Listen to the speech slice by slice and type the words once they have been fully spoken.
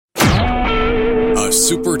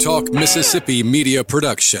SuperTalk Mississippi media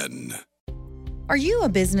production. Are you a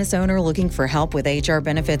business owner looking for help with HR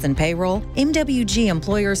benefits and payroll? MWG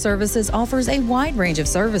Employer Services offers a wide range of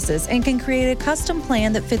services and can create a custom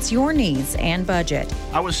plan that fits your needs and budget.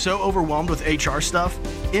 I was so overwhelmed with HR stuff.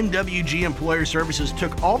 MWG Employer Services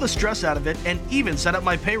took all the stress out of it and even set up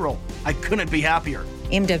my payroll. I couldn't be happier.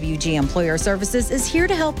 MWG Employer Services is here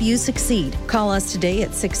to help you succeed. Call us today at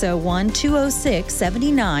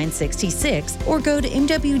 601-206-7966 or go to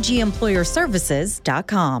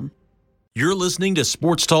MWGEmployerServices.com. You're listening to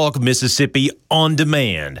Sports Talk Mississippi On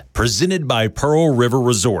Demand, presented by Pearl River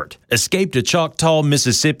Resort. Escape to Choctaw,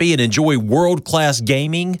 Mississippi and enjoy world-class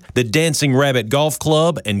gaming, the Dancing Rabbit Golf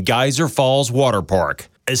Club, and Geyser Falls Water Park.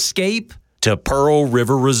 Escape to Pearl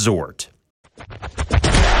River Resort.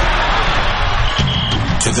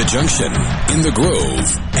 To the junction, in the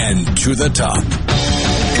Grove, and to the top.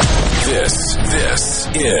 This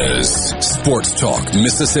is Sports Talk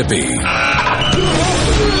Mississippi.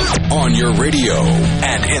 On your radio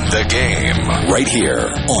and in the game, right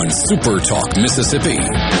here on Super Talk Mississippi.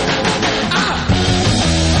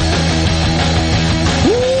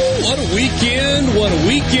 What a weekend, what a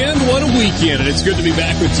weekend, what a weekend. And it's good to be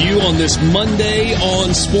back with you on this Monday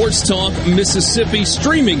on Sports Talk Mississippi,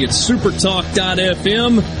 streaming at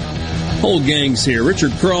supertalk.fm. Whole gang's here.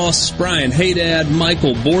 Richard Cross, Brian Haydad,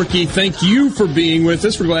 Michael Borky. Thank you for being with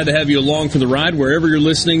us. We're glad to have you along for the ride wherever you're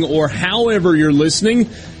listening or however you're listening.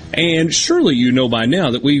 And surely you know by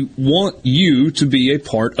now that we want you to be a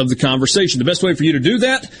part of the conversation. The best way for you to do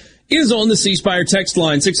that is on the C Spire text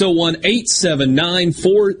line,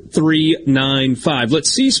 601-879-4395. Let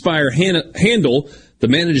C Spire handle the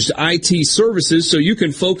managed IT services so you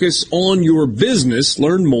can focus on your business.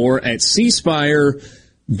 Learn more at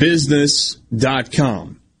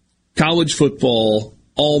cspirebusiness.com. College football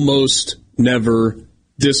almost never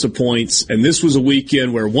disappoints. And this was a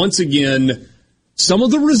weekend where, once again, some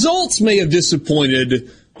of the results may have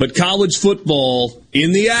disappointed, but college football,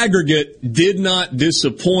 in the aggregate, did not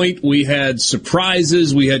disappoint. We had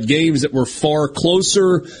surprises. We had games that were far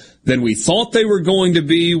closer than we thought they were going to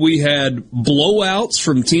be. We had blowouts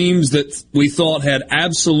from teams that we thought had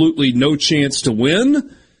absolutely no chance to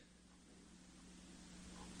win,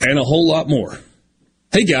 and a whole lot more.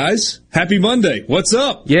 Hey, guys. Happy Monday. What's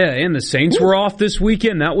up? Yeah, and the Saints were off this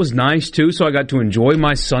weekend. That was nice, too, so I got to enjoy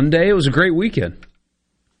my Sunday. It was a great weekend.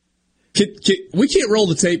 We can't roll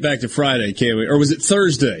the tape back to Friday, can we? Or was it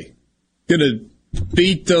Thursday? Gonna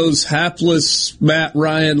beat those hapless Matt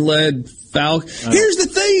Ryan-led Falcons. Here's the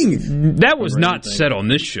thing. That was not said on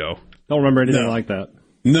this show. Don't remember anything like that.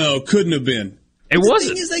 No, couldn't have been. It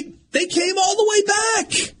wasn't. The thing is, they came all the way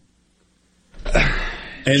back.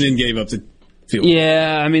 And then gave up the field.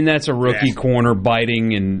 Yeah, I mean, that's a rookie corner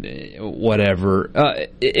biting and whatever.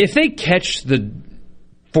 If they catch the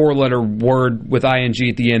four-letter word with ing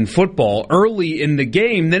at the end, football, early in the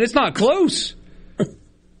game, then it's not close.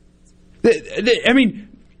 I mean,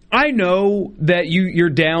 I know that you're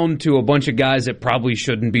down to a bunch of guys that probably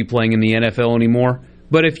shouldn't be playing in the NFL anymore,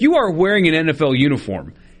 but if you are wearing an NFL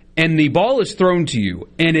uniform and the ball is thrown to you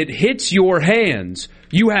and it hits your hands,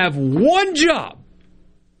 you have one job.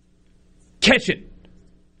 Catch it.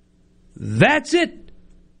 That's it.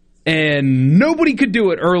 And nobody could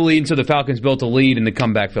do it early until the Falcons built a lead and the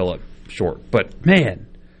comeback fell up short. But, man,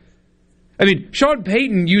 I mean, Sean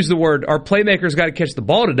Payton used the word, our playmakers got to catch the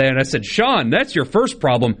ball today. And I said, Sean, that's your first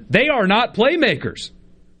problem. They are not playmakers.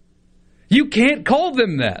 You can't call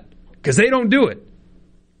them that because they don't do it.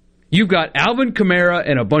 You've got Alvin Kamara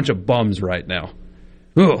and a bunch of bums right now.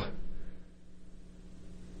 Ugh.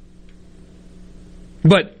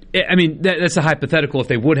 But, I mean, that's a hypothetical. If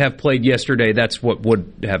they would have played yesterday, that's what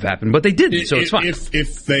would have happened. But they didn't, so it's fine.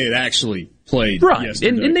 If they had actually played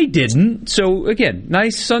yesterday. And they didn't. So, again,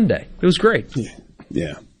 nice Sunday. It was great.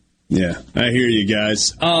 Yeah. I hear you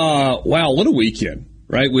guys. Wow, what a weekend,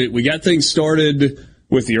 right? We got things started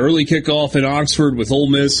with the early kickoff in Oxford with Ole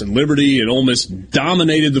Miss and Liberty, and Ole Miss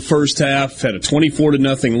dominated the first half, had a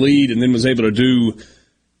 24-0 lead, and then was able to do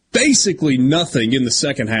basically nothing in the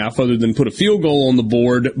second half other than put a field goal on the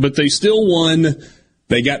board, but they still won.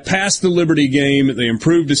 They got past the Liberty game. They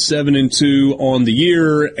improved to 7-2 on the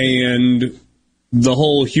year, and the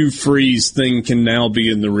whole Hugh Freeze thing can now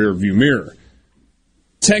be in the rearview mirror.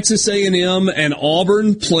 Texas A&M and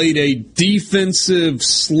Auburn played a defensive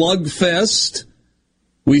slugfest.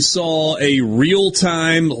 We saw a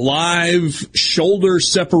real-time live shoulder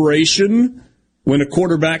separation when a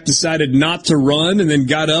quarterback decided not to run and then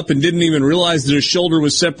got up and didn't even realize that his shoulder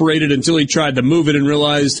was separated until he tried to move it and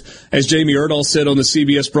realized, as Jamie Erdahl said on the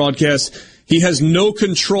CBS broadcast, he has no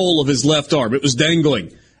control of his left arm. It was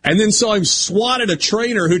dangling. and then saw him swat at a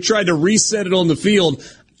trainer who tried to reset it on the field.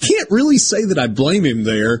 Can't really say that I blame him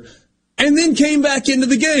there. And then came back into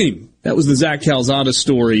the game. That was the Zach Calzada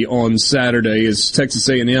story on Saturday as Texas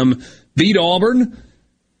A&M beat Auburn.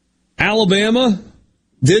 Alabama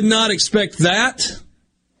did not expect that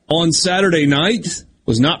on Saturday night.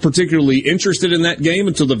 Was not particularly interested in that game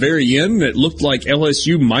until the very end. It looked like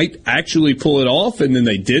LSU might actually pull it off, and then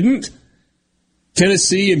they didn't.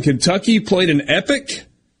 Tennessee and Kentucky played an epic.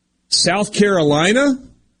 South Carolina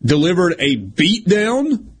delivered a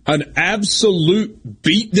beatdown, an absolute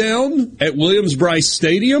beatdown at Williams-Brice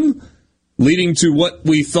Stadium, leading to what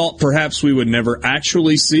we thought perhaps we would never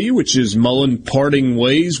actually see, which is Mullen parting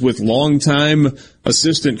ways with longtime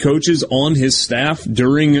assistant coaches on his staff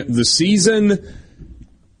during the season.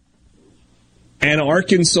 And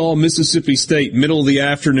Arkansas, Mississippi State, middle of the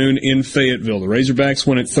afternoon in Fayetteville. The Razorbacks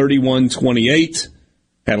won at 31-28.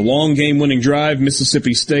 Had a long game-winning drive.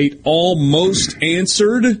 Mississippi State almost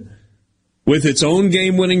answered with its own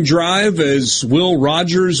game-winning drive as Will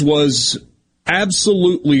Rogers was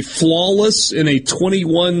absolutely flawless in a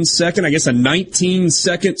 21-second, I guess a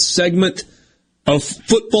 19-second segment of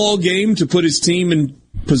football game to put his team in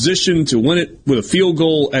position to win it with a field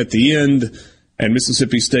goal at the end. And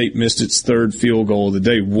Mississippi State missed its third field goal of the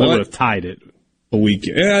day. What? That would have tied it. A week.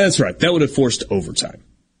 Yeah, that's right. That would have forced overtime.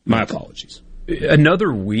 My apologies.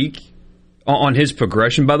 Another week on his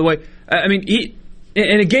progression, by the way. I mean,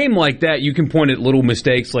 in a game like that, you can point at little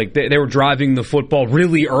mistakes. Like they were driving the football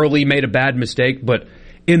really early, made a bad mistake. But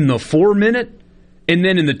in the 4-minute, and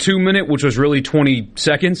then in the 2-minute, which was really 20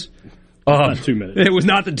 seconds. Not 2 minutes. It was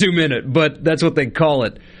not the 2-minute, but that's what they call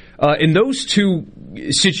it. In those two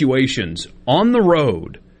situations on the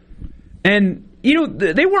road, and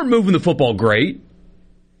they weren't moving the football great.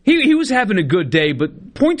 He was having a good day,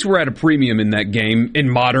 but points were at a premium in that game in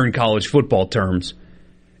modern college football terms,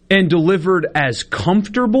 and delivered as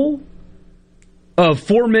comfortable of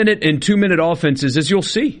 4-minute and 2-minute offenses as you'll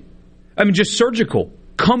see. I mean, just surgical,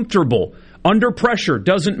 comfortable, under pressure,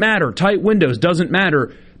 doesn't matter, tight windows, doesn't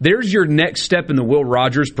matter. There's your next step in the Will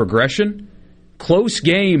Rogers progression. Close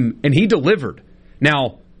game, and he delivered.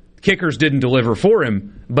 Now, kickers didn't deliver for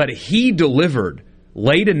him, but he delivered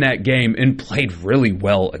late in that game and played really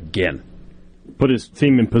well again. Put his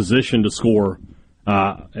team in position to score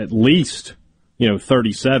at least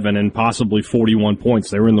 37 and possibly 41 points.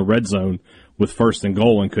 They were in the red zone with first and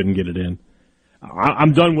goal and couldn't get it in.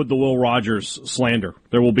 I'm done with the Will Rogers slander.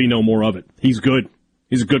 There will be no more of it. He's good.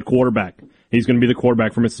 He's a good quarterback. He's going to be the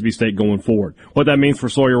quarterback for Mississippi State going forward. What that means for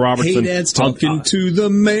Sawyer Robertson. Hey, Dad's talking to the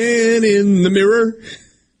man in the mirror.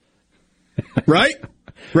 Right?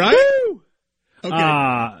 Woo! Okay.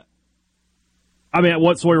 I mean,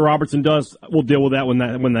 what Sawyer Robertson does, we'll deal with that when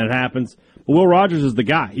that happens. But Will Rogers is the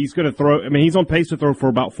guy. He's going to throw. I mean, he's on pace to throw for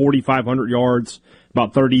about 4,500 yards,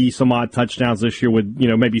 about 30 some odd touchdowns this year with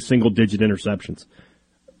maybe single-digit interceptions.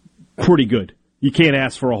 Pretty good. You can't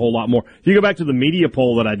ask for a whole lot more. If you go back to the media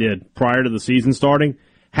poll that I did prior to the season starting,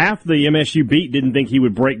 half the MSU beat didn't think he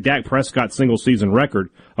would break Dak Prescott's single-season record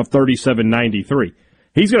of 37-93.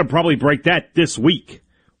 He's going to probably break that this week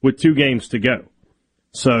with 2 games to go.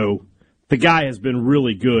 So the guy has been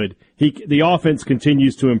really good. The offense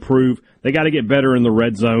continues to improve. They got to get better in the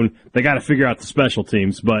red zone. They got to figure out the special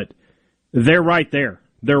teams, but they're right there.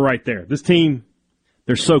 They're right there. This team,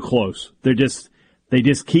 they're so close. They just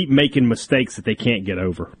keep making mistakes that they can't get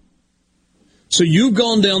over. So you've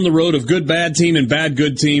gone down the road of good, bad team and bad,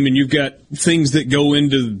 good team, and you've got things that go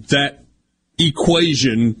into that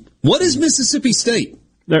equation. What is Mississippi State?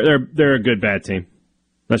 They're a good, bad team.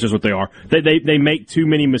 That's just what they are. They make too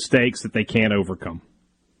many mistakes that they can't overcome.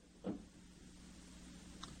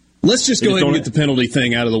 Let's just go ahead and get the penalty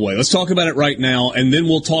thing out of the way. Let's talk about it right now, and then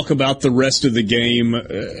we'll talk about the rest of the game.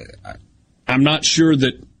 I'm not sure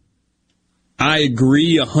that I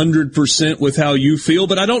agree 100% with how you feel,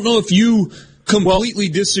 but I don't know if you completely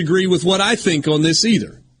disagree with what I think on this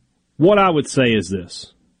either. What I would say is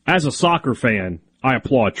this. As a soccer fan, I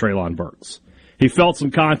applaud Treylon Burks. He felt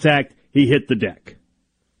some contact. He hit the deck.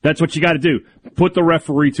 That's what you got to do. Put the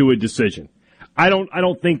referee to a decision. I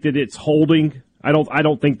don't think that it's holding. I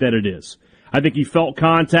don't think that it is. I think he felt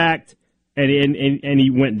contact and he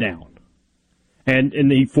went down.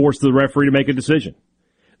 And he forced the referee to make a decision.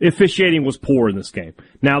 The officiating was poor in this game.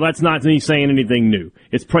 Now that's not me saying anything new.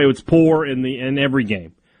 It's poor in every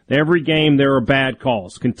game. Every game there are bad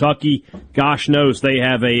calls. Kentucky, gosh knows they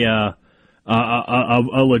have a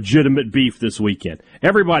legitimate beef this weekend.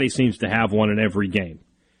 Everybody seems to have one in every game.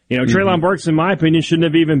 Treylon Burks, in my opinion, shouldn't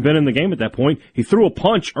have even been in the game at that point. He threw a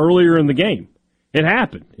punch earlier in the game. It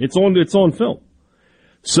happened. It's on film.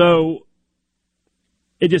 So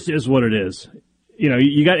It just is what it is.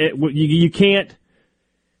 You can't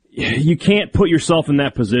put yourself in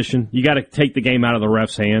that position. You got to take the game out of the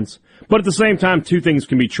ref's hands. But at the same time, two things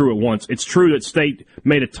can be true at once. It's true that State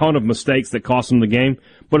made a ton of mistakes that cost them the game,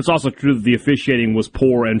 but it's also true that the officiating was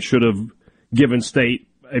poor and should have given State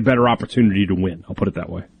a better opportunity to win. I'll put it that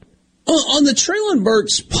way. On the Treylon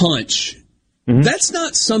Burks punch, that's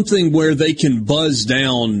not something where they can buzz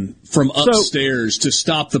down from upstairs to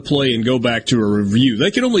stop the play and go back to a review. They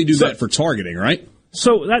can only do that for targeting, right?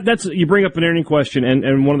 So that's you bring up an interesting question,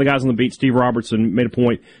 and one of the guys on the beat, Steve Robertson, made a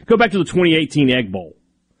point. Go back to the 2018 Egg Bowl,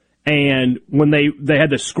 and when they had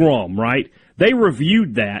the scrum, right? They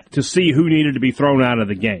reviewed that to see who needed to be thrown out of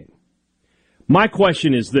the game. My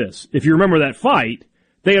question is this. If you remember that fight,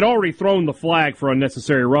 they had already thrown the flag for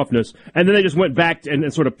unnecessary roughness, and then they just went back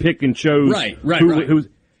and sort of pick and chose. Right.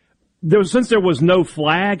 Since there was no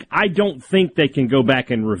flag, I don't think they can go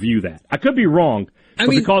back and review that. I could be wrong,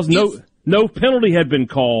 because no penalty had been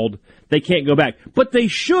called, they can't go back. But they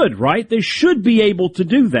should, right? They should be able to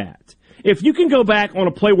do that. If you can go back on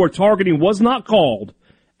a play where targeting was not called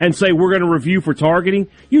and say, we're going to review for targeting,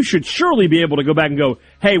 you should surely be able to go back and go,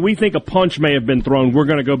 hey, we think a punch may have been thrown. We're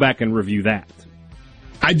going to go back and review that.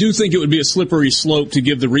 I do think it would be a slippery slope to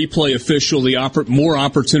give the replay official the more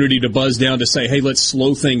opportunity to buzz down to say, hey, let's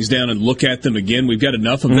slow things down and look at them again. We've got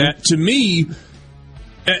enough of that. To me,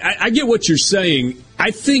 I get what you're saying.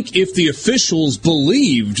 I think if the officials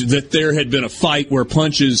believed that there had been a fight where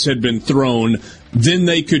punches had been thrown, then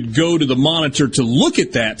they could go to the monitor to look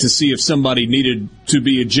at that to see if somebody needed to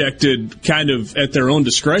be ejected kind of at their own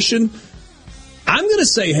discretion. I'm going to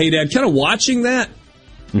say, hey, Dad, kind of watching that,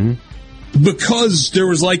 because there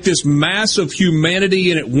was like this mass of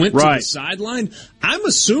humanity and it went to the sideline, I'm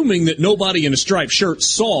assuming that nobody in a striped shirt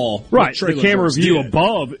saw what the camera view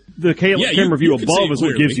above. The camera view above is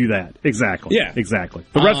what gives you that. Exactly. Yeah. Exactly.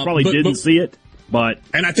 The refs probably didn't see it, but...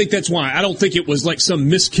 And I think that's why. I don't think it was like some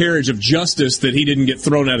miscarriage of justice that he didn't get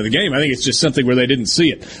thrown out of the game. I think it's just something where they didn't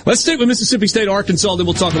see it. Let's stick with Mississippi State, Arkansas, then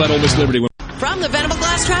we'll talk about Ole Miss Liberty. From the Venable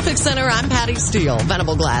Glass Traffic Center, I'm Patty Steele.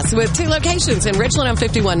 Venable Glass with 2 locations in Richland on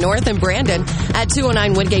 51 North and Brandon at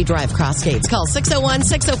 209 Wingate Drive, Crossgates. Call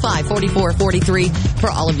 601-605-4443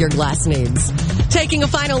 for all of your glass needs. Taking a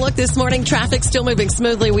final look this morning, traffic still moving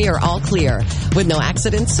smoothly. We are all clear with no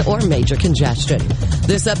accidents or major congestion.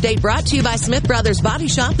 This update brought to you by Smith Brothers Body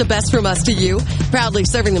Shop, the best from us to you. Proudly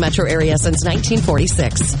serving the metro area since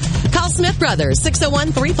 1946. Call Smith Brothers,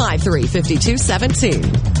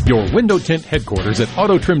 601-353-5217. Your window tint headquarters at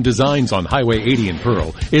Auto Trim Designs on Highway 80 in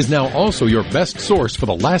Pearl is now also your best source for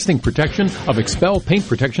the lasting protection of Expel paint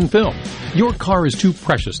protection film. Your car is too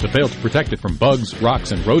precious to fail to protect it from bugs,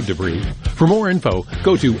 rocks, and road debris. For more info,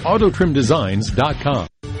 go to autotrimdesigns.com.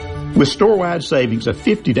 With store-wide savings of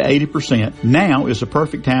 50 to 80%, now is the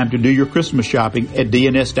perfect time to do your Christmas shopping at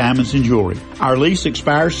D&S Diamonds and Jewelry. Our lease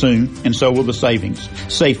expires soon, and so will the savings.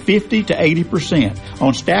 Save 50 to 80%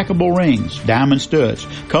 on stackable rings, diamond studs,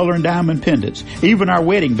 color and diamond pendants. Even our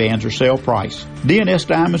wedding bands are sale price. D&S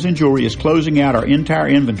Diamonds and Jewelry is closing out our entire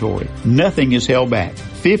inventory. Nothing is held back.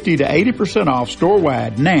 50 to 80% off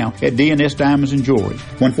store-wide now at D&S Diamonds and Jewelry.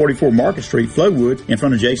 144 Market Street, Flowood, in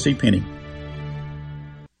front of J.C. Penney.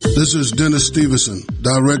 This is Dennis Stevenson,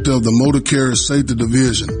 Director of the Motor Carrier Safety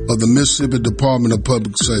Division of the Mississippi Department of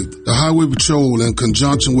Public Safety. The Highway Patrol, in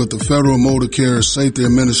conjunction with the Federal Motor Carrier Safety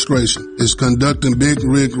Administration, is conducting big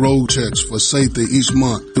rig road checks for safety each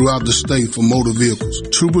month throughout the state for motor vehicles.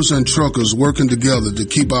 Troopers and truckers working together to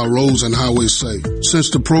keep our roads and highways safe. Since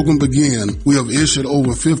the program began, we have issued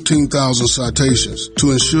over 15,000 citations to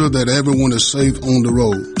ensure that everyone is safe on the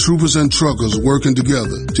road. Troopers and truckers working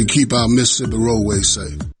together to keep our Mississippi roadways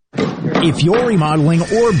safe. If you're remodeling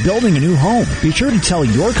or building a new home, be sure to tell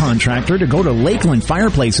your contractor to go to Lakeland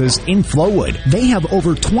Fireplaces in Flowood. They have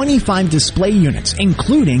over 25 display units,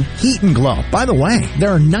 including heat and glow. By the way, there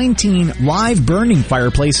are 19 live burning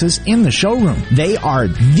fireplaces in the showroom. They are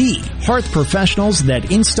the hearth professionals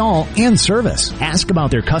that install and service. Ask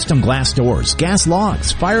about their custom glass doors, gas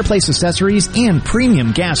logs, fireplace accessories, and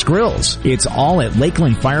premium gas grills. It's all at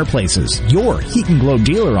Lakeland Fireplaces, your heat and glow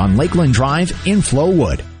dealer on Lakeland Drive in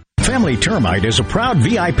Flowood. Family Termite is a proud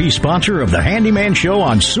VIP sponsor of the Handyman Show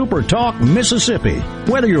on Super Talk, Mississippi.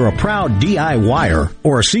 Whether you're a proud DIYer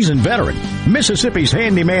or a seasoned veteran, Mississippi's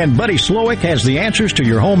handyman Buddy Slowick has the answers to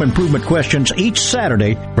your home improvement questions each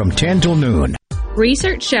Saturday from 10 till noon.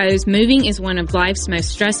 Research shows moving is one of life's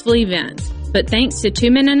most stressful events, but thanks to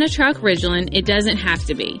Two Men in a Truck Ridgeland, it doesn't have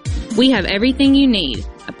to be. We have everything you need.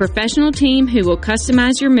 A professional team who will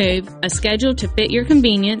customize your move, a schedule to fit your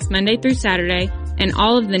convenience Monday through Saturday, and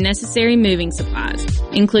all of the necessary moving supplies,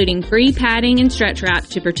 including free padding and stretch wrap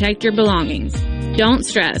to protect your belongings. Don't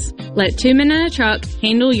stress. Let Two Men in a Truck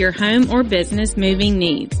handle your home or business moving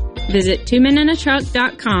needs. Visit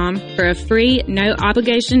twomeninatruck.com for a free,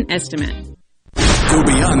 no-obligation estimate. Go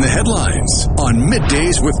beyond the headlines on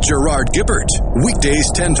Middays with Gerard Gibbert. Weekdays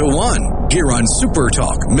 10 to 1 here on Super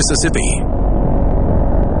Talk, Mississippi.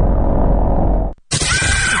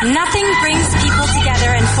 Nothing brings people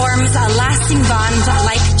together and forms a lasting bond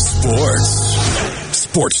like sports.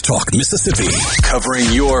 Sports Talk Mississippi,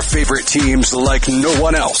 covering your favorite teams like no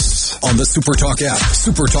one else. On the Super Talk app,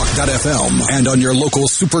 supertalk.fm, and on your local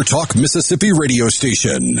Super Talk Mississippi radio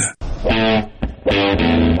station.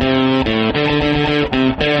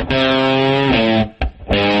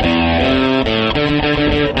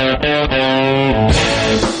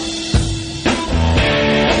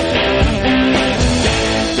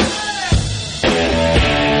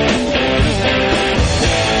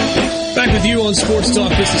 Back with you on Sports Talk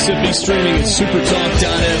Mississippi, streaming at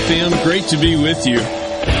supertalk.fm. Great to be with you.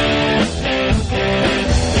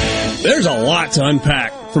 There's a lot to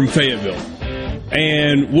unpack from Fayetteville.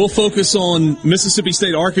 And we'll focus on Mississippi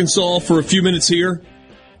State, Arkansas for a few minutes here.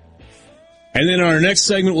 And then in our next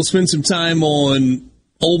segment, we'll spend some time on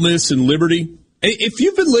Ole Miss and Liberty. If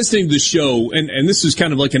you've been listening to the show, and this is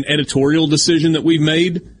kind of like an editorial decision that we've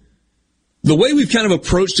made, the way we've kind of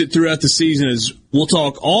approached it throughout the season is we'll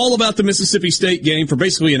talk all about the Mississippi State game for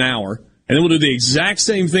basically an hour, and then we'll do the exact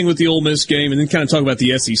same thing with the Ole Miss game, and then kind of talk about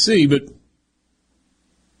the SEC, but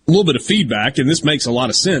a little bit of feedback, and this makes a lot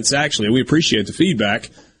of sense, actually. We appreciate the feedback.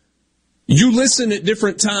 You listen at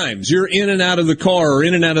different times. You're in and out of the car or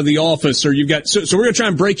in and out of the office, or you've got so we're going to try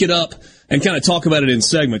and break it up and kind of talk about it in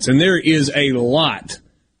segments, and there is a lot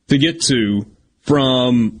to get to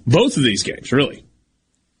from both of these games, really.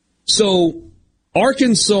 So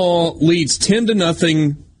Arkansas leads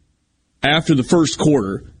 10-0 after the first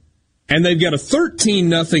quarter, and they've got a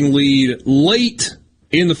 13-0 lead late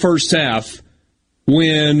in the first half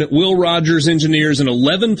when Will Rogers engineers an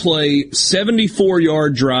 11-play,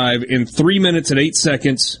 74-yard drive in 3 minutes and 8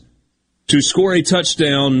 seconds to score a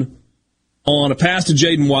touchdown on a pass to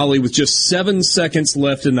Jaden Walley with just 7 seconds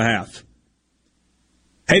left in the half.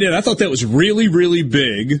 Hey, Dad, I thought that was really, really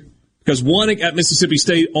big. Because one, it got Mississippi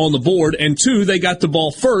State on the board, and two, they got the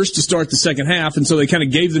ball first to start the second half, and so they kind of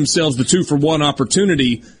gave themselves the 2-for-1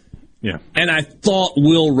 opportunity. Yeah. And I thought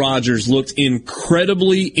Will Rogers looked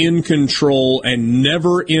incredibly in control and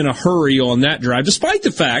never in a hurry on that drive, despite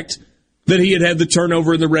the fact that he had the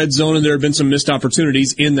turnover in the red zone and there had been some missed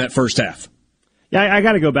opportunities in that first half. Yeah, I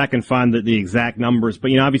got to go back and find the exact numbers, but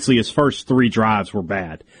obviously his first 3 drives were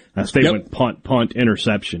bad. State went punt,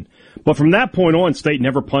 interception. But from that point on, State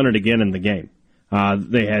never punted again in the game.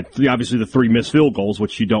 They had obviously the 3 missed field goals,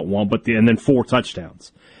 which you don't want, and then 4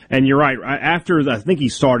 touchdowns. And you're right. After I think he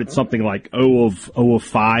started something like 0 of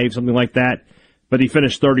 5, something like that. But he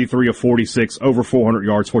finished 33 of 46, over 400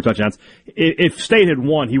 yards, 4 touchdowns. If State had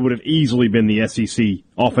won, he would have easily been the SEC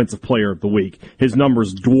Offensive Player of the Week. His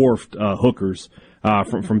numbers dwarfed Hooker's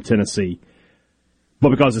from Tennessee. But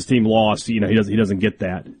because his team lost, he doesn't get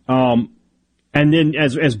that. And then,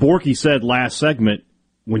 as Borky said last segment,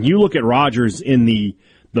 when you look at Rogers in the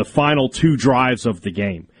final 2 drives of the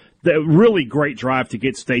game, the really great drive to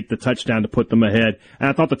get State the touchdown to put them ahead. And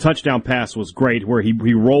I thought the touchdown pass was great, where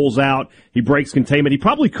he rolls out, he breaks containment. He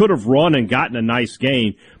probably could have run and gotten a nice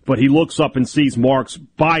gain, but he looks up and sees Marks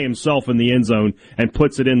by himself in the end zone and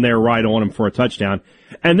puts it in there right on him for a touchdown.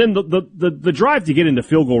 And then the drive to get into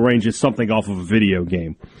field goal range is something off of a video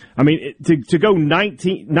game. I mean, to go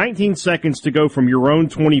 19 seconds to go from your own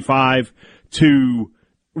 25 to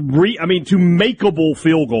makeable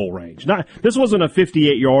field goal range. This wasn't a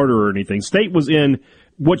 58-yarder or anything. State was in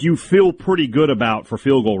what you feel pretty good about for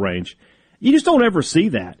field goal range. You just don't ever see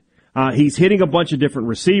that. He's hitting a bunch of different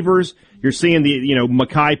receivers. You're seeing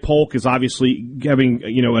Makai Polk is obviously having,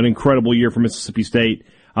 an incredible year for Mississippi State.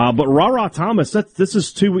 But Ra Thomas, this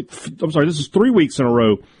is 3 weeks in a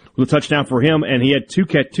row with a touchdown for him, and he had two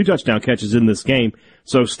touchdown catches in this game.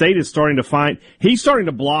 So State is starting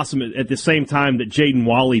to blossom at the same time that Jaden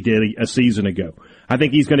Walley did a season ago. I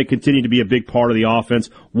think he's going to continue to be a big part of the offense.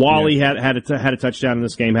 Walley had a touchdown in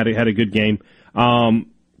this game, had a good game.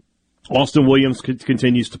 Austin Williams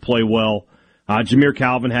continues to play well. Jameer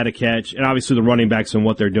Calvin had a catch, and obviously the running backs and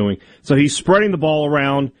what they're doing. So he's spreading the ball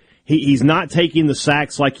around. He's not taking the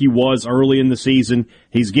sacks like he was early in the season.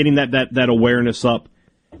 He's getting that awareness up.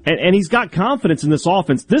 And he's got confidence in this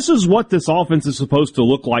offense. This is what this offense is supposed to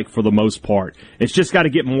look like for the most part. It's just got to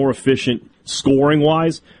get more efficient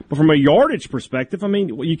scoring-wise. But from a yardage perspective,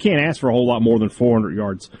 you can't ask for a whole lot more than 400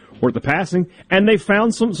 yards or the passing, and they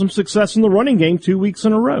found some success in the running game 2 weeks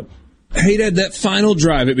in a row. Hey, Dad, that final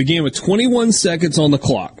drive, it began with 21 seconds on the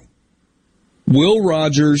clock. Will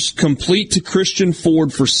Rogers complete to Christian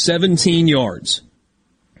Ford for 17 yards.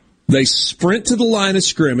 They sprint to the line of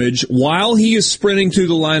scrimmage. While he is sprinting to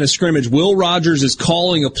the line of scrimmage, Will Rogers is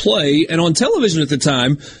calling a play, and on television at the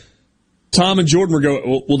time, Tom and Jordan were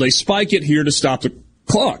going, well, they spike it here to stop the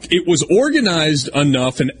clock. It was organized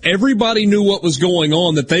enough, and everybody knew what was going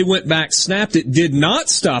on, that they went back, snapped it, did not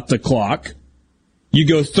stop the clock. You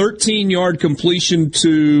go 13-yard completion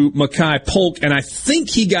to Makai Polk, and I think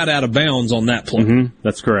he got out of bounds on that play. Mm-hmm.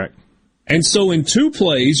 That's correct. And so in 2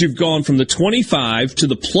 plays, you've gone from the 25 to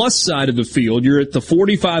the plus side of the field. You're at the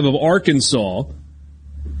 45 of Arkansas.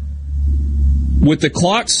 With the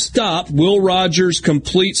clock stopped, Will Rogers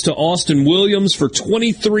completes to Austin Williams for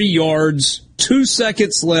 23 yards, 2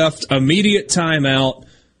 seconds left, immediate timeout,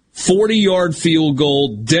 40-yard field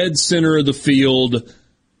goal, dead center of the field.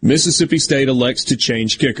 Mississippi State elects to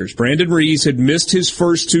change kickers. Brandon Rees had missed his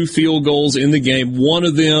first 2 field goals in the game. One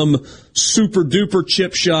of them super-duper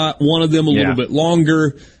chip shot, one of them a little bit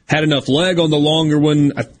longer. Had enough leg on the longer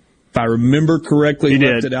one. If I remember correctly,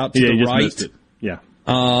 left it out to the right. Missed it. Yeah.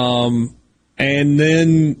 And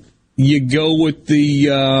then you go with the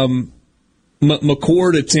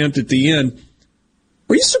McCord attempt at the end.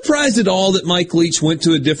 Were you surprised at all that Mike Leach went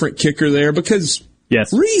to a different kicker there? Because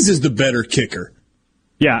Rees is the better kicker.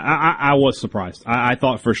 Yeah, I was surprised. I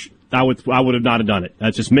thought I would have not have done it.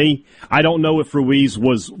 That's just me. I don't know if Ruiz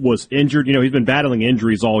was injured. You know, he's been battling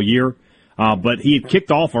injuries all year, but he had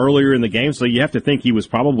kicked off earlier in the game, so you have to think he was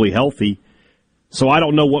probably healthy. So I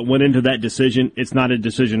don't know what went into that decision. It's not a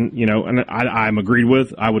decision, you know, and I would agree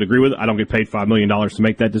with it. I don't get paid $5 million to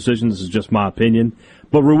make that decision. This is just my opinion.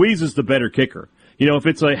 But Ruiz is the better kicker. You know, if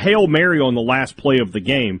it's a Hail Mary on the last play of the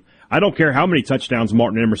game, I don't care how many touchdowns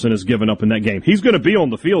Martin Emerson has given up in that game. He's going to be on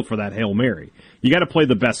the field for that Hail Mary. You got to play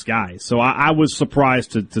the best guys. So I was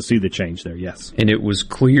surprised to see the change there, yes. And it was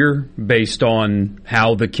clear based on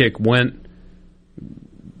how the kick went.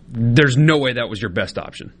 There's no way that was your best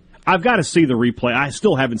option. I've got to see the replay. I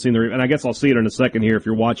still haven't seen the replay, and I guess I'll see it in a second here if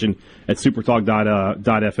you're watching at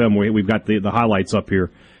supertalk.fm. We've got the highlights up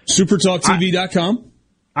here. Supertalktv.com?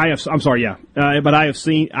 I'm sorry, yeah. But I've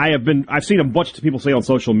seen a bunch of people say on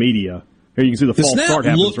social media. Here you can see the false start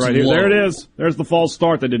happens right here. There it is. There's the false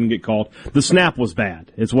start that didn't get called. The snap was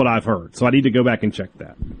bad, is what I've heard. So I need to go back and check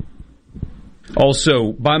that.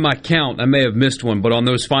 Also, by my count, I may have missed one, but on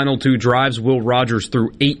those final 2 drives, Will Rogers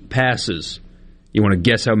threw 8 passes. You want to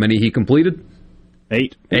guess how many he completed?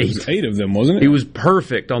 8. It was 8 of them, wasn't it? He was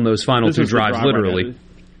perfect on those final 2 drives, literally. Right,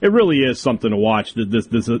 it really is something to watch. I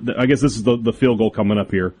guess this is the field goal coming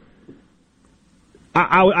up here.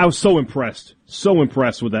 I was so impressed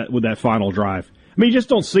with that final drive. I mean, you just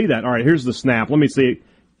don't see that. All right, here's the snap. Let me see.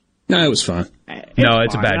 No, it was fine.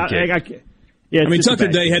 It's a bad kick. I mean, Tucker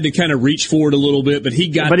Day had to kind of reach forward a little bit, but he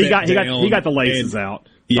got the laces out.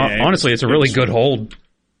 Yeah, honestly, it's a really good hold.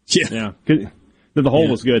 Yeah. The hole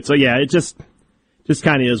was good. So yeah, it just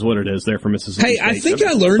kind of is what it is there for Mississippi State. I think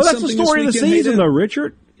I learned something. That's the story of the season, though,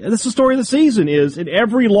 Richard. That's the story of the season. Is in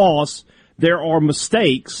every loss there are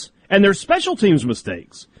mistakes, and there's special teams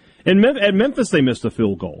mistakes. At Memphis, they missed a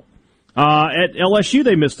field goal. At LSU,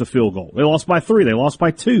 they missed a field goal. They lost by 3. They lost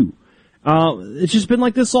by 2. It's just been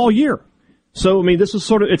like this all year. So I mean, this is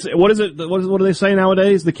sort of what do they say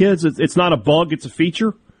nowadays? The kids, it's not a bug, it's a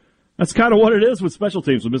feature. That's kind of what it is with special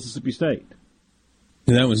teams with Mississippi State.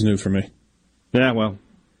 That was new for me. Yeah, well, you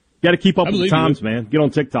got to keep up with the times, man. Get on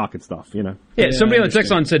TikTok and stuff, you know. Yeah, somebody on the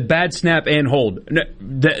text line said bad snap and hold. No,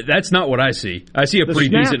 that's not what I see. I see a pretty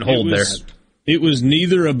decent hold there. It was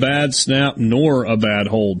neither a bad snap nor a bad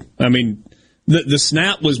hold. I mean, the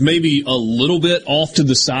snap was maybe a little bit off to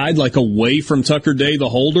the side, like away from Tucker Day, the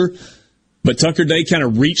holder. But Tucker Day kind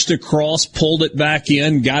of reached across, pulled it back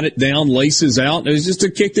in, got it down, laces out. It was just a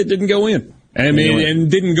kick that didn't go in. I mean, and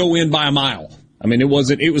didn't go in by a mile. I mean, it was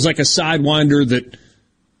like a sidewinder that,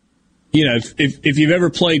 you know, if you've ever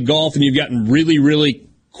played golf and you've gotten really, really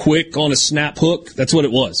quick on a snap hook, that's what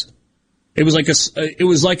it was. It was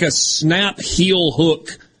like a snap heel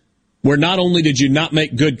hook where not only did you not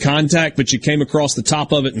make good contact, but you came across the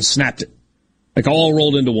top of it and snapped it. Like all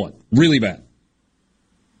rolled into one. Really bad.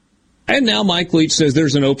 And now Mike Leach says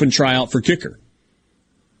there's an open tryout for kicker.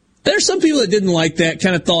 There's some people that didn't like that,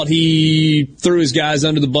 kind of thought he threw his guys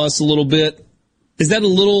under the bus a little bit. Is that a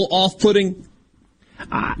little off-putting?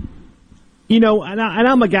 You know, and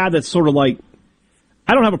I'm a guy that's sort of like,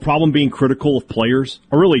 I don't have a problem being critical of players.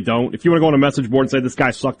 I really don't. If you want to go on a message board and say this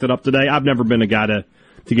guy sucked it up today, I've never been a guy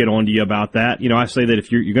to get on to you about that. I say that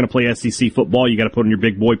if you're going to play SEC football, you got to put on your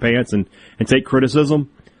big boy pants and take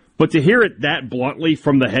criticism. But to hear it that bluntly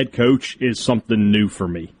from the head coach is something new for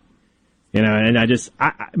me. And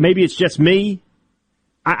maybe it's just me.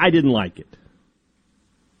 I didn't like it.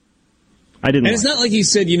 And it's not like he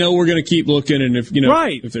said, we're going to keep looking, and if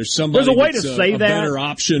if there's somebody there's a way to say a that. Better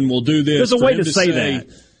option, we'll do this. There's a way to say that.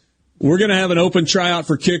 We're going to have an open tryout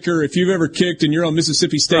for kicker. If you've ever kicked and you're on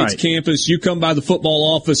Mississippi State's campus, you come by the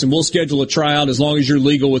football office and we'll schedule a tryout as long as you're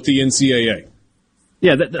legal with the NCAA.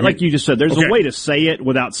 Yeah, like you just said, there's a way to say it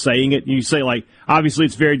without saying it. You say, obviously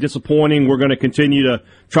it's very disappointing. We're going to continue to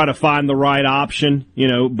try to find the right option,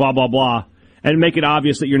 blah, blah, blah. And make it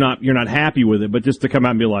obvious that you're not happy with it, but just to come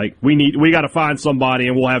out and be like, we got to find somebody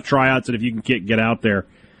and we'll have tryouts, and if you can get out there.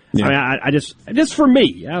 Yeah. I mean, just for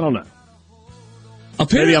me, I don't know.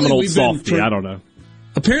 Apparently, maybe I'm an old softy. I don't know.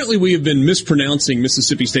 Apparently, we have been mispronouncing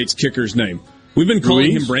Mississippi State's kicker's name. We've been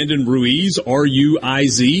calling him Brandon Ruiz,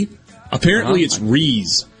 R-U-I-Z. Apparently, it's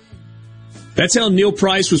Rees. That's how Neil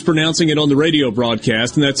Price was pronouncing it on the radio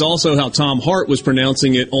broadcast, and that's also how Tom Hart was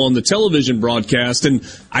pronouncing it on the television broadcast. And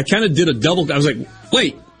I kind of did a double. I was like,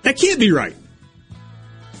 wait, that can't be right.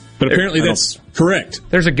 But apparently that's correct.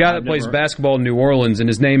 There's a guy that plays basketball in New Orleans, and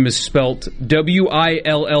his name is spelt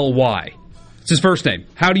W-I-L-L-Y. It's his first name.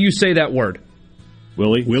 How do you say that word?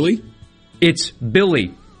 Willie? It's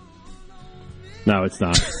Billy. No, it's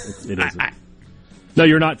not. It isn't. No,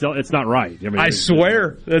 you're not. It's not right. I mean, I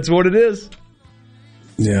swear that's what it is.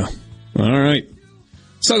 Yeah. All right.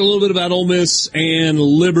 Let's talk a little bit about Ole Miss and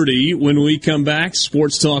Liberty when we come back.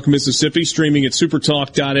 Sports Talk Mississippi, streaming at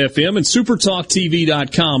supertalk.fm and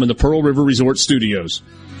supertalktv.com in the Pearl River Resort Studios.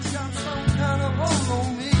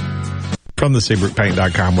 From the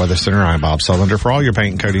SeabrookPaint.com Weather Center, I'm Bob Sullender. For all your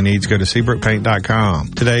paint and coating needs, go to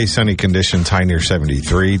SeabrookPaint.com. Today, sunny conditions, high near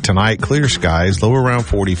 73. Tonight, clear skies, low around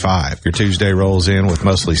 45. Your Tuesday rolls in with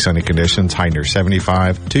mostly sunny conditions, high near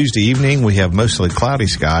 75. Tuesday evening, we have mostly cloudy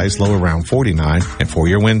skies, low around 49. And for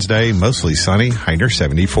your Wednesday, mostly sunny, high near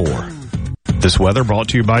 74. This weather brought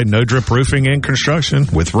to you by No Drip Roofing and Construction.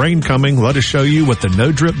 With rain coming, let us show you what the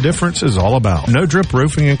No Drip difference is all about. No Drip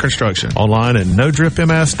Roofing and Construction. Online at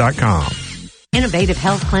NoDripMS.com. Innovative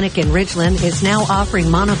Health Clinic in Ridgeland is now offering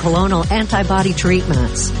monoclonal antibody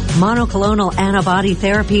treatments. Monoclonal antibody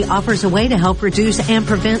therapy offers a way to help reduce and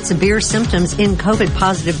prevent severe symptoms in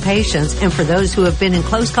COVID-positive patients and for those who have been in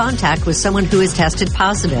close contact with someone who is tested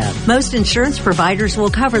positive. Most insurance providers will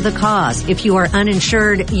cover the cost. If you are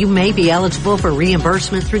uninsured, you may be eligible for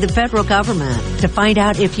reimbursement through the federal government. To find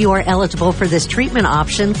out if you are eligible for this treatment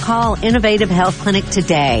option, call Innovative Health Clinic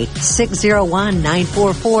today,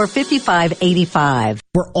 601-944-5580.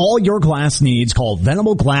 For all your glass needs, call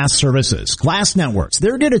Venable Glass Services. Glass Networks.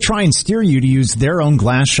 They're going to try and steer you to use their own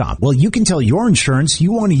glass shop. Well, you can tell your insurance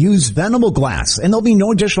you want to use Venable Glass, and there'll be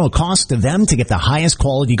no additional cost to them to get the highest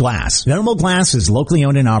quality glass. Venable Glass is locally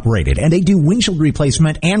owned and operated, and they do windshield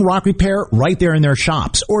replacement and rock repair right there in their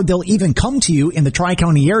shops. Or they'll even come to you in the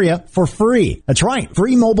Tri-County area for free. That's right,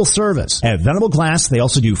 free mobile service. At Venable Glass, they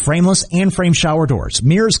also do frameless and frame shower doors,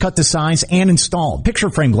 mirrors cut to size and installed,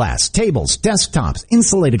 picture frame glass, tables, desktops,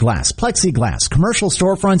 insulated glass, plexiglass, commercial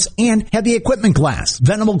storefronts, and heavy equipment glass.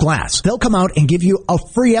 Venable Glass. They'll come out and give you a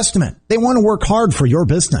free estimate. They want to work hard for your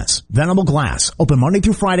business. Venable Glass. Open Monday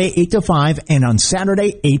through Friday, 8 to 5, and on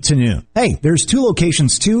Saturday, 8 to noon. Hey, there's two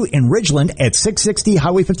locations, too, in Ridgeland at 660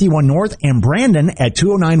 Highway 51 North and Brandon at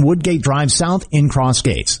 209 Woodgate Drive South in Cross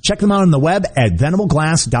Gates. Check them out on the web at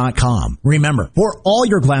venableglass.com. Remember, for all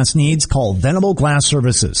your glass needs, call Venable Glass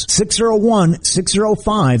Services.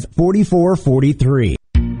 601-605-4443.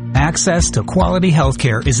 Access to quality health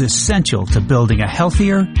care is essential to building a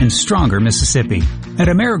healthier and stronger Mississippi. At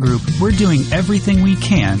Amerigroup, we're doing everything we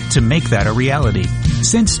can to make that a reality.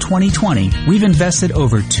 Since 2020, we've invested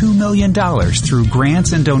over $2 million through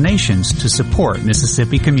grants and donations to support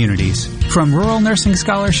Mississippi communities. From rural nursing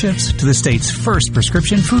scholarships to the state's first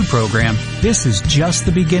prescription food program, this is just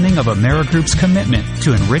the beginning of Amerigroup's commitment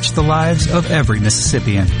to enrich the lives of every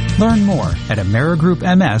Mississippian. Learn more at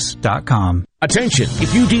AmerigroupMS.com. Attention!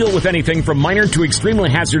 If you deal with anything from minor to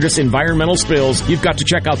extremely hazardous environmental spills, you've got to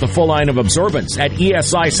check out the full line of absorbents at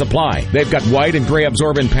ESI Supply. They've got white and gray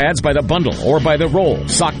absorbent pads by the bundle or by the roll,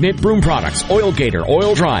 sock knit broom products, oil gator,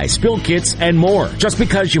 oil dry, spill kits, and more. Just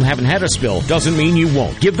because you haven't had a spill doesn't mean you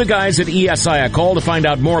won't. Give the guys at ESI a call to find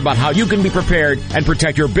out more about how you can be prepared and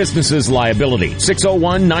protect your business's liability.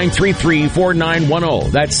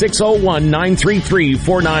 601-933-4910. That's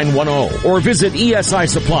 601-933-4910. Or visit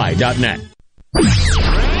esisupply.net.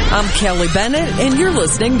 I'm Kelly Bennett, and you're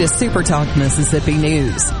listening to Super Talk Mississippi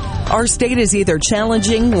News. Our state is either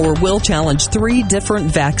challenging or will challenge 3 different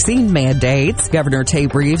vaccine mandates. Governor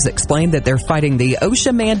Tate Reeves explained that they're fighting the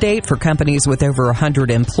OSHA mandate for companies with over 100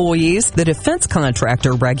 employees, the defense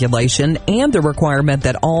contractor regulation, and the requirement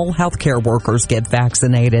that all healthcare workers get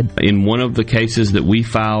vaccinated. In one of the cases that we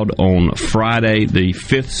filed on Friday, the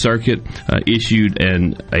Fifth Circuit issued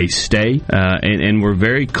a stay, and we're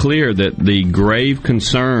very clear that the grave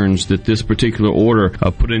concerns that this particular order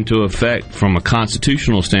put into effect from a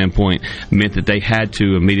constitutional standpoint meant that they had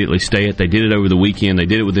to immediately stay it. They did it over the weekend. They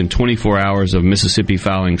did it within 24 hours of Mississippi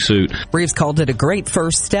filing suit. Reeves called it a great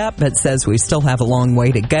first step, but says we still have a long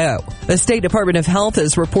way to go. The State Department of Health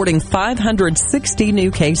is reporting 560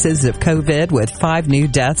 new cases of COVID with 5 new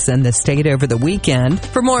deaths in the state over the weekend.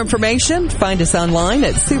 For more information, find us online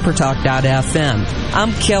at supertalk.fm.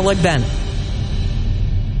 I'm Kelly Bennett.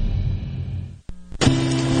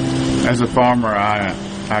 As a farmer, I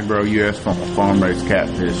grow U.S. farm-raised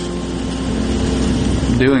catfish.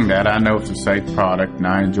 Doing that, I know it's a safe product, and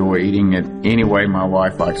I enjoy eating it any way my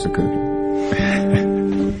wife likes to cook it.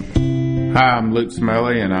 Hi, I'm Luke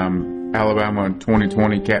Smelly, and I'm Alabama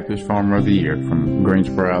 2020 Catfish Farmer of the Year from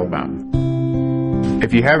Greensboro, Alabama.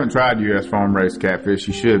 If you haven't tried U.S. farm-raised catfish,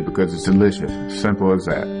 you should, because it's delicious. Simple as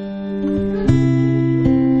that.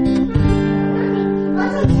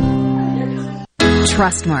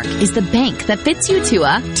 Trustmark is the bank that fits you to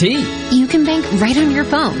a T. You can bank right on your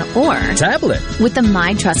phone or tablet with the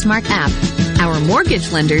My Trustmark app. Our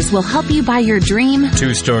mortgage lenders will help you buy your dream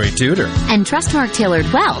 2-story Tudor. And Trustmark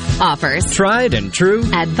Tailored Wealth offers tried and true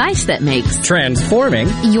advice that makes transforming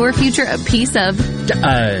your future a piece of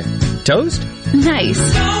toast. Nice.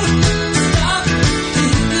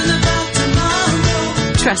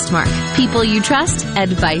 Trustmark. People you trust.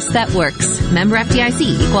 Advice that works. Member FDIC.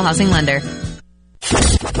 Equal housing lender.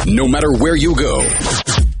 No matter where you go,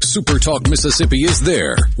 Super Talk Mississippi is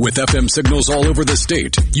there. With FM signals all over the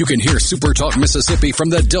state, you can hear Super Talk Mississippi from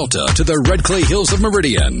the Delta to the Red Clay Hills of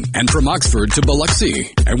Meridian and from Oxford to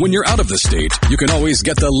Biloxi. And when you're out of the state, you can always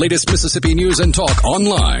get the latest Mississippi news and talk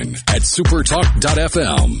online at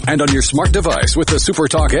supertalk.fm and on your smart device with the Super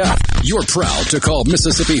Talk app. You're proud to call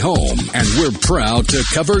Mississippi home, and we're proud to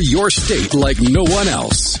cover your state like no one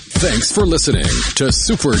else. Thanks for listening to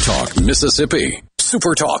Super Talk Mississippi.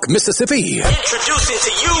 Super Talk Mississippi. Introducing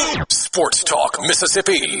to you Sports Talk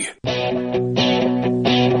Mississippi.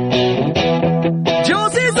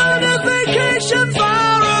 Josie's on a vacation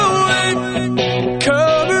far away.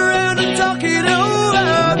 Come around and talk it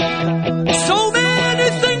over. So many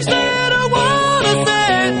things that I wanna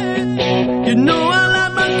say. You know I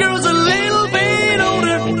like my girls a little bit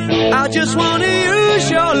older. I just wanna use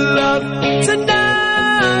your love tonight.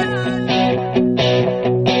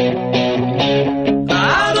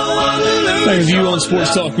 View on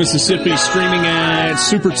Sports Talk Mississippi, streaming at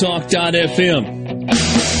supertalk.fm.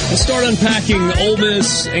 Let's start unpacking Ole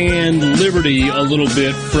Miss and Liberty a little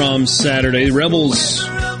bit from Saturday. The Rebels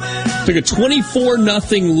took a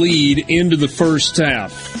 24-0 lead into the first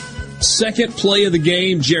half. Second play of the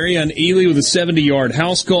game, Jerrion Ealy with a 70-yard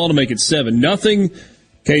house call to make it 7-0.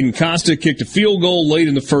 Caden Costa kicked a field goal late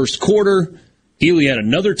in the first quarter. Ealy had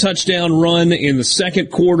another touchdown run in the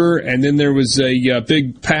second quarter, and then there was a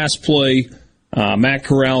big pass play, Matt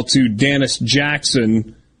Corral to Dennis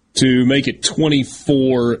Jackson to make it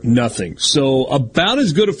 24-0. So about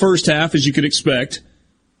as good a first half as you could expect.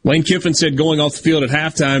 Lane Kiffin said going off the field at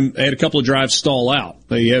halftime, they had a couple of drives stall out.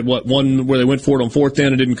 They had one where they went for it on fourth down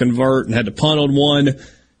and didn't convert and had to punt on one.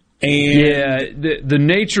 And the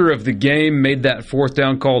nature of the game made that fourth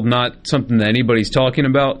down call not something that anybody's talking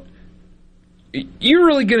about. You're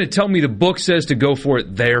really going to tell me the book says to go for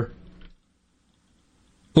it there?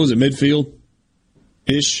 What was it,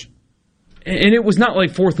 midfield-ish? And it was not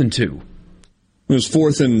like 4th and 2. It was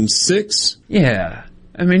 4th and 6? Yeah.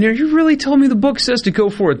 I mean, are you really telling me the book says to go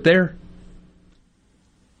for it there?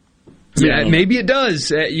 Yeah, maybe it does.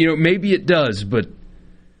 Maybe it does, but...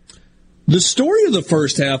 The story of the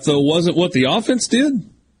first half, though, wasn't what the offense did.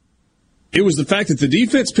 It was the fact that the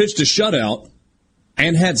defense pitched a shutout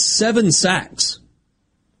and had 7 sacks.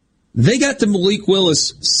 They got to Malik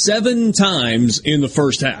Willis 7 times in the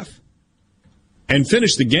first half and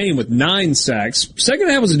finished the game with 9 sacks. Second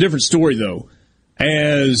half was a different story, though,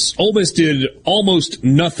 as Ole Miss did almost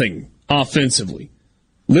nothing offensively.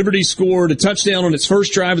 Liberty scored a touchdown on its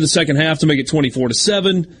first drive of the second half to make it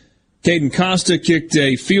 24-7. Caden Costa kicked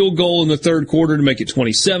a field goal in the third quarter to make it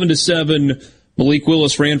 27-7. Malik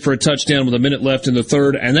Willis ran for a touchdown with a minute left in the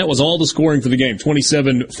third, and that was all the scoring for the game.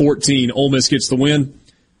 27-14, Ole Miss gets the win.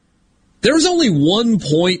 There was only one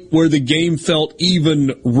point where the game felt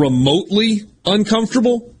even remotely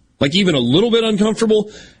uncomfortable, like even a little bit uncomfortable.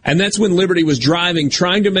 And that's when Liberty was driving,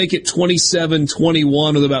 trying to make it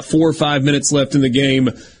 27-21 with about 4 or 5 minutes left in the game.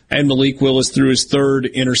 And Malik Willis threw his third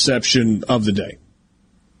interception of the day.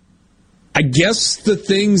 I guess the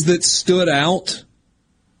things that stood out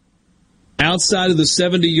outside of the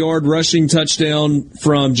 70-yard rushing touchdown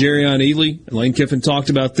from Jerrion Ealy, and Lane Kiffin talked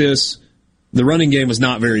about this, the running game was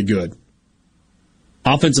not very good.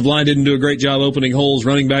 Offensive line didn't do a great job opening holes.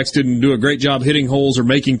 Running backs didn't do a great job hitting holes or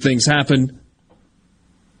making things happen.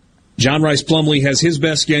 John Rice Plumlee has his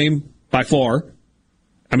best game by far.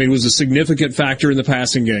 I mean, it was a significant factor in the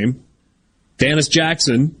passing game. Dennis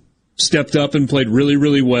Jackson stepped up and played really,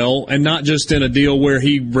 really well, and not just in a deal where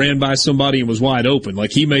he ran by somebody and was wide open.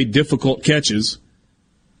 Like, he made difficult catches.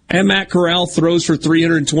 And Matt Corral throws for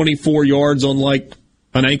 324 yards on like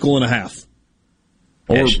an ankle and a half.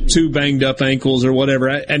 Or 2 banged-up ankles or whatever.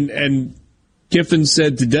 And Kiffin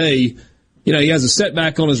said today, you know, he has a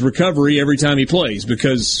setback on his recovery every time he plays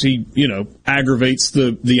because he, you know, aggravates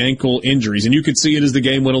the ankle injuries. And you could see it as the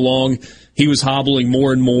game went along. He was hobbling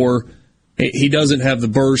more and more. He doesn't have the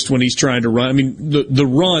burst when he's trying to run. I mean,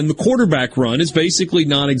 the quarterback run is basically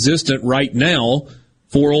non-existent right now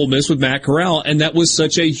for Ole Miss with Matt Corral, and that was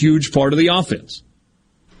such a huge part of the offense.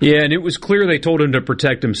 Yeah, and it was clear they told him to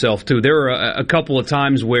protect himself, too. There were a couple of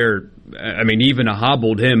times where, I mean, even a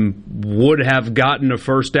hobbled him would have gotten a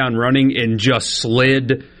first down running and just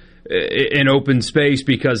slid in open space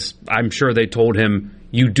because I'm sure they told him,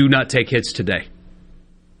 you do not take hits today.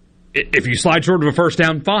 If you slide short of a first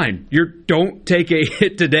down, fine. Don't take a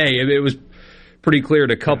hit today. It was pretty clear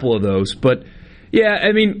at a couple of those. But, yeah,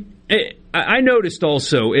 I mean, I noticed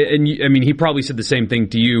also, and I mean, he probably said the same thing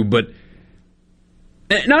to you, but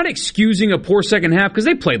not excusing a poor second half, because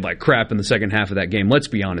they played like crap in the second half of that game, let's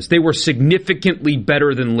be honest. They were significantly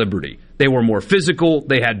better than Liberty. They were more physical.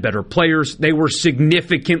 They had better players. They were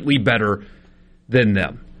significantly better than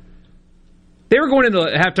them. They were going into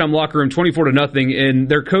the halftime locker room 24-0, and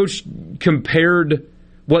their coach compared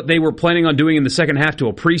what they were planning on doing in the second half to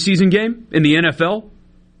a preseason game in the NFL,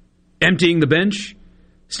 emptying the bench,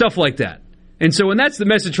 stuff like that. And so when that's the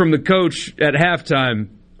message from the coach at halftime,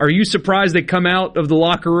 are you surprised they come out of the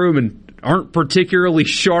locker room and aren't particularly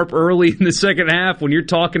sharp early in the second half when you're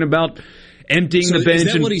talking about emptying the bench?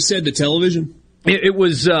 Is that what he said to television? It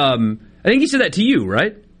was, I think he said that to you,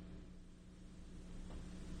 right?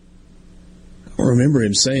 I remember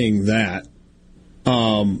him saying that.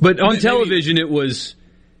 But on television, it was,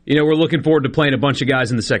 you know, we're looking forward to playing a bunch of guys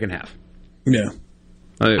in the second half. Yeah.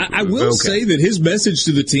 I will say that his message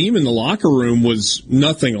to the team in the locker room was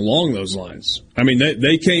nothing along those lines. I mean,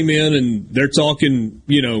 they came in and they're talking,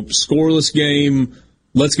 you know, scoreless game.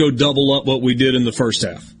 Let's go double up what we did in the first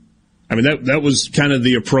half. I mean, that was kind of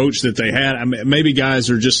the approach that they had. I mean, maybe guys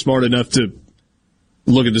are just smart enough to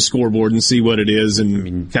look at the scoreboard and see what it is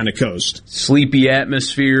and kind of coast. Sleepy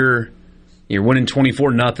atmosphere. You're winning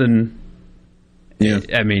 24-0. Yeah.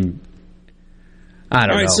 I mean, I don't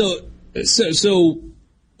know. All right, so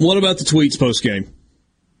what about the tweets post-game?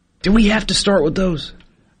 Do we have to start with those?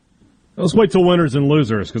 Let's wait till winners and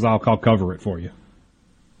losers, because I'll cover it for you.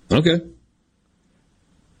 Okay.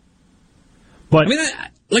 But I mean, I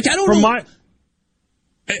don't know.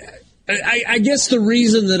 I guess the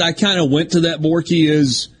reason that I kind of went to that, Borky,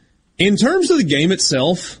 is in terms of the game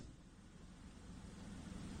itself,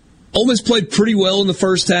 Ole Miss played pretty well in the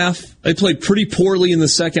first half. They played pretty poorly in the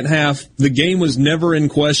second half. The game was never in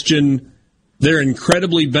question. They're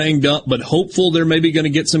incredibly banged up, but hopeful they're maybe going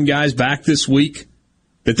to get some guys back this week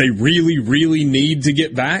that they really, really need to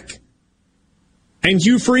get back. And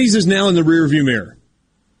Hugh Freeze is now in the rearview mirror.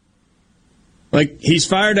 Like, he's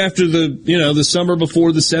fired after the summer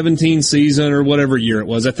before the 17 season or whatever year it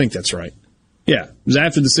was. I think that's right. Yeah, it was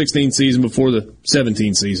after the 16 season before the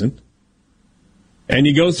 17 season. And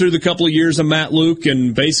you go through the couple of years of Matt Luke,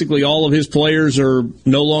 and basically all of his players are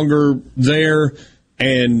no longer there.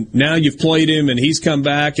 And now you've played him, and he's come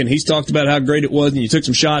back, and he's talked about how great it was, and you took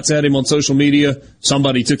some shots at him on social media.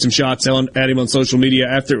 Somebody took some shots at him on social media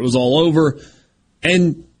after it was all over.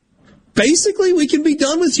 And basically we can be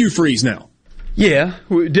done with Hugh Freeze now. Yeah,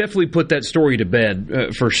 we definitely put that story to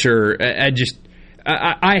bed, for sure.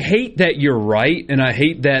 I hate that you're right, and I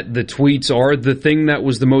hate that the tweets are the thing that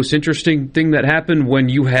was the most interesting thing that happened when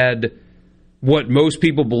you had what most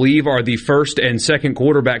people believe are the first and second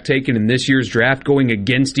quarterback taken in this year's draft going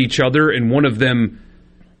against each other, and one of them,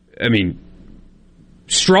 I mean,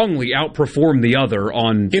 strongly outperformed the other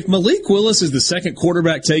on... If Malik Willis is the second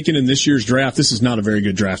quarterback taken in this year's draft, this is not a very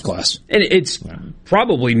good draft class. And it's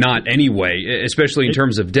probably not anyway, especially in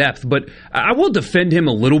terms of depth, but I will defend him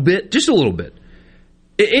a little bit, just a little bit.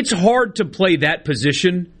 It's hard to play that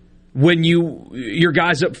position when your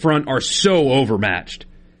guys up front are so overmatched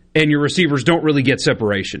and your receivers don't really get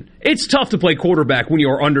separation. It's tough to play quarterback when you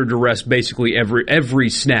are under duress basically every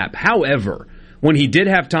snap. However, when he did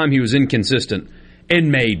have time, he was inconsistent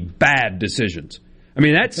and made bad decisions. I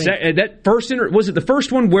mean, that first was it the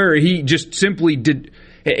first one where he just simply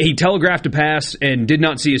he telegraphed a pass and did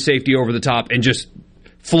not see a safety over the top and just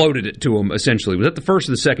floated it to him, essentially. Was that the first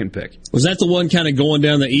or the second pick? Was that the one kind of going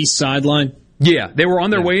down the east sideline? Yeah, they were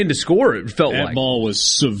on their way in to score, it felt like. That ball was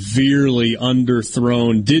severely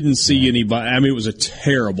underthrown. Didn't see anybody. I mean, it was a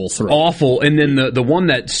terrible throw. Awful. And then the one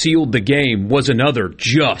that sealed the game was another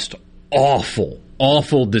just awful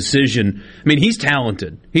decision. I mean, he's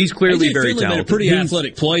talented. He's clearly very talented. Made a pretty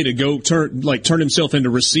athletic play to go turn himself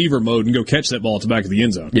into receiver mode and go catch that ball at the back of the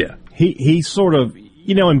end zone. Yeah. He's sort of,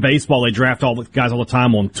 in baseball they draft all the guys all the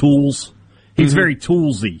time on tools. He's very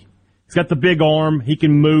toolsy. He's got the big arm. He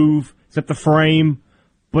can move. He's got the frame,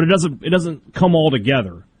 but it doesn't come all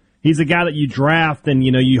together. He's a guy that you draft and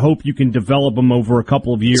you hope you can develop him over a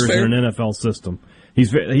couple of years in an NFL system. He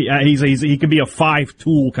can be a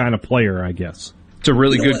 5-tool kind of player, I guess. It's a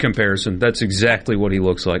really good comparison. That's exactly what he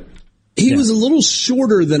looks like. He was a little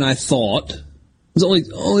shorter than I thought. He was only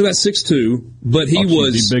about 6'2", but he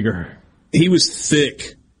was bigger. He was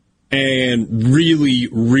thick and really,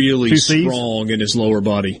 really strong in his lower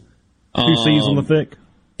body. 2 C's on the thick?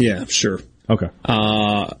 Yeah, sure. Okay.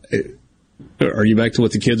 Are you back to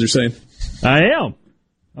what the kids are saying? I am.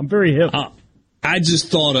 I'm very hip. I just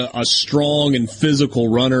thought a strong and physical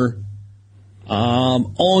runner.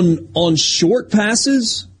 On short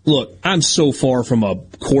passes, look, I'm so far from a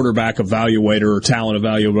quarterback evaluator or talent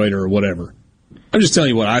evaluator or whatever. I'm just telling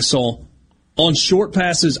you what I saw. On short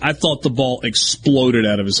passes, I thought the ball exploded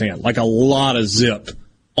out of his hand, like a lot of zip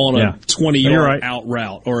on a 20-yard out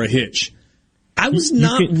route or a hitch. I was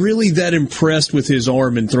not really that impressed with his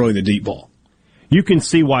arm in throwing the deep ball. You can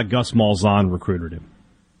see why Gus Malzahn recruited him.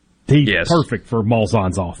 He's perfect for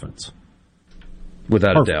Malzahn's offense.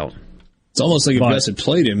 Without a doubt. It's almost like if Gus had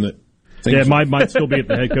played him. Might still be at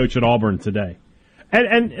the head coach at Auburn today.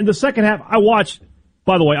 And in the second half, I watched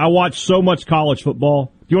so much college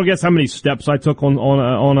football. Do you want to guess how many steps I took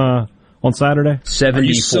on Saturday? 74. Are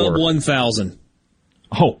you sub 1,000?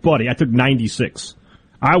 Oh, buddy, I took 96.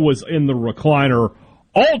 I was in the recliner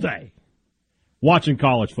all day watching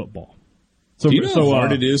college football. So, do you know how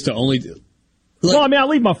hard it is to only... I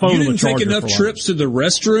leave my phone. You didn't take enough trips to the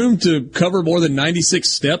restroom to cover more than 96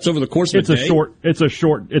 steps over the course of a day? It's a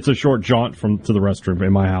short jaunt to the restroom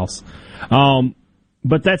in my house.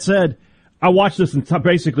 But that said, I watched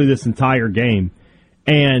basically this entire game,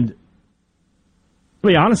 and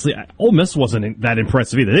honestly, Ole Miss wasn't that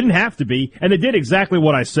impressive either. They didn't have to be, and they did exactly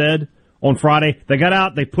what I said on Friday. They got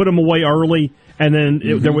out, they put them away early, and then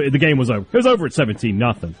the game was over. It was over at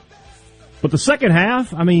 17-0. But the second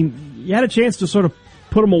half, you had a chance to sort of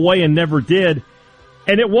put them away and never did.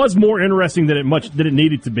 And it was more interesting than it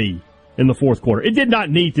needed to be in the fourth quarter. It did not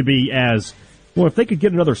need to be as, well, if they could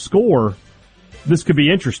get another score, this could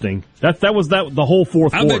be interesting. That was the whole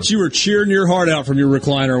fourth quarter. I bet you were cheering your heart out from your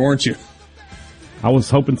recliner, weren't you? I was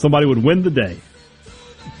hoping somebody would win the day.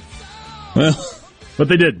 Well, but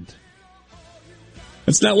they didn't.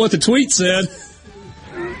 That's not what the tweet said.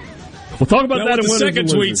 We'll talk about that in the second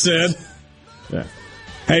tweet said. Yeah.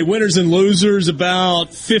 Hey, winners and losers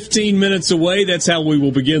about 15 minutes away. That's how we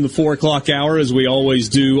will begin the 4 o'clock hour, as we always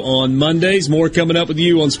do on Mondays. More coming up with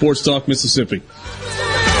you on Sports Talk Mississippi.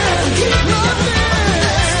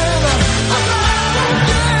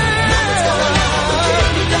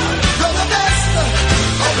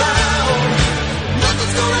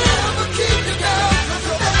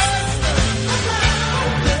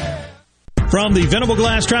 From the Venable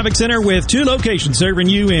Glass Traffic Center with 2 locations serving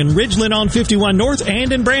you in Ridgeland on 51 North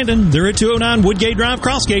and in Brandon. They're at 209 Woodgate Drive,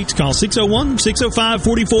 Crossgates. Call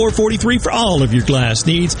 601-605-4443 for all of your glass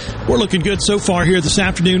needs. We're looking good so far here this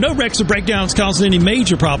afternoon. No wrecks or breakdowns causing any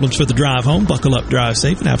major problems for the drive home. Buckle up, drive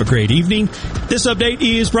safe, and have a great evening. This update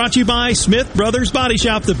is brought to you by Smith Brothers Body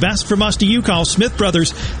Shop. The best from us to you. Call Smith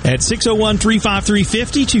Brothers at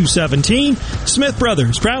 601-353-5217. Smith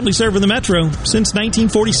Brothers, proudly serving the Metro since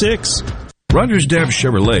 1946. Rogers Dabbs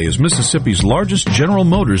Chevrolet is Mississippi's largest General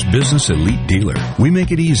Motors business elite dealer. We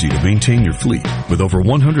make it easy to maintain your fleet with over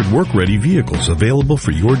 100 work-ready vehicles available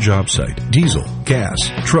for your job site. Diesel, gas,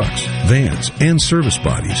 trucks, vans, and service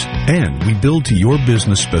bodies. And we build to your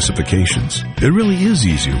business specifications. It really is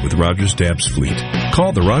easier with Rogers Dabbs Fleet.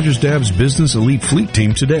 Call the Rogers Dabbs Business Elite Fleet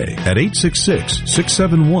Team today at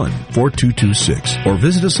 866-671-4226 or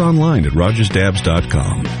visit us online at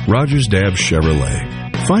rogersdabbs.com. Rogers Dabbs Chevrolet.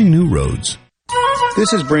 Find new roads.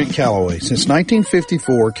 This is Brent Calloway. Since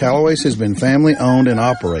 1954, Calloway's has been family owned and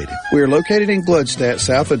operated. We are located in Gluckstadt,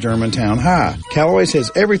 south of Germantown High. Calloway's has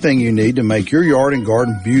everything you need to make your yard and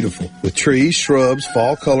garden beautiful, with trees, shrubs,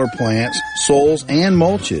 fall color plants, soils, and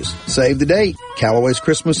mulches. Save the date. Callaway's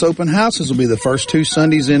Christmas open houses will be the first 2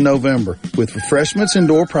 Sundays in November, with refreshments and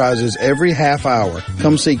door prizes every half hour.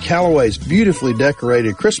 Come see Callaway's beautifully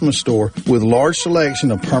decorated Christmas store with large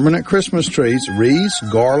selection of permanent Christmas trees, wreaths,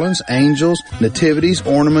 garlands, angels, nativities,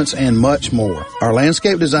 ornaments, and much more. Our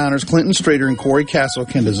landscape designers Clinton Streeter and Corey Castle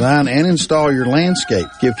can design and install your landscape.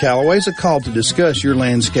 Give Callaway's a call to discuss your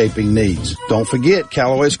landscaping needs. Don't forget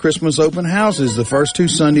Callaway's Christmas open houses the first 2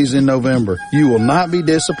 Sundays in November. You will not be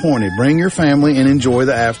disappointed. Bring your family and enjoy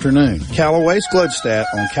the afternoon. Callaway's Gluckstadt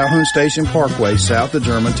on Calhoun Station Parkway, south of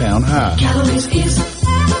Germantown High. Callaway's is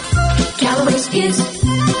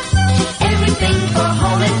everything for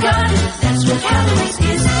home and garden. That's what Callaway's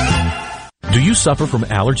is. Do you suffer from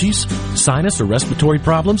allergies, sinus, or respiratory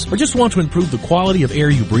problems, or just want to improve the quality of air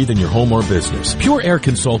you breathe in your home or business? Pure Air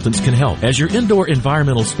Consultants can help. As your indoor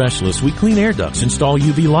environmental specialist, we clean air ducts, install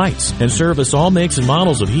UV lights, and service all makes and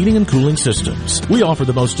models of heating and cooling systems. We offer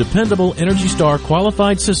the most dependable Energy Star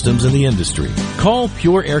qualified systems in the industry. Call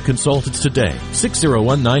Pure Air Consultants today,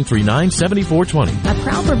 601-939-7420. A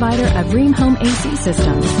proud provider of Rheem Home AC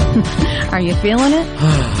systems. Are you feeling it?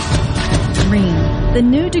 Rheem, the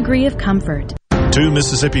new degree of comfort. 2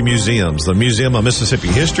 Mississippi museums, the Museum of Mississippi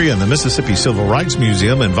History and the Mississippi Civil Rights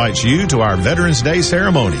Museum, invites you to our Veterans Day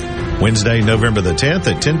ceremony, Wednesday, November the 10th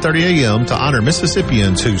at 10:30 a.m. to honor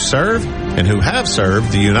Mississippians who serve and who have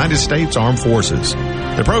served the United States Armed Forces.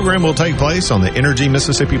 The program will take place on the Energy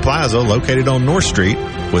Mississippi Plaza located on North Street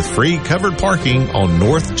with free covered parking on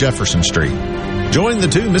North Jefferson Street. Join the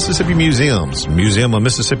 2 Mississippi museums, Museum of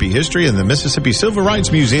Mississippi History and the Mississippi Civil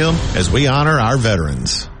Rights Museum, as we honor our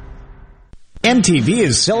veterans. MTV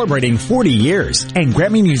is celebrating 40 years, and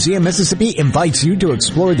Grammy Museum Mississippi invites you to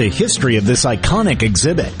explore the history of this iconic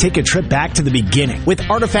exhibit. Take a trip back to the beginning with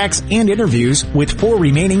artifacts and interviews with 4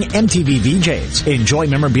 remaining MTV VJs. Enjoy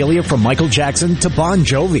memorabilia from Michael Jackson to Bon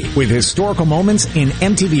Jovi, with historical moments in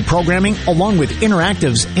MTV programming along with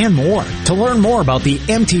interactives and more. To learn more about the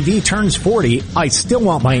MTV Turns 40, I Still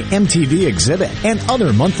Want My MTV exhibit, and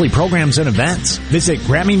other monthly programs and events, visit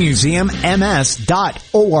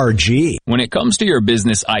GrammyMuseumMS.org. When it comes to your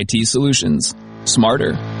business IT solutions,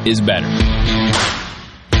 smarter is better.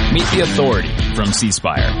 Meet the authority from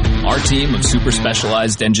C-Spire. Our team of super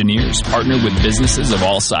specialized engineers partner with businesses of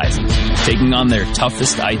all sizes, taking on their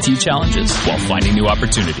toughest IT challenges while finding new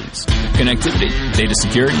opportunities. Connectivity, data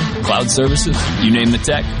security, cloud services, you name the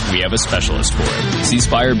tech, we have a specialist for it.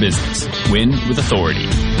 C-Spire Business. Win with authority.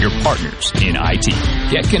 Your partners in IT.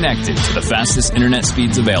 Get connected to the fastest internet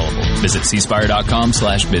speeds available. Visit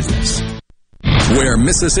cspire.com/business. Where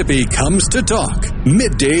Mississippi comes to talk.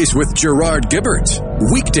 Middays with Gerard Gibbert.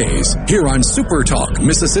 Weekdays here on Super Talk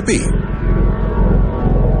Mississippi.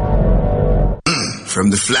 From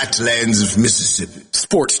the flatlands of Mississippi.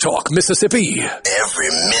 Sports Talk Mississippi. Every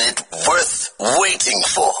minute worth waiting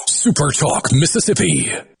for. Super Talk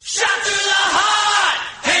Mississippi. Shot to the heart,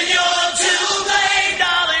 and you're too late,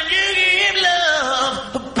 darling. You give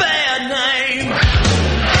love a bad name.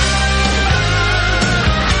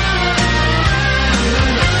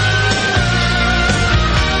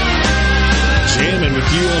 Jamming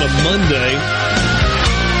with you on a Monday.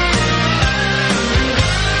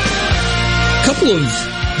 A couple of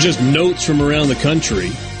just notes from around the country.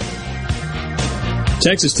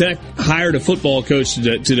 Texas Tech hired a football coach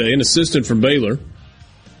today, an assistant from Baylor.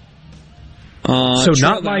 So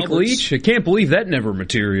not Mike Leach? I can't believe that never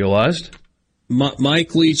materialized.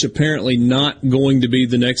 Mike Leach apparently not going to be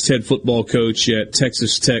the next head football coach at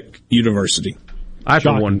Texas Tech University. I,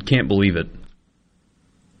 for one, can't believe it.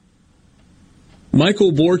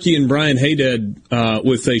 Michael Borky and Brian Haydad,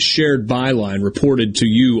 with a shared byline, reported to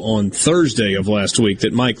you on Thursday of last week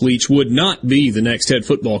that Mike Leach would not be the next head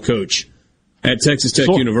football coach at Texas Tech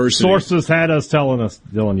University. Sources had us telling you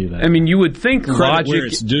that. I mean, you would think Credit where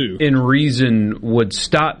logic it's due. and reason would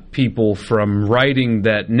stop people from writing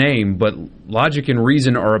that name, but logic and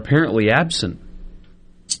reason are apparently absent.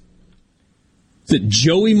 Is it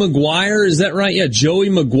Joey McGuire? Is that right? Yeah, Joey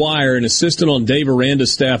McGuire, an assistant on Dave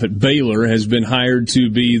Aranda's staff at Baylor, has been hired to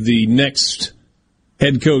be the next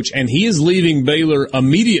head coach, and he is leaving Baylor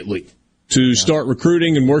immediately to start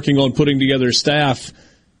recruiting and working on putting together a staff.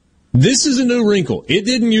 This is a new wrinkle. It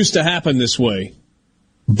didn't used to happen this way,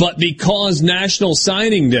 but because National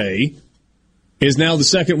Signing Day is now the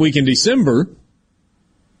second week in December,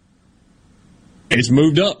 it's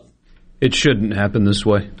moved up. It shouldn't happen this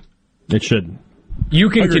way. It shouldn't. You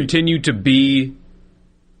can continue to be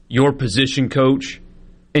your position coach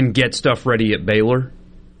and get stuff ready at Baylor?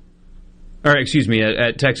 Or, excuse me,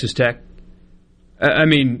 at Texas Tech? I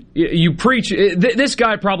mean, you preach... This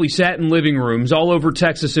guy probably sat in living rooms all over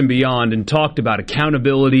Texas and beyond and talked about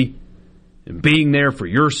accountability and being there for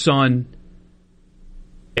your son.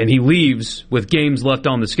 And he leaves with games left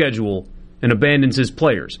on the schedule and abandons his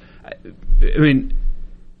players. I mean,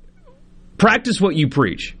 practice what you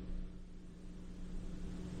preach.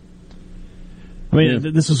 I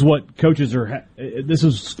mean, this is what coaches are. This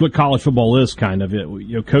is what college football is, kind of.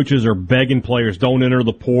 Coaches are begging players, don't enter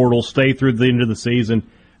the portal, stay through the end of the season.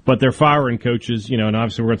 But they're firing coaches, and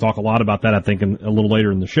obviously we're going to talk a lot about that, I think, a little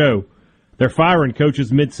later in the show. They're firing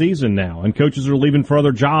coaches mid-season now, and coaches are leaving for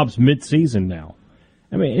other jobs mid-season now.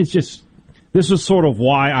 I mean, it's just, this is sort of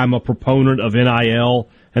why I'm a proponent of NIL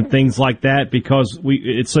and things like that, because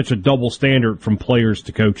it's such a double standard from players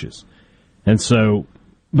to coaches. And so,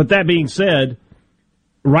 but that being said,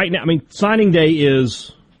 right now, I mean, signing day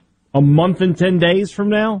is a month and 10 days from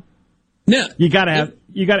now. Now, you got to have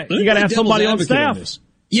somebody on staff.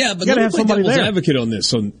 Yeah, but let me play devil's advocate on this.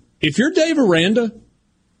 So if you're Dave Aranda,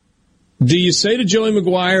 do you say to Joey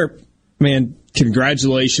McGuire, man,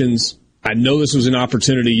 congratulations, I know this was an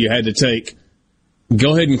opportunity you had to take.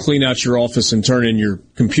 Go ahead and clean out your office and turn in your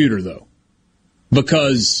computer, though,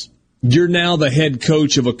 because you're now the head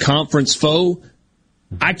coach of a conference foe.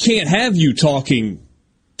 I can't have you talking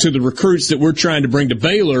to the recruits that we're trying to bring to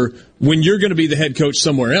Baylor when you're going to be the head coach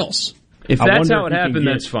somewhere else. If that's how it happened,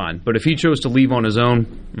 that's fine. But if he chose to leave on his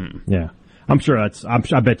own, yeah, I'm sure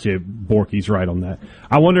I bet you Borky's right on that.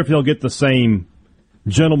 I wonder if they'll get the same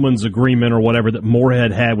gentleman's agreement or whatever that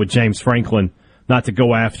Moorhead had with James Franklin, not to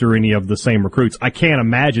go after any of the same recruits. I can't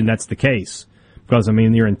imagine that's the case because, I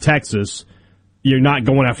mean, you're in Texas. You're not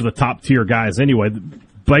going after the top-tier guys anyway.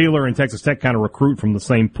 Baylor and Texas Tech kind of recruit from the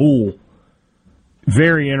same pool.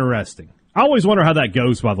 Very interesting. I always wonder how that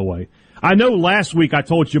goes, by the way. I know last week I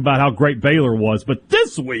told you about how great Baylor was, but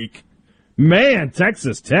this week, man,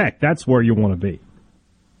 Texas Tech, that's where you want to be.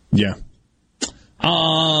 Yeah.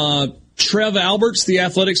 Trev Alberts, the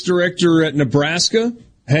athletics director at Nebraska,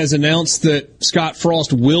 has announced that Scott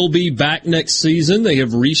Frost will be back next season. They have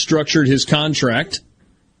restructured his contract.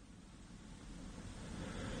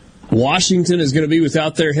 Washington is going to be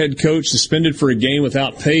without their head coach, suspended for a game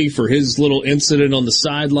without pay for his little incident on the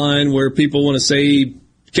sideline where people want to say he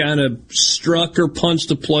kind of struck or punched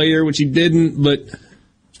a player, which he didn't, but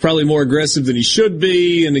it's probably more aggressive than he should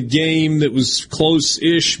be in a game that was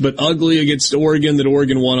close-ish but ugly against Oregon that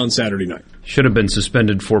Oregon won on Saturday night. Should have been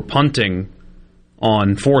suspended for punting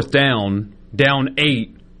on fourth down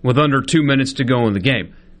 8 with under 2 minutes to go in the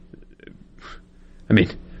game. I mean,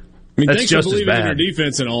 that's thanks just for believing as bad. in your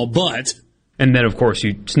defense and all, but... And then, of course,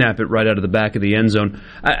 you snap it right out of the back of the end zone.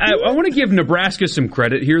 I want to give Nebraska some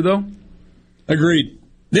credit here, though. Agreed.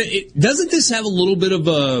 Doesn't this have a little bit of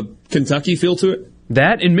a Kentucky feel to it?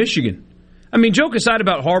 That in Michigan. I mean, joke aside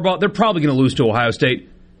about Harbaugh, they're probably going to lose to Ohio State.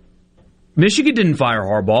 Michigan didn't fire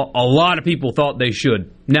Harbaugh. A lot of people thought they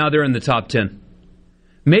should. Now they're in the top 10.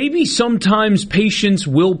 Maybe sometimes patience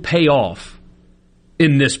will pay off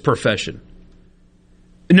in this profession.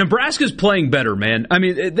 Nebraska's playing better, man. I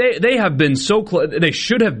mean, they have been so close. They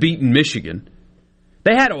should have beaten Michigan.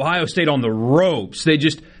 They had Ohio State on the ropes. They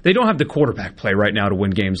don't have the quarterback play right now to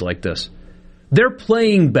win games like this. They're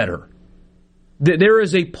playing better. There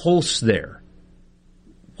is a pulse there.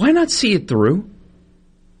 Why not see it through?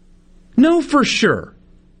 No, for sure.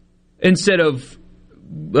 Instead of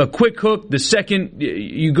a quick hook, the second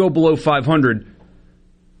you go below 500,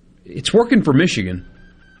 it's working for Michigan.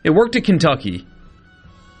 It worked at Kentucky.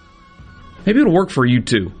 Maybe it'll work for you,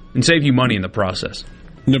 too, and save you money in the process.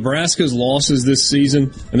 Nebraska's losses this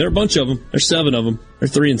season, and there are a bunch of them, there's 7 of them, they're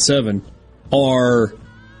 3-7, are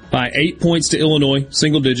by 8 points to Illinois,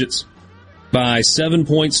 single digits, by 7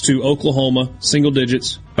 points to Oklahoma, single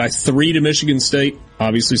digits, by 3 to Michigan State,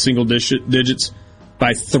 obviously single digits,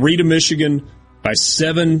 by 3 to Michigan, by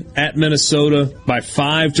 7 at Minnesota, by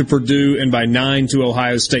 5 to Purdue, and by 9 to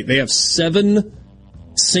Ohio State. They have 7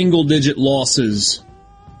 single-digit losses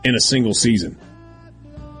in a single season.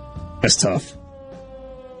 That's tough.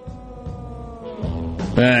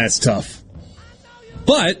 That's tough.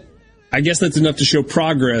 But I guess that's enough to show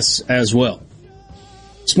progress as well.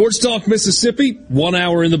 Sports Talk Mississippi, 1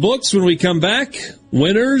 hour in the books. When we come back,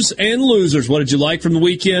 winners and losers. What did you like from the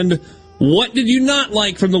weekend? What did you not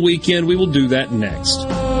like from the weekend? We will do that next.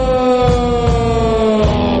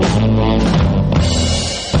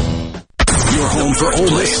 Home for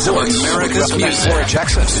Ole Miss Sports, America's music.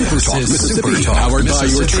 Jackson, Super Talk Mississippi, powered by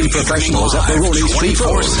your tree professionals at Barone Street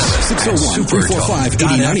Force,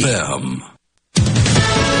 601-345-8090.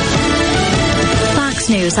 Fox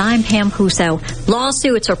News, I'm Pam Huso.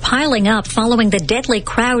 Lawsuits are piling up following the deadly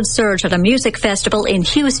crowd surge at a music festival in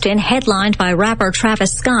Houston headlined by rapper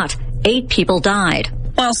Travis Scott. 8 people died.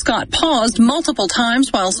 While Scott paused multiple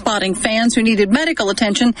times while spotting fans who needed medical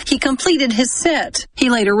attention, he completed his set. He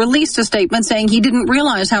later released a statement saying he didn't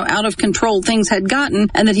realize how out of control things had gotten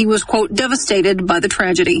and that he was, quote, devastated by the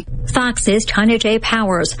tragedy. Fox's Tanya J.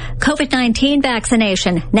 Powers. COVID-19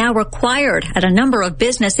 vaccination now required at a number of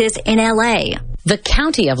businesses in L.A. The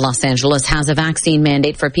county of Los Angeles has a vaccine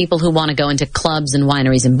mandate for people who want to go into clubs and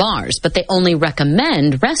wineries and bars, but they only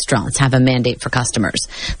recommend restaurants have a mandate for customers.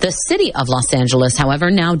 The city of Los Angeles, however,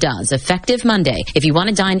 now does, effective Monday. If you want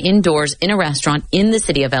to dine indoors in a restaurant in the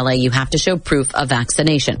city of LA, you have to show proof of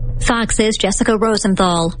vaccination. Fox's Jessica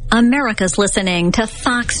Rosenthal. America's listening to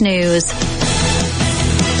Fox News.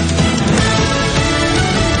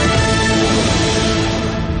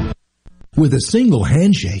 With a single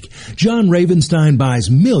handshake, John Ravenstein buys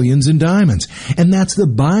millions in diamonds, and that's the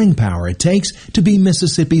buying power it takes to be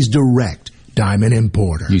Mississippi's direct diamond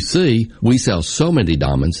importer. You see, we sell so many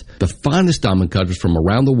diamonds, the finest diamond cutters from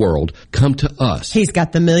around the world come to us. He's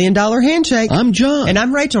got the $1 million handshake. I'm John. And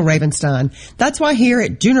I'm Rachel Ravenstein. That's why here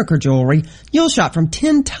at Juniker Jewelry, you'll shop from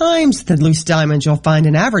 10 times the loose diamonds you'll find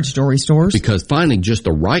in average jewelry stores. Because finding just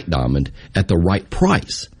the right diamond at the right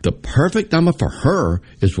price, the perfect diamond for her,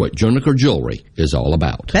 is what Juniker Jewelry is all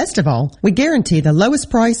about. Best of all, we guarantee the lowest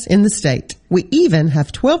price in the state. We even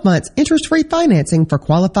have 12 months interest-free financing for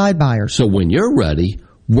qualified buyers. So when you're ready,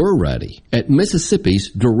 we're ready at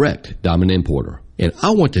Mississippi's direct diamond importer. And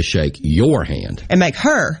I want to shake your hand. And make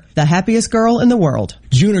her the happiest girl in the world.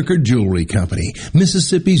 Juniker Jewelry Company,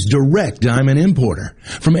 Mississippi's direct diamond importer.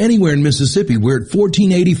 From anywhere in Mississippi, we're at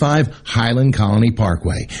 1485 Highland Colony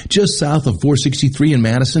Parkway, just south of 463 in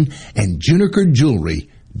Madison, and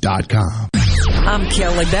JunikerJewelry.com. I'm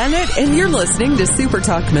Kelly Bennett, and you're listening to Super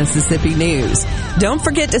Talk Mississippi News. Don't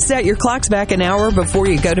forget to set your clocks back an hour before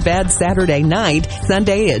you go to bed Saturday night.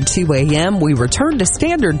 Sunday at 2 a.m., we return to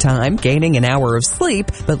standard time, gaining an hour of sleep,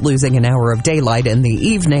 but losing an hour of daylight in the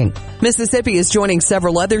evening. Mississippi is joining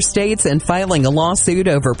several other states in filing a lawsuit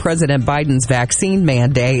over President Biden's vaccine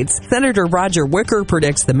mandates. Senator Roger Wicker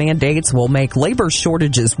predicts the mandates will make labor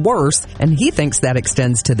shortages worse, and he thinks that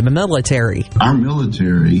extends to the military. Our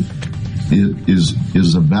military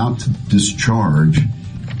is about to discharge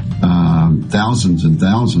thousands and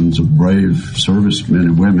thousands of brave servicemen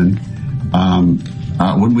and women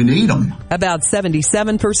when we need them. About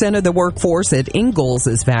 77% of the workforce at Ingalls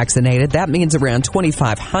is vaccinated. That means around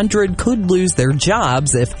 2,500 could lose their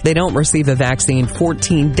jobs if they don't receive a vaccine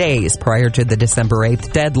 14 days prior to the December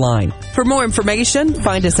 8th deadline. For more information,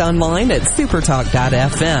 find us online at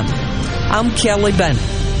supertalk.fm. I'm Kelly Bennett.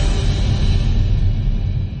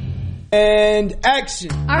 And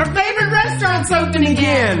action. Our favorite restaurant's open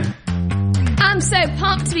again. I'm so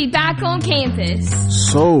pumped to be back on campus.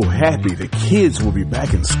 So happy the kids will be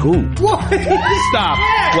back in school. What? Stop.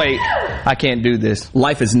 Wait, I can't do this.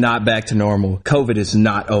 Life is not back to normal. COVID is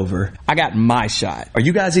not over. I got my shot. Are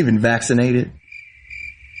you guys even vaccinated?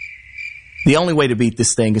 The only way to beat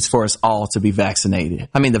this thing is for us all to be vaccinated.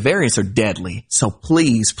 I mean, the variants are deadly. So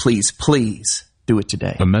please, please, please do it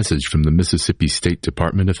today. A message from the Mississippi State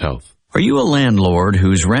Department of Health. Are you a landlord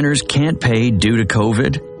whose renters can't pay due to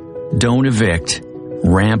COVID? Don't evict.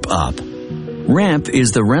 Ramp up. RAMP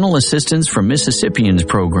is the Rental Assistance for Mississippians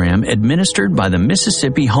program administered by the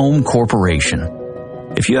Mississippi Home Corporation.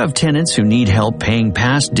 If you have tenants who need help paying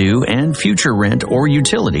past due and future rent or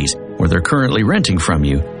utilities, or they're currently renting from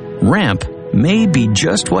you, RAMP may be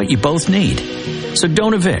just what you both need. So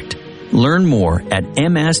don't evict. Learn more at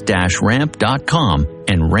ms-ramp.com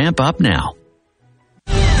and ramp up now.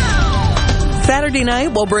 Saturday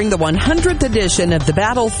night will bring the 100th edition of the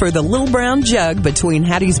Battle for the Little Brown Jug between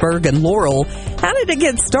Hattiesburg and Laurel. How did it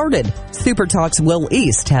get started? Super Talk's Will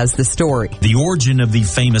East has the story. The origin of the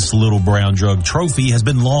famous Little Brown Jug trophy has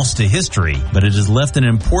been lost to history, but it has left an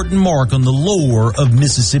important mark on the lore of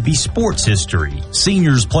Mississippi sports history.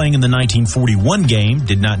 Seniors playing in the 1941 game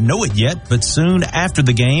did not know it yet, but soon after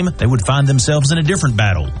the game, they would find themselves in a different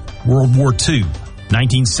battle, World War II.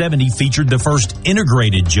 1970 featured the first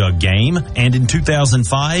integrated jug game, and in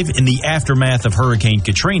 2005, in the aftermath of Hurricane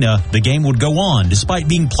Katrina, the game would go on despite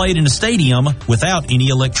being played in a stadium without any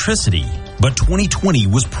electricity. But 2020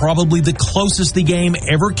 was probably the closest the game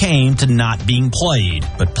ever came to not being played,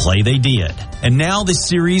 but play they did. And now the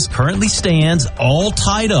series currently stands all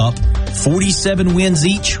tied up, 47 wins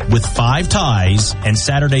each with 5 ties, and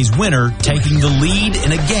Saturday's winner taking the lead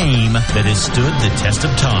in a game that has stood the test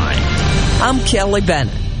of time. I'm Kelly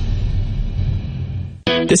Bennett.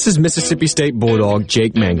 This is Mississippi State Bulldog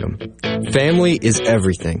Jake Mangum. Family is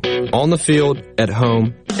everything. On the field, at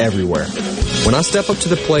home, everywhere. When I step up to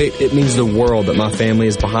the plate, it means the world that my family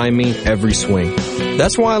is behind me every swing.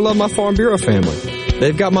 That's why I love my Farm Bureau family.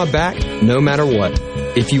 They've got my back no matter what.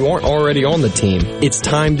 If you aren't already on the team, it's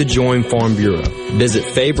time to join Farm Bureau. Visit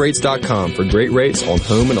favrates.com for great rates on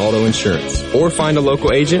home and auto insurance, or find a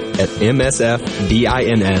local agent at msfbins.com.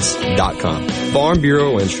 Farm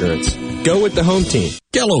Bureau Insurance. Go with the home team.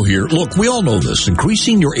 Gallo here. Look, we all know this.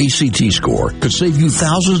 Increasing your ACT score could save you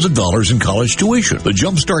thousands of dollars in college tuition. The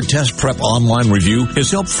Jumpstart Test Prep online review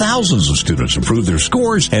has helped thousands of students improve their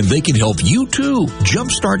scores, and they can help you too.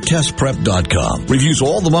 JumpstartTestPrep.com reviews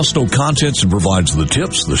all the must-know contents and provides the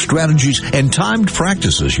tips, the strategies, and timed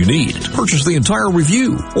practices you need. Purchase the entire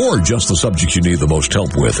review or just the subjects you need the most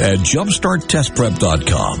help with at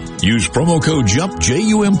JumpstartTestPrep.com. Use promo code JUMP,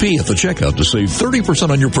 J-U-M-P, at the checkout to save 30%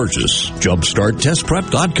 on your purchase. JumpstartTestPrep.com.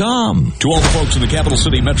 To all the folks in the Capital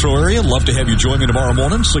City metro area, love to have you join me tomorrow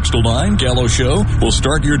morning, 6 till 9, Gallo Show. We'll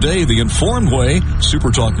start your day the informed way. Super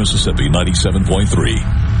Talk Mississippi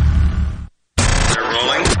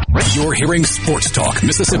 97.3. You're hearing Sports Talk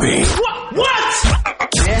Mississippi. What?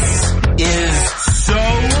 This is so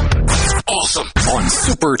awesome on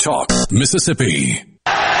Super Talk Mississippi.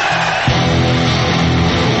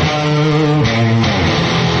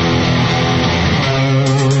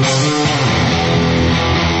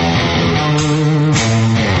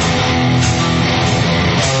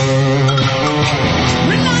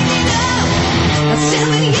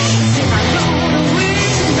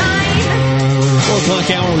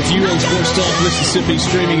 Hour with you on Sports Talk Mississippi,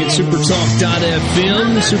 streaming at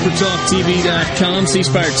supertalk.fm, supertalktv.com.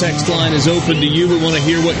 C-Spire text line is open to you. We want to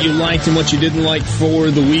hear what you liked and what you didn't like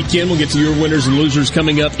for the weekend. We'll get to your winners and losers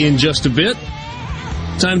coming up in just a bit.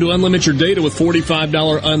 Time to unlimit your data with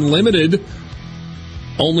 $45 unlimited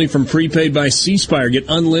only from prepaid by C-Spire. Get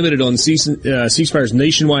unlimited on C-Spire's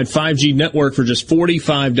nationwide 5G network for just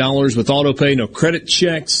 $45 with autopay, no credit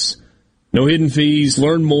checks, no hidden fees.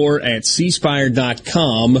 Learn more at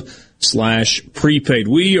cspire.com/prepaid.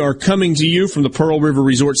 We are coming to you from the Pearl River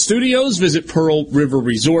Resort Studios. Visit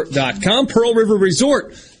pearlriverresort.com. Pearl River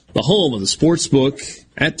Resort, the home of the sports book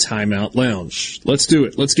at Timeout Lounge. Let's do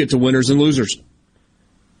it. Let's get to winners and losers.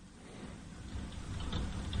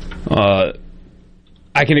 I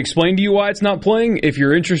can explain to you why it's not playing if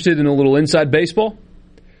you're interested in a little inside baseball.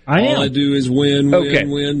 All I do is win, no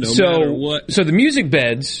matter what. So the music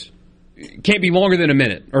beds can't be longer than a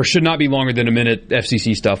minute, or should not be longer than a minute,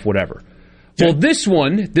 FCC stuff, whatever. Okay. Well, this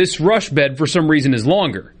rush bed, for some reason, is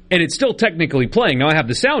longer, and it's still technically playing. Now, I have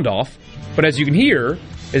the sound off, but as you can hear,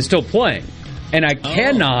 it's still playing. And I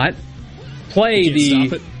cannot play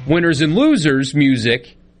the winners and losers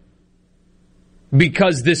music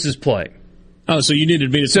because this is playing. Oh, so you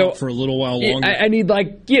needed me to talk for a little while longer? I need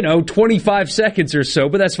 25 seconds or so,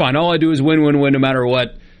 but that's fine. All I do is win, no matter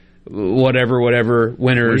what. Whatever, winners.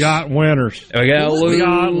 We got winners. We got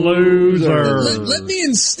losers. Let me,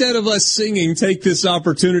 instead of us singing, take this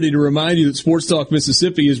opportunity to remind you that Sports Talk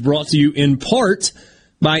Mississippi is brought to you in part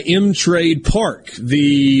by M-Trade Park.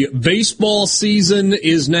 The baseball season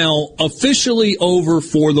is now officially over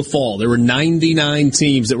for the fall. There were 99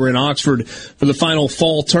 teams that were in Oxford for the final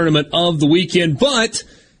fall tournament of the weekend, but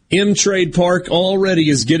M-Trade Park already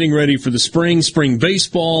is getting ready for the spring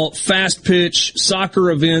baseball, fast pitch,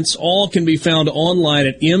 soccer events. All can be found online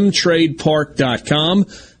at mtradepark.com.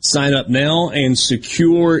 Sign up now and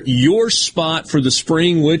secure your spot for the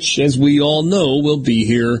spring, which, as we all know, will be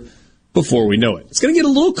here before we know it. It's going to get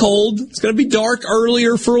a little cold. It's going to be dark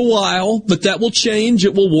earlier for a while, but that will change.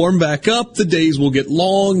 It will warm back up. The days will get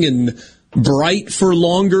long and bright for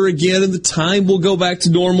longer again, and the time will go back to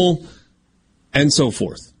normal, and so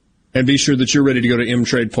forth. And be sure that you're ready to go to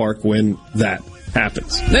M-Trade Park when that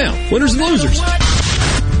happens. Now, winners and losers.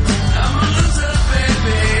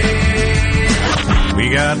 We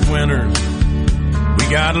got winners. We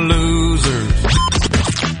got losers.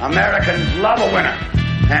 Americans love a winner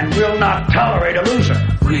and will not tolerate a loser.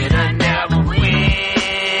 Winner never win.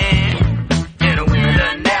 And a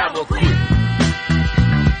winner never quit.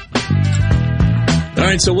 All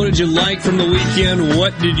right, so what did you like from the weekend?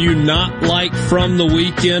 What did you not like from the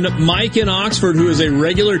weekend? Mike in Oxford, who is a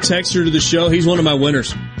regular texter to the show, he's one of my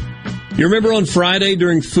winners. You remember on Friday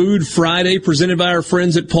during Food Friday, presented by our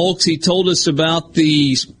friends at Polk's, he told us about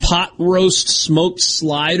the pot roast smoked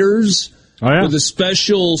sliders with a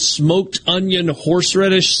special smoked onion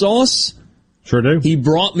horseradish sauce. Sure do. He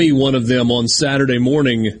brought me one of them on Saturday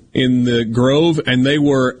morning in the Grove, and they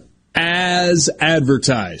were as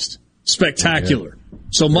advertised. Spectacular.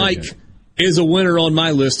 So Mike is a winner on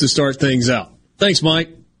my list to start things out. Thanks, Mike.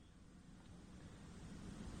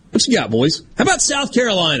 What you got, boys? How about South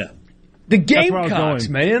Carolina? The Gamecocks,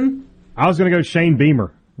 man. I was going to go Shane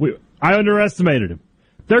Beamer. I underestimated him.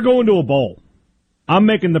 They're going to a bowl. I'm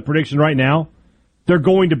making the prediction right now. They're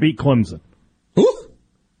going to beat Clemson. Ooh.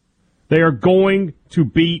 They are going to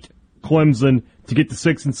beat Clemson to get to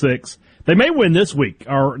 6-6. They may win this week,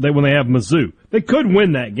 or when they have Mizzou. They could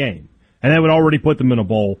win that game, and that would already put them in a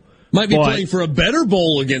bowl. Might be playing for a better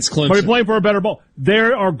bowl against Clemson. Might be playing for a better bowl. They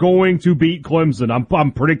are going to beat Clemson.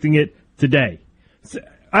 I'm predicting it today.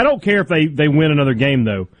 I don't care if they win another game,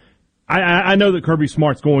 though. I know that Kirby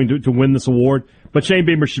Smart's going to win this award, but Shane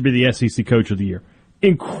Beamer should be the SEC Coach of the Year.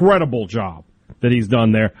 Incredible job that he's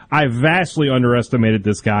done there. I vastly underestimated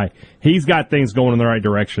this guy. He's got things going in the right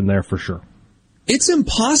direction there for sure. It's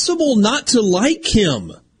impossible not to like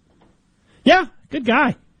him. Yeah, good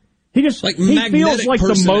guy. He just he feels like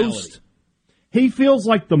the most. He feels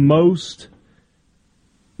like the most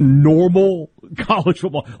normal college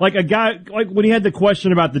football. Like a guy, like when he had the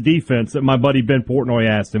question about the defense that my buddy Ben Portnoy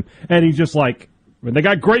asked him, and he's just like, they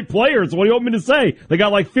got great players. What do you want me to say? They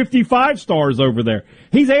got like 55 stars over there.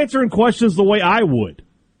 He's answering questions the way I would.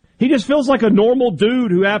 He just feels like a normal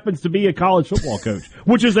dude who happens to be a college football coach,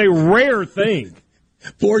 which is a rare thing.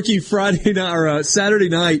 Borky, Friday night or Saturday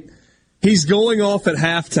night, he's going off at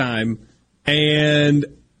halftime, and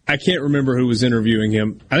I can't remember who was interviewing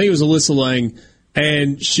him. I think it was Alyssa Lang,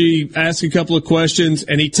 and she asked a couple of questions,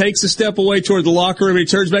 and he takes a step away toward the locker room, and he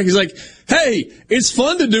turns back. He's like, hey, it's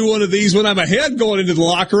fun to do one of these when I'm ahead going into the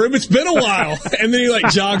locker room. It's been a while. And then he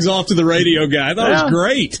jogs off to the radio guy. I thought it was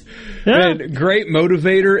great. Yeah. Man, great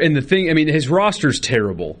motivator. And the thing, I mean, his roster's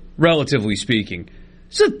terrible, relatively speaking.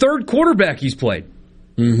 It's the third quarterback he's played.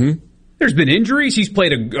 Mm-hmm. There's been injuries. He's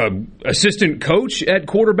played a assistant coach at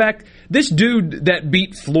quarterback. This dude that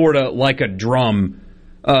beat Florida like a drum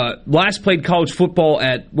last played college football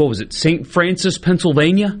at, St. Francis,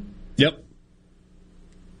 Pennsylvania? Yep.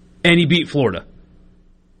 And he beat Florida.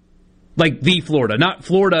 Like the Florida. Not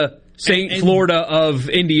Florida, Florida of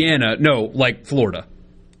Indiana. No, like Florida.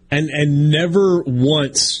 And never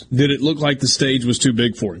once did it look like the stage was too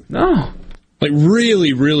big for him. No. Like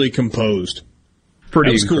really, really composed.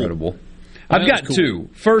 Pretty incredible. Cool. I've got two.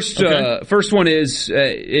 First one is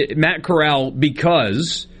Matt Corral,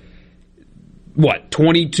 because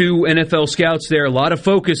 22 NFL scouts there. A lot of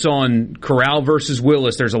focus on Corral versus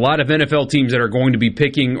Willis. There's a lot of NFL teams that are going to be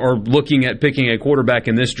picking or looking at picking a quarterback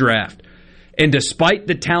in this draft. And despite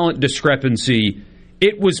the talent discrepancy,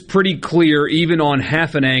 it was pretty clear, even on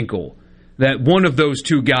half an ankle, that one of those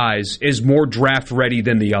two guys is more draft ready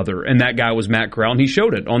than the other. And that guy was Matt Corral, and he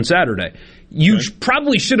showed it on Saturday. You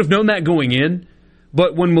probably should have known that going in,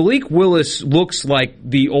 but when Malik Willis looks like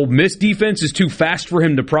the Ole Miss defense is too fast for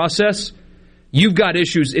him to process, you've got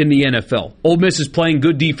issues in the NFL. Ole Miss is playing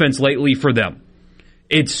good defense lately for them.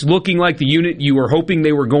 It's looking like the unit you were hoping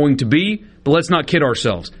they were going to be, but let's not kid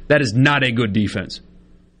ourselves. That is not a good defense.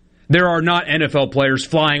 There are not NFL players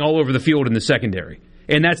flying all over the field in the secondary,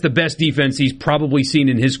 and that's the best defense he's probably seen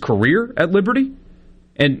in his career at Liberty,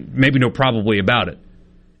 and maybe no probably about it.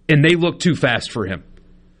 And they look too fast for him.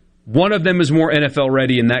 One of them is more NFL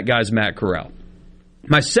ready, and that guy's Matt Corral.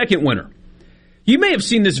 My second winner. You may have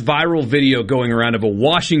seen this viral video going around of a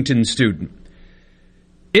Washington student.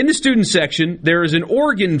 In the student section, there is an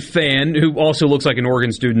Oregon fan who also looks like an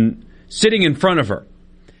Oregon student sitting in front of her.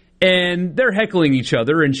 And they're heckling each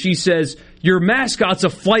other, and she says, "Your mascot's a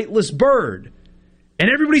flightless bird." And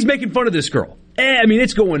everybody's making fun of this girl. I mean,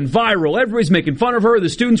 it's going viral. Everybody's making fun of her. The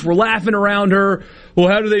students were laughing around her. Well,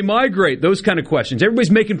 how do they migrate? Those kind of questions. Everybody's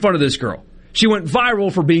making fun of this girl. She went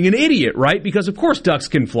viral for being an idiot, right? Because, of course, ducks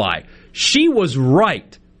can fly. She was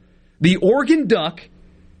right. The Oregon duck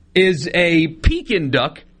is a Pekin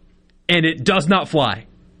duck, and it does not fly.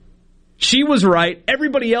 She was right.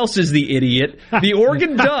 Everybody else is the idiot. The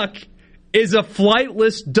Oregon duck is a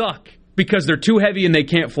flightless duck because they're too heavy and they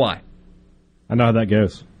can't fly. I know how that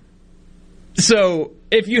goes. So,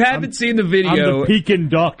 if you haven't seen the video... I'm the Pekin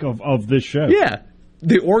duck of this show. Yeah.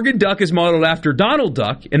 The Oregon duck is modeled after Donald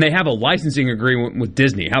Duck, and they have a licensing agreement with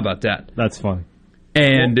Disney. How about that? That's fine.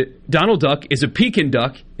 And Donald Duck is a Pekin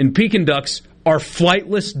duck, and Pekin ducks are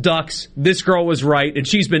flightless ducks. This girl was right, and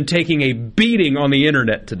she's been taking a beating on the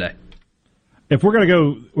internet today. If we're going to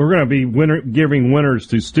go, we're going to be giving winners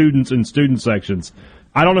to students in student sections.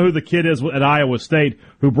 I don't know who the kid is at Iowa State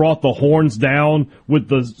who brought the horns down with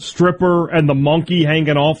the stripper and the monkey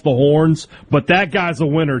hanging off the horns, but that guy's a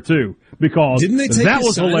winner too because didn't they take that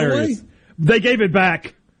was hilarious. Away? They gave it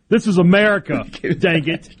back. This is America, dang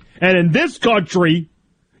it! And in this country,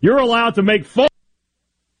 you're allowed to make fun.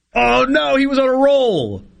 Oh no, he was on a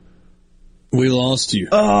roll. We lost you.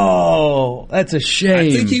 Oh, that's a shame.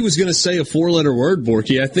 I think he was going to say a 4-letter word,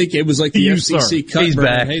 Borky. I think it was like the FCC cut. He's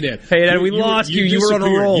back. Hey, Dad. Hey, Dad, we lost you. You were on a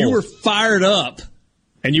roll. You were fired up,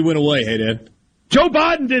 and you went away. Hey, Dad. Joe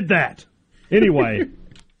Biden did that. Anyway,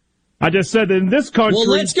 I just said that in this country. Well,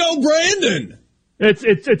 let's go, Brandon.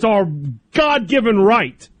 It's our God-given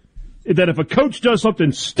right that if a coach does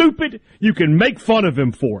something stupid, you can make fun of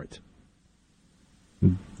him for it.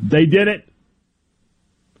 They did it.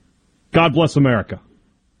 God bless America.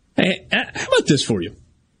 Hey, how about this for you?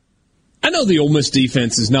 I know the Ole Miss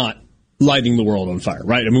defense is not lighting the world on fire,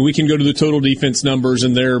 right? I mean, we can go to the total defense numbers,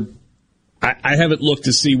 and I haven't looked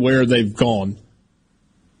to see where they've gone.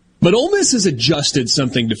 But Ole Miss has adjusted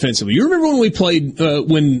something defensively. You remember when we played,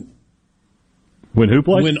 when who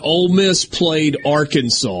played? When Ole Miss played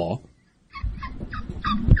Arkansas.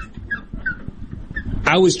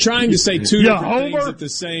 I was trying to say two different things at the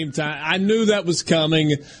same time. I knew that was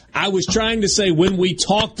coming. I was trying to say when we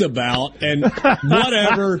talked about, and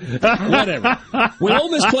whatever. When Ole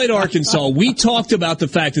Miss played Arkansas, we talked about the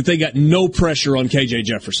fact that they got no pressure on KJ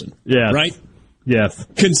Jefferson. Yes. Right? Yes.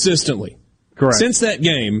 Consistently. Correct. Since that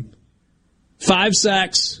game, 5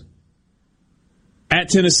 sacks at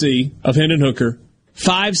Tennessee of Hendon Hooker,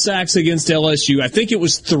 5 sacks against LSU. I think it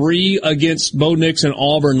was 3 against Bo Nix and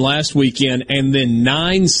Auburn last weekend, and then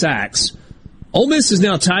 9 sacks. Ole Miss is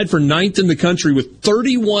now tied for 9th in the country with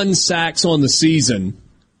 31 sacks on the season.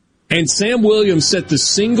 And Sam Williams set the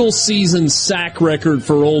single-season sack record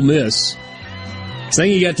for Ole Miss. I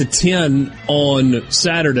think he got to 10 on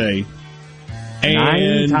Saturday.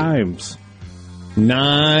 And 9 times.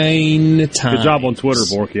 9 times. Good job on Twitter,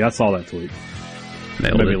 Borky. I saw that tweet.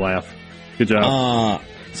 Made me laugh. Good job.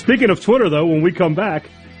 Speaking of Twitter, though, when we come back,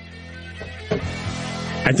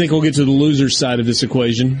 I think we'll get to the loser's side of this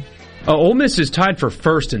equation. Ole Miss is tied for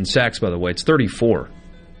first in sacks, by the way. It's 34.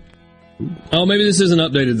 Oh, maybe this isn't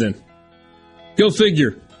updated then. Go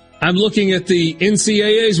figure. I'm looking at the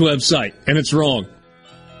NCAA's website, and it's wrong.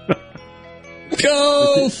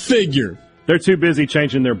 Go figure. They're too busy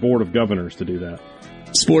changing their board of governors to do that.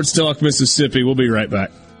 Sports Talk Mississippi. We'll be right back.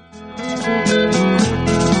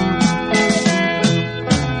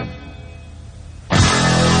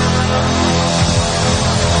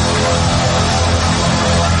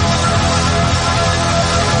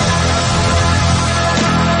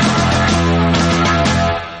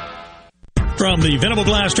 From the Venable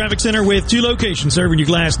Glass Traffic Center with 2 locations serving your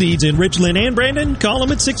glass needs in Richland and Brandon. Call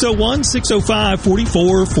them at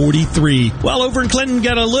 601-605-4443. While over in Clinton,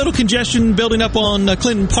 got a little congestion building up on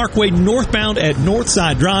Clinton Parkway northbound at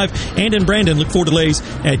Northside Drive. And in Brandon, look for delays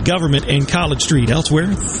at Government and College Street.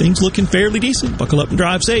 Elsewhere, things looking fairly decent. Buckle up and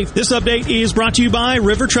drive safe. This update is brought to you by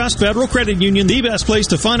River Trust Federal Credit Union, the best place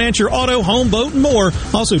to finance your auto, home, boat, and more.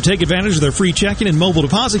 Also, take advantage of their free checking and mobile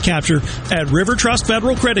deposit capture at River Trust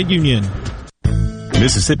Federal Credit Union.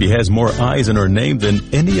 Mississippi has more eyes in our name than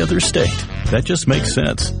any other state. That just makes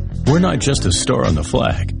sense. We're not just a star on the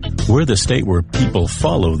flag. We're the state where people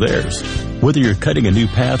follow theirs. Whether you're cutting a new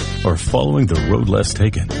path or following the road less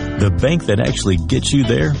taken, the bank that actually gets you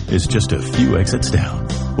there is just a few exits down.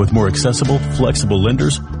 With more accessible, flexible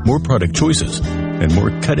lenders, more product choices, and more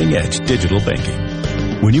cutting-edge digital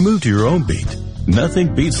banking. When you move to your own beat,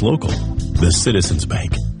 nothing beats local. The Citizens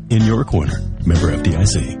Bank. In your corner. Member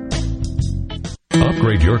FDIC.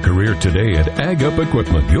 Upgrade your career today at Ag Up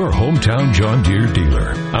Equipment, your hometown John Deere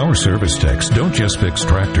dealer. Our service techs don't just fix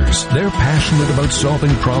tractors. They're passionate about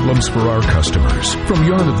solving problems for our customers. From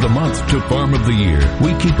Yard of the Month to Farm of the Year,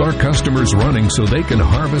 we keep our customers running so they can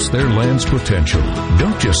harvest their land's potential.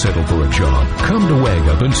 Don't just settle for a job. Come to Ag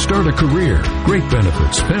Up and start a career. Great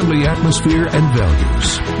benefits, family atmosphere, and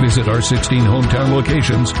values. Visit our 16 hometown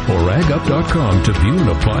locations or agup.com to view and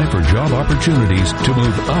apply for job opportunities to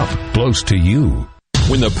move up close to you.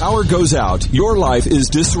 When the power goes out, your life is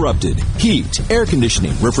disrupted. Heat, air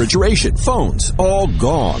conditioning, refrigeration, phones, all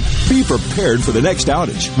gone. Be prepared for the next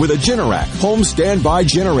outage with a Generac home standby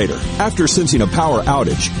generator. After sensing a power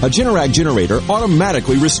outage, a Generac generator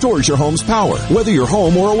automatically restores your home's power, whether you're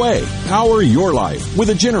home or away. Power your life with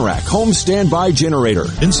a Generac home standby generator.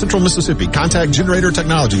 In Central Mississippi, contact Generator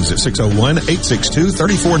Technologies at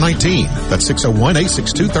 601-862-3419. That's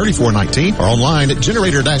 601-862-3419 or online at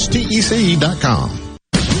generator-tec.com.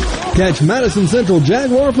 Catch Madison Central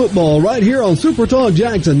Jaguar football right here on Super Talk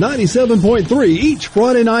Jackson 97.3 each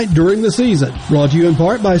Friday night during the season. Brought to you in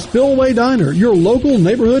part by Spillway Diner, your local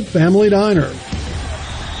neighborhood family diner.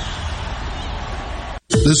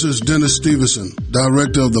 The This is Dennis Stevenson,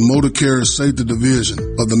 Director of the Motor Carrier Safety Division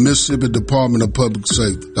of the Mississippi Department of Public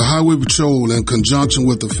Safety. The Highway Patrol, in conjunction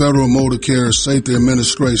with the Federal Motor Carrier Safety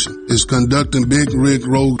Administration, is conducting big rig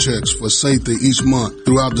road checks for safety each month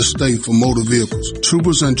throughout the state for motor vehicles.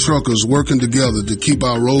 Troopers and truckers working together to keep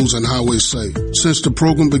our roads and highways safe. Since the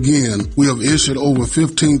program began, we have issued over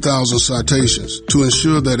 15,000 citations to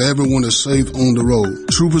ensure that everyone is safe on the road.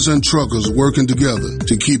 Troopers and truckers working together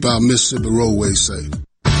to keep our Mississippi roadways safe.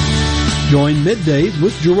 Join Middays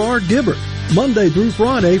with Gerard Gibbert, Monday through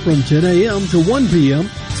Friday from 10 a.m. to 1 p.m.,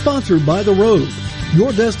 sponsored by The Road,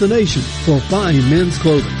 your destination for fine men's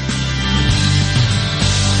clothing.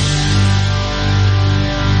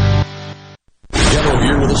 Gallo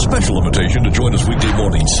here with a special invitation to join us weekday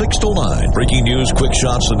morning, 6 to 9. Breaking news, quick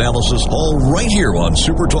shots, analysis, all right here on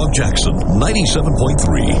Super Talk Jackson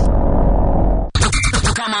 97.3.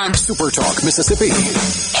 Come on, Super Talk Mississippi.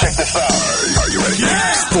 Check this out. Are you ready?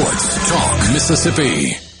 Yeah. Sports Talk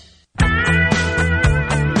Mississippi.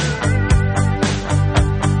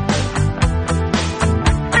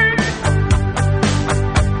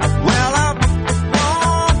 Well, I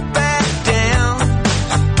won't back down.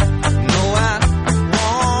 No,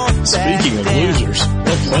 I won't Speaking of losers,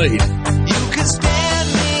 well played. You can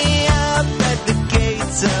stand me up at the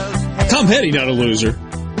gates of Tom Petty, not a loser.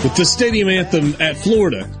 With the stadium anthem at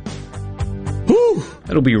Florida. Whew.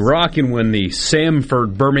 That'll be rocking when the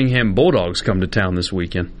Samford Birmingham Bulldogs come to town this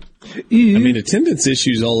weekend. I mean, attendance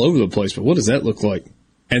issues all over the place, but what does that look like?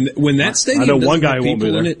 And when that stadium doesn't have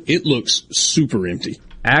people in it, it looks super empty.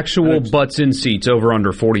 Actual butts in seats over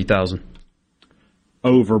under 40,000.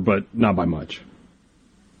 Over, but not by much.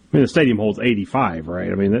 I mean, the stadium holds 85,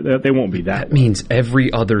 right? I mean, they won't be that. That means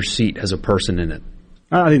every other seat has a person in it.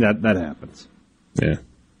 I think that happens. Yeah.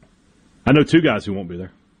 I know 2 guys who won't be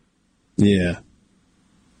there. Yeah.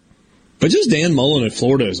 But just Dan Mullen at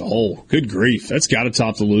Florida as a whole, good grief, that's got to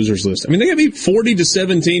top the losers list. I mean, they got beat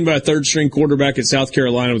 40-17 by a third-string quarterback at South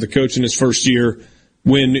Carolina with a coach in his first year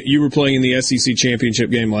when you were playing in the SEC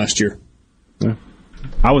championship game last year. Yeah.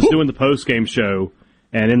 I was doing the post-game show,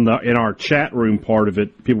 and in our chat room part of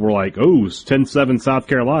it, people were like, "Oh, it's 10-7 South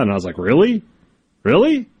Carolina." And I was like, "Really?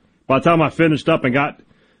 Really?" By the time I finished up and got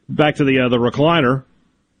back to the recliner,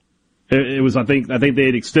 it was I think they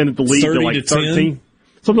had extended the lead to like 13,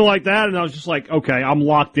 something like that, and I was just like, okay, I'm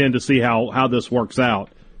locked in to see how this works out.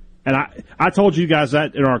 And I told you guys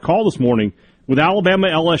that in our call this morning. With Alabama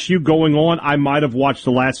LSU going on, I might have watched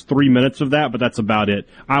the last 3 minutes of that, but that's about it.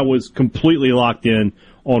 I was completely locked in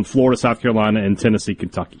on Florida, South Carolina, and Tennessee,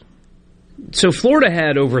 Kentucky. So Florida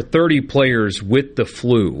had over 30 players with the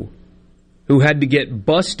flu who had to get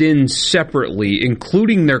bussed in separately,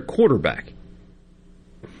 including their quarterback.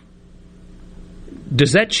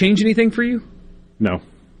 Does that change anything for you? No.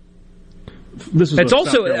 It's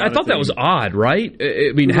also, I thought that was odd, right?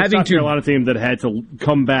 I mean, having South Carolina team that had to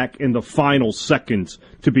come back in the final seconds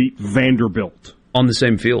to beat Vanderbilt on the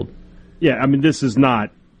same field. Yeah, I mean, this is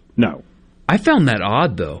not. No, I found that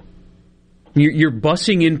odd though. You're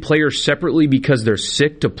bussing in players separately because they're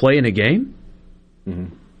sick to play in a game.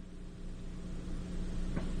 Mm-hmm.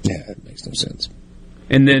 Yeah, that makes no sense.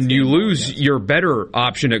 And then you lose your better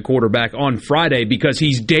option at quarterback on Friday because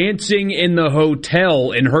he's dancing in the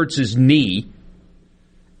hotel and hurts his knee.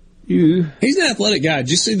 He's an athletic guy.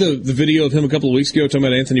 Did you see the video of him a couple of weeks ago talking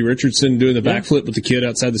about Anthony Richardson doing the backflip with the kid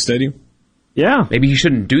outside the stadium? Yeah. Maybe he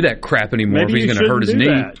shouldn't do that crap anymore if he's going to hurt his knee.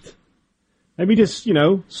 That. Maybe just,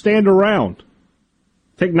 stand around.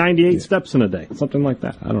 Take 98 steps in a day. Something like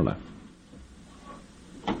that. I don't know.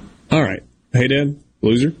 All right. Hey, Dad,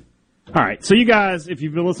 loser. All right, so you guys, if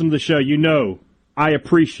you've been listening to the show, you know I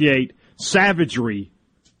appreciate savagery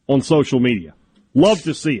on social media. Love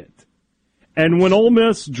to see it. And when Ole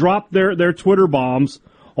Miss dropped their Twitter bombs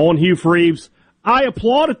on Hugh Freeze, I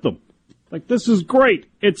applauded them. Like, this is great.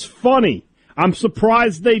 It's funny. I'm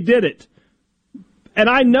surprised they did it. And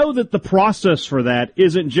I know that the process for that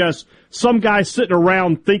isn't just some guy sitting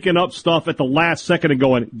around thinking up stuff at the last second and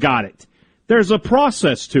going, got it. There's a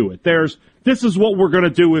process to it. This is what we're going to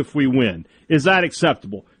do if we win. Is that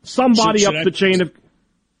acceptable? Somebody up the chain of...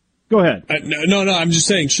 Go ahead. No, I'm just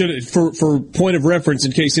saying, for point of reference,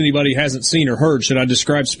 in case anybody hasn't seen or heard, should I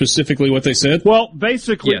describe specifically what they said? Well,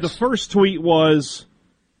 basically, The first tweet was,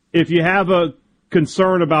 if you have a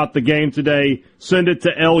concern about the game today, send it to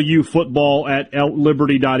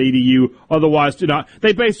lufootball@liberty.edu. Otherwise, do not.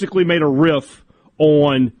 They basically made a riff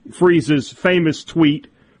on Freeze's famous tweet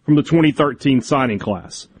from the 2013 signing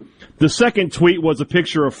class. The second tweet was a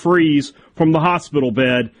picture of Freeze from the hospital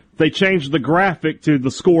bed. They changed the graphic to the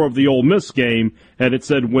score of the Ole Miss game, and it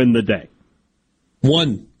said, win the day.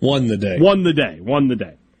 Won the day. Won the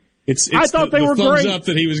day. I thought they were thumbs great. Up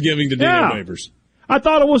that he was giving to Daniel Neighbors. I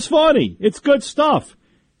thought it was funny. It's good stuff.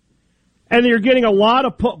 And you're getting a lot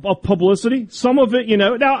of publicity. Some of it,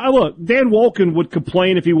 Now, look, Dan Wolken would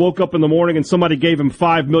complain if he woke up in the morning and somebody gave him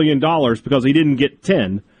 $5 million because he didn't get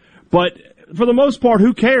 10. But for the most part,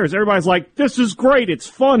 who cares? Everybody's like, this is great. It's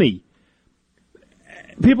funny.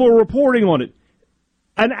 People are reporting on it.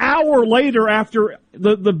 An hour later, after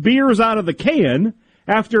the beer's out of the can,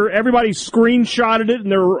 after everybody screenshotted it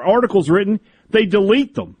and there were articles written, they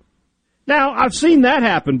delete them. Now, I've seen that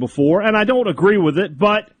happen before, and I don't agree with it,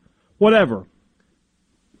 but whatever.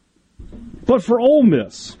 But for Ole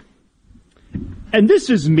Miss, and this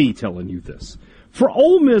is me telling you this, for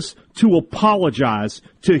Ole Miss to apologize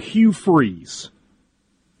to Hugh Freeze,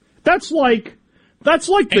 that's like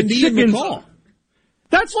the chickens.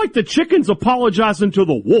 That's like the chickens apologizing to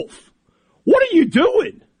the wolf. What are you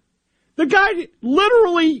doing? The guy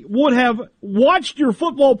literally would have watched your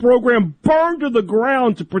football program burn to the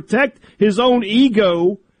ground to protect his own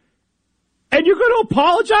ego, and you're going to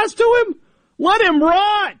apologize to him? Let him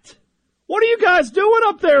rot. What are you guys doing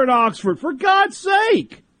up there in Oxford? For God's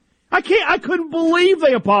sake. I couldn't believe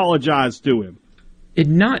they apologized to him. It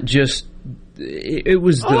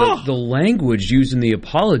was the language used in the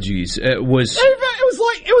apologies. It was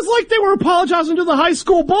like they were apologizing to the high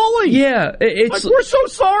school bully. Yeah, it's like, we're so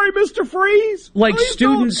sorry, Mr. Freeze. Like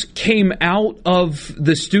students came out of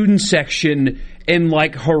the student section and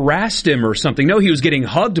harassed him or something. No, he was getting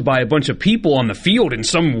hugged by a bunch of people on the field in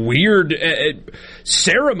some weird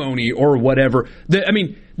ceremony or whatever.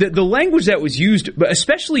 The language that was used,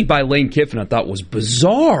 especially by Lane Kiffin, I thought was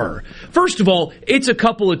bizarre. First of all, it's a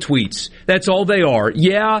couple of tweets. That's all they are.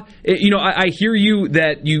 Yeah, I hear you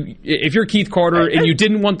that if you're Keith Carter and you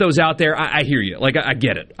didn't want those out there, I hear you. I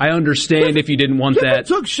get it. I understand if you didn't want that.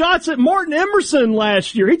 He took shots at Martin Emerson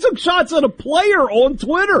last year. He took shots at a player on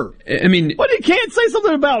Twitter. But he can't say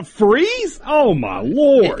something about Freeze? Oh, my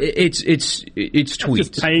Lord. It's tweets. It's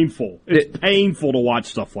just painful. It's painful to watch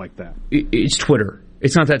stuff like that. It's Twitter.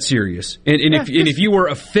 It's not that serious. And if you were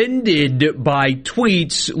offended by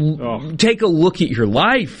tweets, take a look at your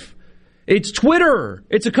life. It's Twitter.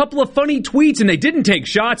 It's a couple of funny tweets, and they didn't take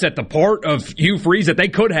shots at the part of Hugh Freeze that they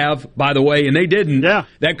could have, by the way, and they didn't. Yeah.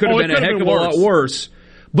 That could have been a heck of a lot worse.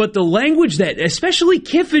 But the language that especially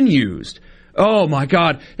Kiffin used, oh my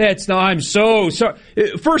God, I'm so sorry.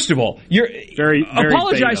 First of all, very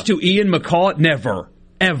apologize to Ian McCaw. Never,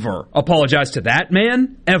 ever apologize to that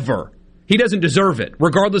man. Ever. He doesn't deserve it,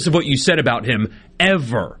 regardless of what you said about him,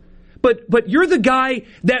 ever. But you're the guy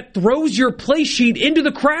that throws your play sheet into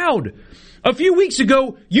the crowd. A few weeks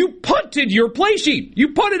ago, you punted your play sheet.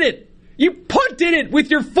 You punted it. You punted it with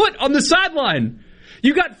your foot on the sideline.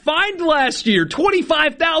 You got fined last year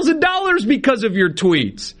 $25,000 because of your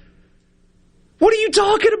tweets. What are you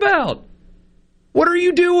talking about? What are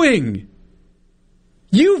you doing?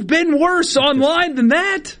 You've been worse online than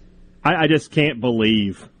that. I just can't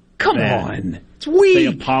believe. Come on. It's weak. They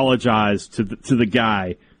apologized to the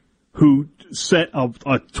guy who set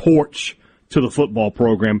a torch to the football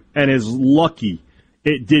program and is lucky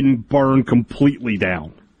it didn't burn completely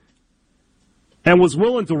down. And was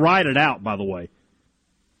willing to ride it out, by the way.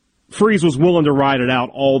 Freeze was willing to ride it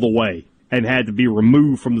out all the way and had to be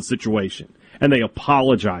removed from the situation. And they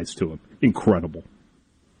apologized to him. Incredible.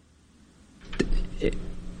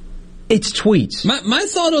 It's tweets. My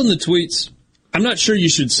thought on the tweets, I'm not sure you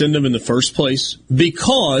should send them in the first place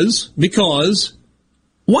because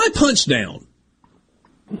why punch down?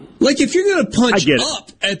 If you're going to punch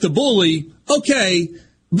up at the bully, okay,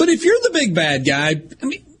 but if you're the big bad guy, you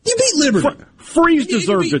beat Liberty. Freeze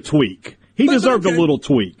deserved a tweak. He deserved a little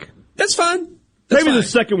tweak. That's fine. Maybe the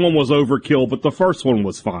second one was overkill, but the first one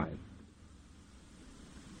was fine.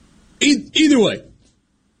 Either way,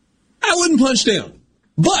 I wouldn't punch down.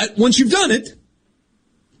 But once you've done it,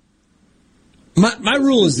 my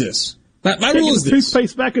rule is this. My rule is this.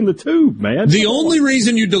 Toothpaste back in the tube, man. The only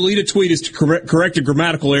reason you delete a tweet is to correct a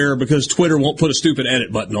grammatical error because Twitter won't put a stupid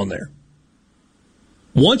edit button on there.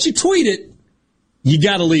 Once you tweet it, you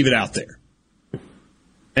got to leave it out there.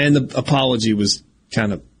 And the apology was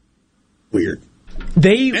kind of weird.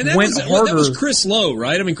 That was Chris Lowe,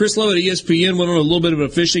 right? Chris Lowe at ESPN went on a little bit of a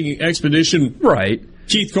fishing expedition. Right.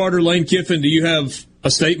 Keith Carter, Lane Kiffin, do you have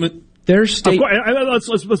a statement? Let's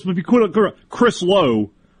be clear. Chris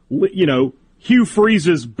Lowe, Hugh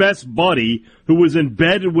Freeze's best buddy, who was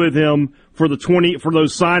embedded with him for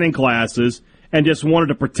those signing classes, and just wanted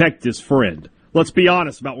to protect his friend. Let's be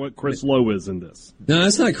honest about what Chris Lowe is in this. No,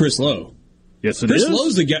 that's not Chris Lowe. Yes, it is.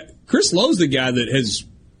 Chris Lowe's the guy that has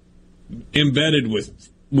embedded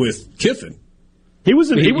with Kiffin. He was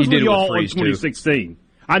with y'all in 2016.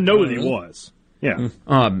 I know that he was. Yeah.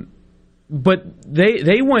 But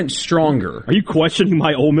they went stronger. Are you questioning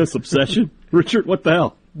my Ole Miss obsession? Richard, what the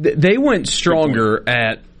hell? They went stronger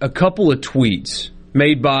at a couple of tweets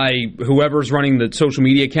made by whoever's running the social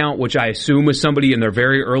media account, which I assume is somebody in their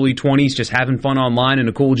very early 20s just having fun online and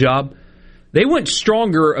a cool job. They went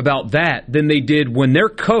stronger about that than they did when their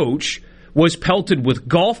coach was pelted with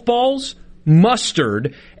golf balls,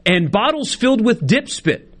 mustard, and bottles filled with dip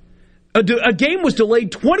spit. A game was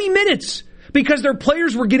delayed 20 minutes because their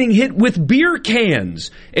players were getting hit with beer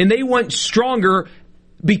cans, and they went stronger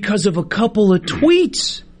because of a couple of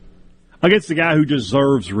tweets. Against the guy who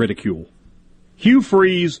deserves ridicule. Hugh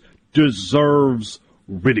Freeze deserves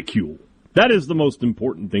ridicule. That is the most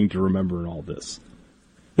important thing to remember in all this.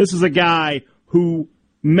 This is a guy who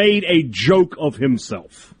made a joke of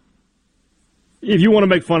himself. If you want to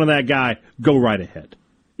make fun of that guy, go right ahead.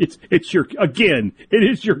 It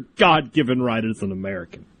is your God-given right as an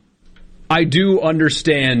American. I do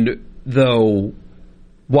understand, though,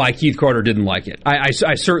 why Keith Carter didn't like it. I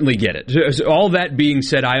certainly get it. All that being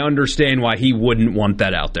said, I understand why he wouldn't want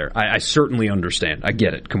that out there. I certainly understand. I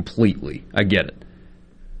get it completely. I get it.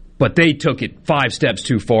 But they took it 5 steps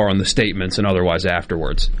too far on the statements and otherwise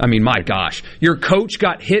afterwards. I mean, my gosh. Your coach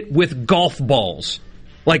got hit with golf balls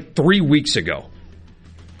like 3 weeks ago.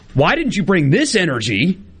 Why didn't you bring this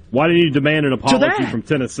energy? Why didn't you demand an apology from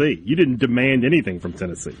Tennessee? You didn't demand anything from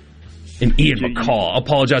Tennessee. And Ian McCaw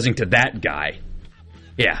apologizing to that guy.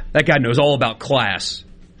 Yeah, that guy knows all about class.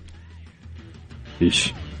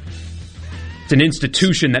 Ish. It's an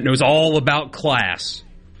institution that knows all about class.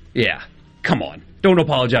 Yeah, come on. Don't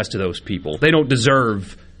apologize to those people. They don't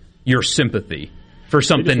deserve your sympathy for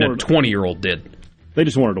something a 20-year-old did. They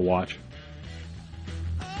just wanted to watch.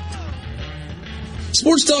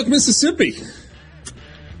 Sports Talk Mississippi.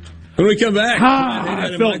 When we come back,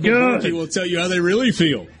 I felt good. We'll tell you how they really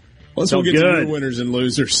feel. Once we'll get to your winners and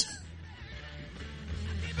losers.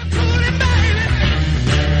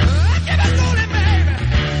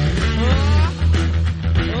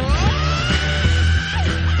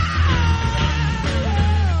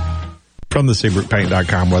 From the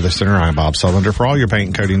SeabrookPaint.com Weather Center, I'm Bob Sullender. For all your paint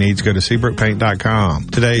and coating needs, go to SeabrookPaint.com.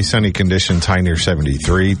 Today, sunny conditions, high near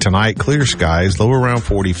 73. Tonight, clear skies, low around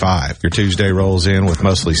 45. Your Tuesday rolls in with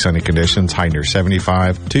mostly sunny conditions, high near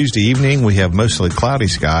 75. Tuesday evening, we have mostly cloudy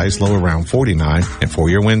skies, low around 49. And for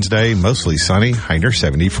your Wednesday, mostly sunny, high near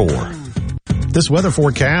 74. This weather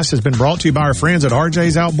forecast has been brought to you by our friends at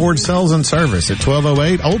RJ's Outboard Sales and Service at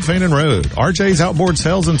 1208 Old Fannin Road. RJ's Outboard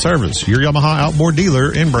Sales and Service, your Yamaha outboard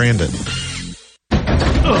dealer in Brandon.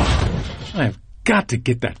 I've got to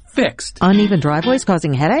get that fixed. Uneven driveways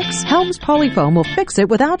causing headaches? Helms Polyfoam will fix it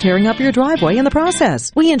without tearing up your driveway in the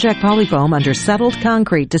process. We inject Polyfoam under settled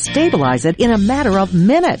concrete to stabilize it in a matter of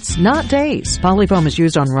minutes, not days. Polyfoam is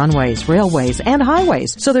used on runways, railways, and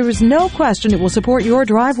highways, so there is no question it will support your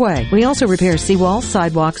driveway. We also repair seawalls,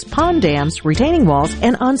 sidewalks, pond dams, retaining walls,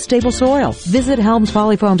 and unstable soil. Visit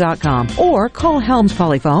HelmsPolyfoam.com or call Helms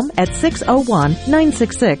Polyfoam at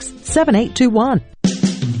 601-966-7821.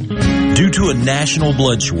 Due to a national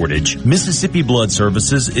blood shortage, Mississippi Blood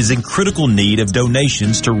Services is in critical need of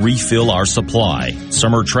donations to refill our supply.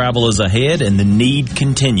 Summer travel is ahead and the need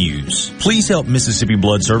continues. Please help Mississippi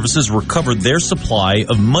Blood Services recover their supply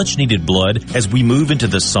of much-needed blood as we move into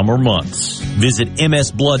the summer months. Visit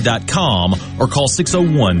msblood.com or call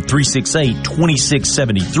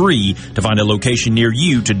 601-368-2673 to find a location near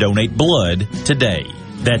you to donate blood today.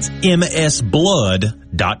 That's msblood.com.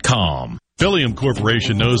 Phylium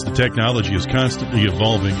Corporation knows the technology is constantly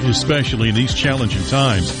evolving, especially in these challenging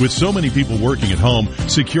times. With so many people working at home,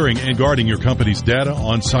 securing and guarding your company's data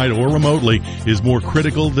on site or remotely is more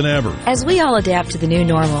critical than ever. As we all adapt to the new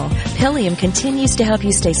normal, Phylium continues to help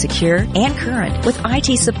you stay secure and current with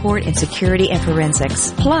IT support in security and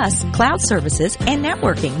forensics, plus cloud services and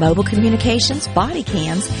networking, mobile communications, body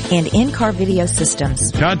cams, and in-car video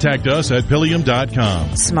systems. Contact us at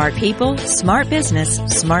Phylium.com. Smart people, smart business,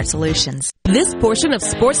 smart solutions. This portion of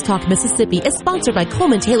Sports Talk Mississippi is sponsored by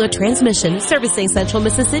Coleman Taylor Transmission, servicing Central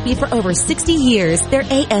Mississippi for over 60 years. Their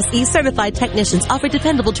ASE certified technicians offer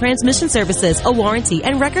dependable transmission services, a warranty,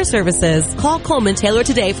 and wrecker services. Call Coleman Taylor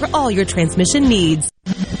today for all your transmission needs.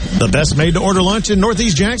 The best made-to-order lunch in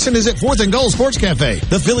Northeast Jackson is at 4th and Gold Sports Cafe.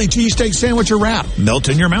 The Philly cheesesteak sandwich or wrap,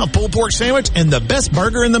 melt-in-your-mouth pulled pork sandwich, and the best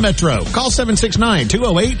burger in the metro. Call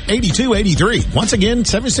 769-208-8283. Once again,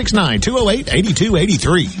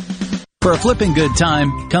 769-208-8283. For a flipping good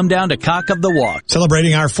time, come down to Cock of the Walk.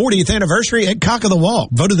 Celebrating our 40th anniversary at Cock of the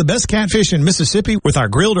Walk. Voted the best catfish in Mississippi with our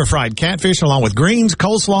grilled or fried catfish along with greens,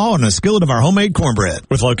 coleslaw, and a skillet of our homemade cornbread.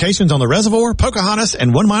 With locations on the Reservoir, Pocahontas,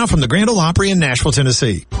 and 1 mile from the Grand Ole Opry in Nashville,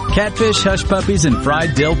 Tennessee. Catfish, hush puppies, and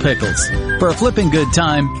fried dill pickles. For a flipping good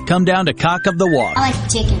time, come down to Cock of the Walk. I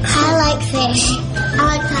like chicken. I like fish. I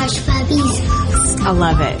like hush puppies. I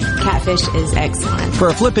love it. Catfish is excellent. For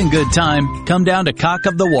a flipping good time, come down to Cock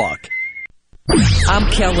of the Walk. I'm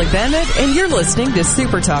Kelly Bennett, and you're listening to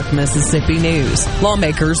Super Talk Mississippi News.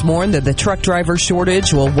 Lawmakers warn that the truck driver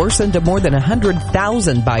shortage will worsen to more than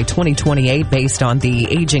 100,000 by 2028 based on the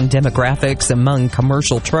aging demographics among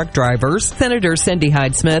commercial truck drivers. Senator Cindy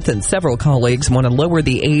Hyde-Smith and several colleagues want to lower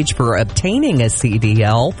the age for obtaining a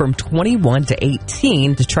CDL from 21 to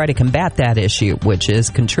 18 to try to combat that issue, which is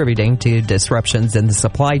contributing to disruptions in the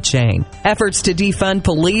supply chain. Efforts to defund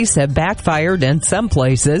police have backfired in some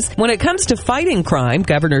places. When it comes to fighting crime,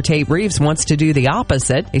 Governor Tate Reeves wants to do the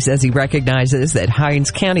opposite. He says he recognizes that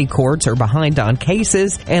Hinds County courts are behind on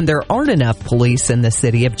cases and there aren't enough police in the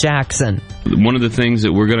city of Jackson. One of the things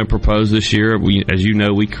that we're going to propose this year, as you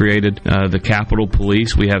know, we created the Capitol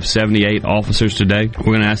Police. We have 78 officers today. We're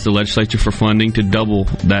going to ask the legislature for funding to double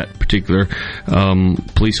that particular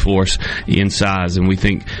police force in size, and we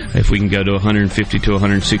think if we can go to 150 to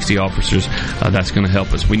 160 officers, that's going to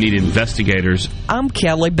help us. We need investigators. I'm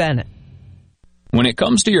Kelly Bennett. When it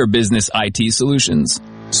comes to your business IT solutions,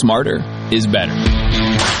 smarter is better.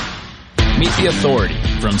 Meet the authority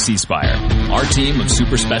from C-Spire. Our team of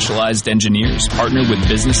super specialized engineers partner with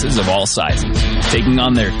businesses of all sizes, taking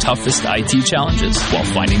on their toughest IT challenges while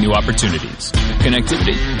finding new opportunities.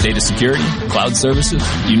 Connectivity, data security, cloud services,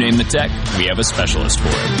 you name the tech, we have a specialist for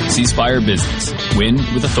it. C-Spire Business. Win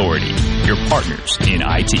with authority. Your partners in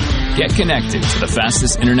IT. Get connected to the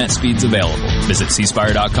fastest internet speeds available. Visit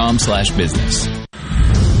cspire.com/business.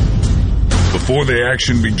 Before the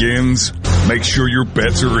action begins, make sure your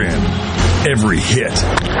bets are in. Every hit.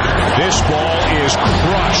 This ball is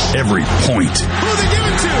crushed. Every point. Who they give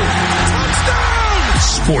it to? Touchdown!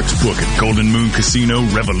 Sportsbook at Golden Moon Casino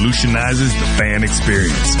revolutionizes the fan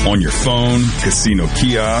experience. On your phone, casino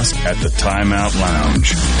kiosk, at the Timeout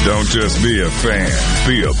Lounge. Don't just be a fan.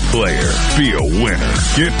 Be a player. Be a winner.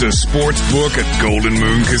 Get to Sportsbook at Golden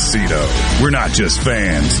Moon Casino. We're not just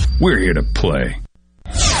fans. We're here to play.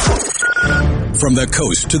 From the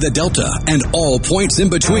coast to the Delta and all points in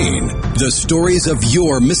between, the stories of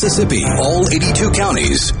your Mississippi, all 82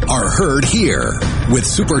 counties, are heard here. With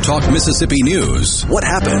Super Talk Mississippi News, what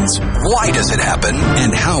happens? Why does it happen?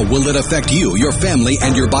 And how will it affect you, your family,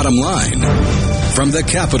 and your bottom line? From the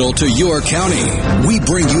capital to your county, we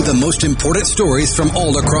bring you the most important stories from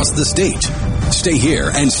all across the state. Stay here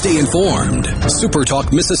and stay informed. Super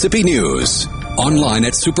Talk Mississippi News. Online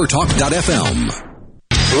at supertalk.fm.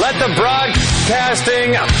 Let the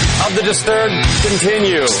broadcasting of the disturbed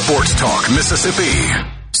continue. Sports Talk Mississippi.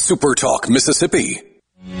 Super Talk Mississippi.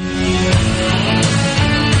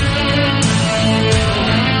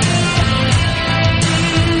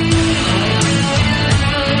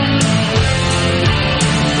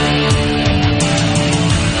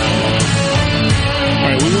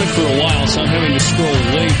 For a while, so I'm having to scroll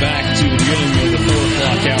way back to the beginning of the 4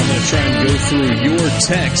 o'clock hour. I'm going to try and go through your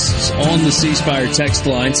texts on the C-Spire text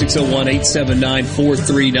line,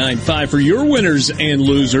 601-879-4395 for your winners and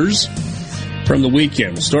losers from the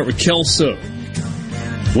weekend. We'll start with Kelso.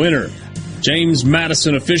 Winner, James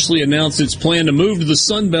Madison officially announced its plan to move to the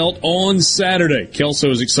Sun Belt on Saturday. Kelso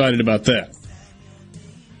is excited about that.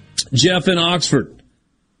 Jeff in Oxford.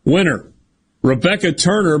 Winner, Rebecca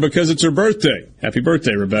Turner, because it's her birthday. Happy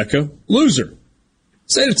birthday, Rebecca. Loser,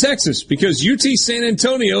 state of Texas, because UT San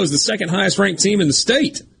Antonio is the second highest ranked team in the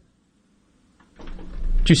state.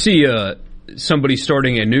 Did you see somebody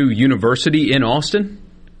starting a new university in Austin?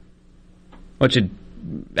 Bunch of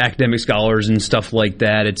academic scholars and stuff like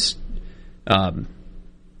that. It's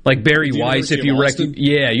like Barry Weiss, if you recognize.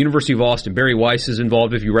 Yeah, University of Austin. Barry Weiss is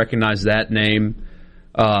involved, if you recognize that name.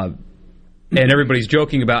 And everybody's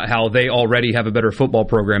joking about how they already have a better football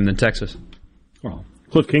program than Texas. Well,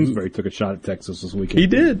 Cliff Kingsbury took a shot at Texas this weekend. He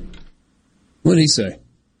did. What did he say?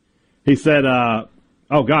 He said, what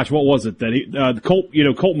was it? That Colt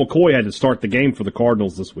McCoy had to start the game for the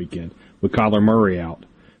Cardinals this weekend with Kyler Murray out.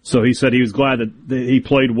 So he said he was glad that he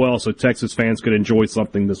played well so Texas fans could enjoy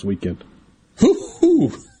something this weekend.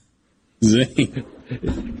 Zing.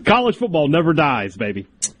 College football never dies, baby.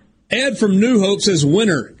 Ed from New Hope says,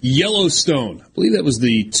 winner, Yellowstone. I believe that was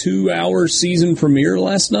the 2-hour season premiere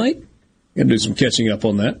last night. Got to do some catching up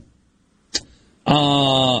on that.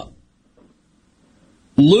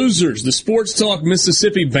 Losers, the Sports Talk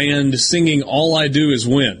Mississippi band singing All I Do Is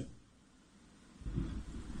Win.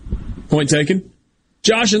 Point taken.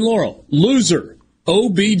 Josh and Laurel, loser,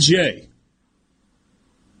 OBJ.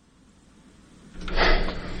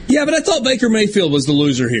 Yeah, but I thought Baker Mayfield was the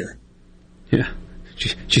loser here. Yeah.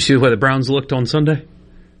 Did you see the way the Browns looked on Sunday?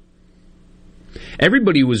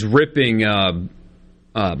 Everybody was ripping, oh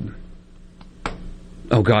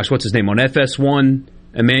gosh, what's his name on FS1?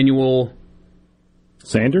 Emmanuel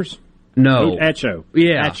Sanders? No. Acho.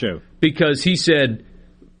 Yeah. Acho. Because he said,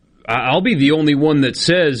 I'll be the only one that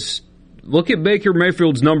says, look at Baker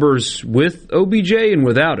Mayfield's numbers with OBJ and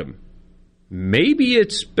without him. Maybe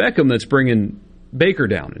it's Beckham that's bringing Baker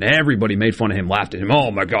down. And everybody made fun of him, laughed at him.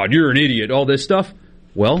 Oh, my God, you're an idiot, all this stuff.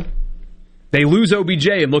 Well, they lose OBJ,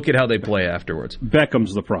 and look at how they play afterwards.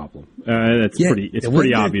 Beckham's the problem. It's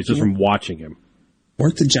pretty obvious just from watching him.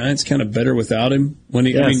 Weren't the Giants kind of better without him? When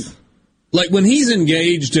he, yes. I mean, like when he's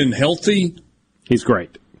engaged and healthy, he's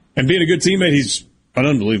great. And being a good teammate, he's an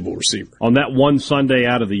unbelievable receiver. On that one Sunday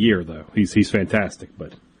out of the year, though, he's fantastic.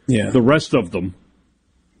 But yeah, the rest of them.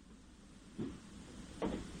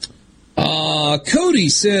 Cody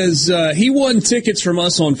says he won tickets from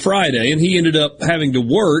us on Friday, and he ended up having to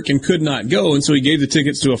work and could not go, and so he gave the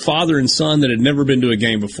tickets to a father and son that had never been to a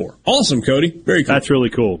game before. Awesome, Cody. Very cool. That's really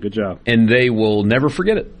cool. Good job. And they will never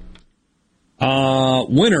forget it.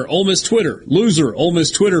 Winner, Ole Miss Twitter. Loser, Ole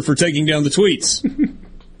Miss Twitter for taking down the tweets.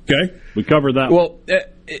 Okay? We covered that. Well,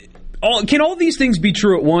 can all these things be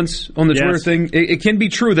true at once on the Twitter thing? It can be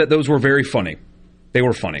true that those were very funny. They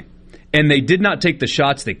were funny. And they did not take the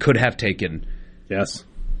shots they could have taken. Yes.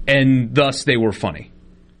 And thus they were funny.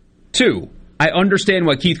 2, I understand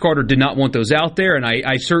why Keith Carter did not want those out there, and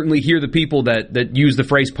I certainly hear the people that use the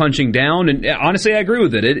phrase punching down, and honestly I agree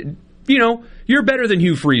with it. You're better than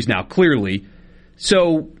Hugh Freeze now, clearly.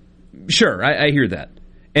 So, sure, I hear that.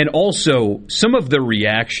 And also, some of the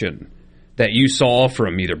reaction that you saw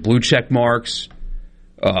from either Blue Check Marks,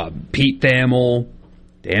 Pete Thamel,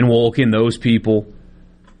 Dan Wolkin, those people,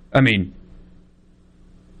 I mean,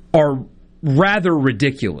 are rather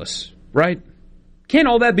ridiculous, right? Can't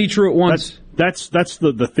all that be true at once? That's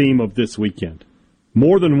the theme of this weekend.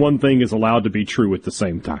 More than one thing is allowed to be true at the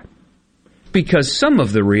same time. Because some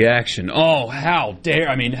of the reaction, how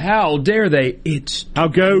dare they? It's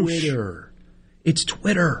Twitter. It's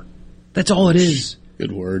Twitter. That's all it is.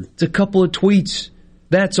 Good word. It's a couple of tweets.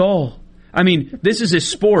 That's all. I mean, this is a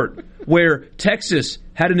sport where Texas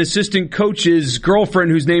had an assistant coach's girlfriend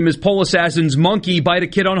whose name is Pole Assassin's monkey bite a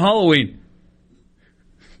kid on Halloween.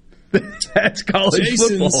 That's college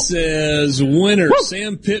Jason football. Says, winner,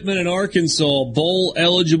 Sam Pittman in Arkansas, bowl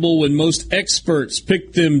eligible when most experts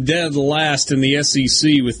picked them dead last in the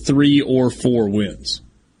SEC with 3 or 4 wins.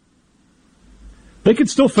 They could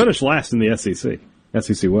still finish last in the SEC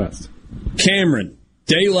West. Cameron,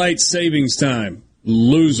 daylight savings time,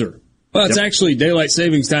 loser. Well, it's actually daylight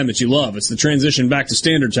savings time that you love. It's the transition back to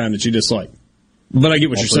standard time that you dislike. But I get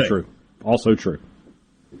what you're saying. Also true.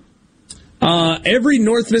 Every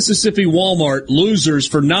North Mississippi Walmart losers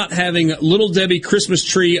for not having Little Debbie Christmas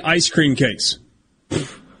tree ice cream cakes.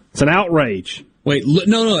 It's an outrage. Wait,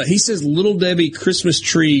 no. He says Little Debbie Christmas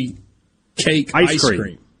tree cake ice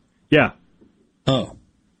cream. Yeah. Oh.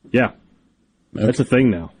 Yeah. Okay. That's a thing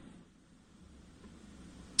now.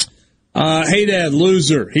 Hey, Dad,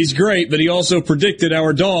 loser. He's great, but he also predicted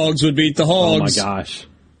our dogs would beat the Hogs. Oh, my gosh.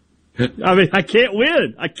 I mean, I can't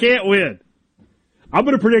win. I'm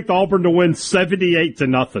going to predict Auburn to win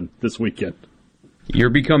 78-0 this weekend. You're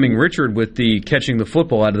becoming Richard with the catching the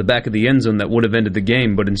football out of the back of the end zone that would have ended the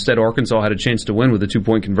game, but instead Arkansas had a chance to win with a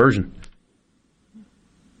 2-point conversion.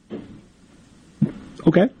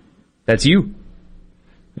 Okay. That's you.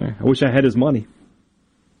 I wish I had his money.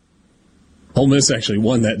 Ole Miss actually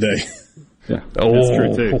won that day. Yeah, that's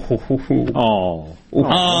true, too.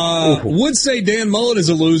 Would say Dan Mullen is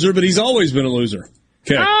a loser, but he's always been a loser.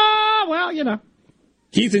 Okay. Well,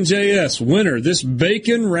 Keith and JS, winner, this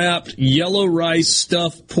bacon-wrapped yellow rice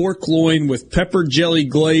stuffed pork loin with pepper jelly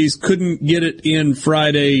glaze. Couldn't get it in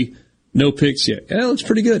Friday. No picks yet. Yeah, looks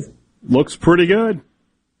pretty good.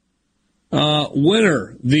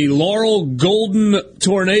 Winner, the Laurel Golden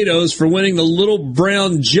Tornadoes for winning the Little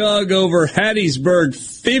Brown Jug over Hattiesburg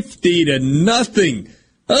 50-0.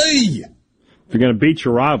 Hey! If you're going to beat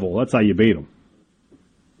your rival, that's how you beat them.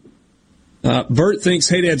 Bert thinks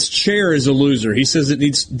Hey Dad's chair is a loser. He says it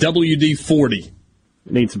needs WD-40. It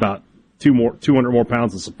needs about 200 more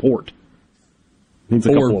pounds of support. It needs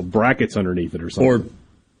a couple of brackets underneath it or something.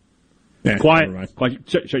 Quiet.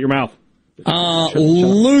 Shut your mouth.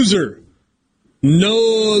 Loser.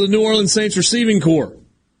 No, the New Orleans Saints receiving corps.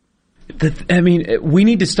 We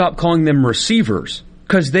need to stop calling them receivers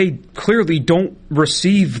because they clearly don't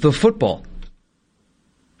receive the football.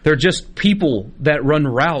 They're just people that run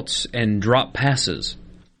routes and drop passes.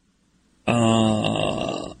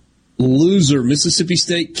 Loser, Mississippi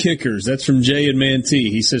State kickers. That's from Jay and Mantee.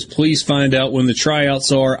 He says, please find out when the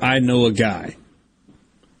tryouts are. I know a guy.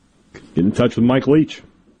 Get in touch with Mike Leach.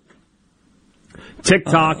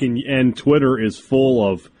 TikTok and Twitter is full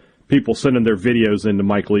of people sending their videos into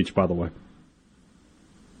Mike Leach, by the way.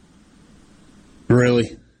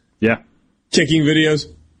 Really? Yeah. Kicking videos?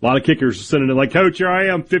 A lot of kickers sending it like, Coach, here I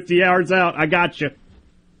am, 50 yards out. I got you.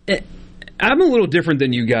 I'm a little different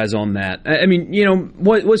than you guys on that. I mean,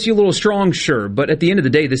 was he a little strong? Sure. But at the end of the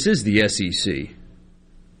day, this is the SEC.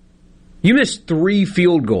 You missed 3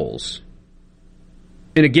 field goals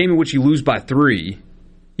in a game in which you lose by 3.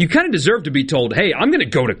 You kind of deserve to be told, hey, I'm going to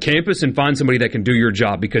go to campus and find somebody that can do your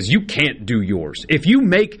job because you can't do yours. If you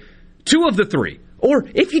make 2 of the 3, or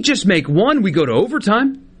if you just make 1, we go to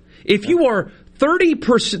overtime. If you are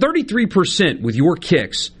 33% with your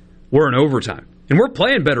kicks, we're in overtime. And we're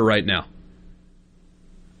playing better right now.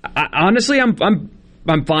 Honestly, I'm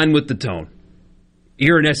fine with the tone.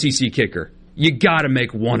 You're an SEC kicker. You got to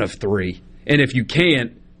make 1 of 3. And if you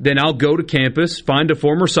can't, then I'll go to campus, find a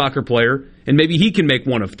former soccer player, and maybe he can make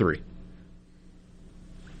 1 of 3.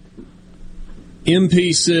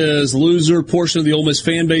 MP says, loser, portion of the Ole Miss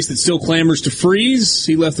fan base that still clamors to freeze.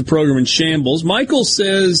 He left the program in shambles. Michael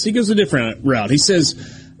says, he goes a different route. He says,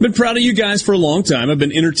 I've been proud of you guys for a long time. I've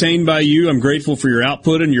been entertained by you. I'm grateful for your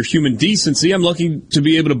output and your human decency. I'm lucky to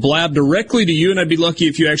be able to blab directly to you, and I'd be lucky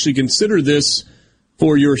if you actually consider this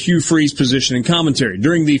for your Hugh Freeze position in commentary.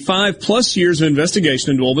 During the 5+ years of investigation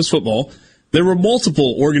into Ole Miss football, there were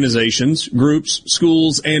multiple organizations, groups,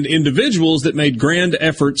 schools, and individuals that made grand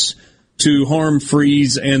efforts to harm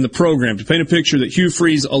Freeze and the program. To paint a picture that Hugh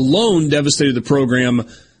Freeze alone devastated the program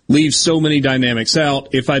leaves so many dynamics out.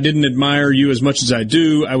 If I didn't admire you as much as I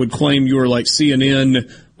do, I would claim you are like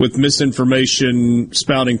CNN with misinformation,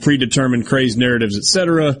 spouting predetermined crazed narratives,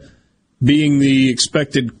 etc., being the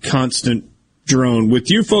expected constant drone.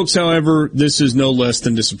 With you folks, however, this is no less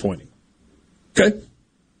than disappointing. Okay.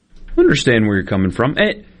 I understand where you're coming from.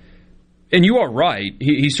 And you are right.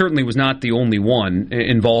 He certainly was not the only one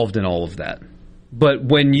involved in all of that. But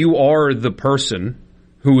when you are the person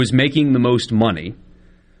who is making the most money,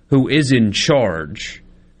 who is in charge,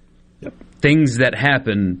 things that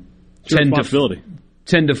happen tend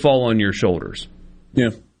to fall on your shoulders.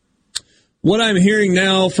 Yeah. What I'm hearing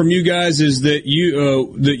now from you guys is that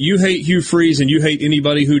you hate Hugh Freeze and you hate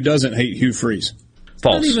anybody who doesn't hate Hugh Freeze.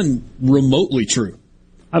 False. Not even remotely true.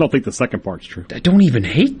 I don't think the second part's true. I don't even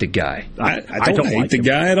hate the guy. I don't hate the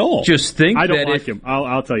guy at all. Just think I don't that like him.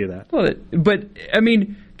 I'll tell you that. Well, but, I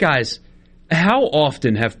mean, guys, how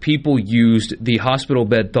often have people used the hospital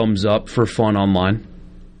bed thumbs up for fun online?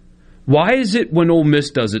 Why is it when Ole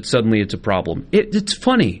Miss does it, suddenly it's a problem? It's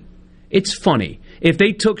funny. It's funny. If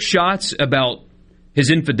they took shots about his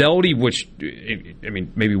infidelity, which, I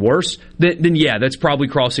mean, maybe worse, then yeah, that's probably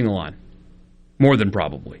crossing a line. More than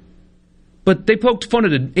probably. But they poked fun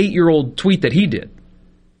at an 8-year-old tweet that he did.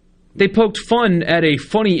 They poked fun at a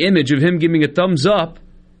funny image of him giving a thumbs up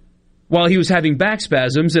while he was having back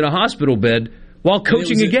spasms in a hospital bed while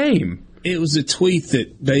coaching a game. It was a tweet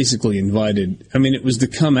that basically invited, it was the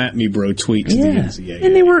come at me bro tweet to the NCAA.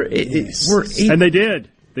 And they were, and they did.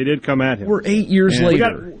 They did come at him. We're 8 years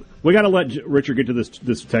later. We got to let Richard get to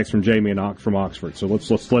this text from Jamie from Oxford. So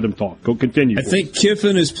let's let him talk. Go continue. I think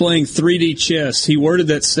Kiffin is playing 3D chess. He worded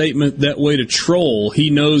that statement that way to troll.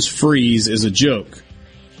 He knows Freeze is a joke.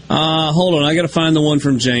 Hold on, I got to find the one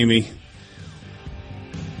from Jamie.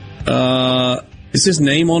 Is his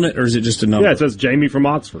name on it, or is it just a number? Yeah, it says Jamie from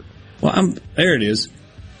Oxford. Well, there it is.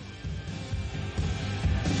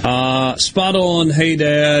 Spot on. Hey,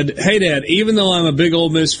 Dad. Hey, Dad, even though I'm a big Ole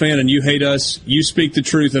Miss fan and you hate us, you speak the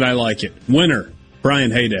truth and I like it. Winner,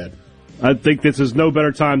 Brian Haydad. I think this is no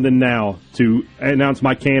better time than now to announce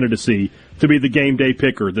my candidacy to be the game day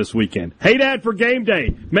picker this weekend. Hey, Dad, for game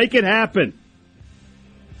day. Make it happen.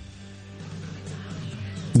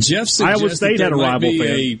 Jeff suggests Iowa State that had a might rival be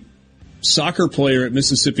fan. A soccer player at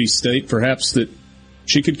Mississippi State, perhaps, that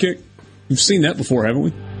she could kick. We've seen that before, haven't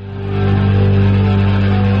we?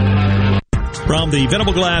 From the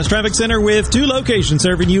Venable Glass Traffic Center with 2 locations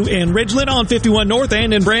serving you in Ridgeland on 51 North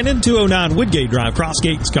and in Brandon, 209 Woodgate Drive. Cross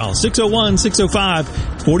Gates, call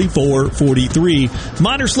 601-605-4443.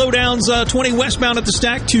 Minor slowdowns 20 westbound at the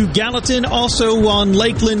Stack to Gallatin. Also on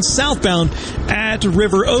Lakeland southbound at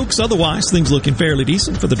River Oaks. Otherwise, things looking fairly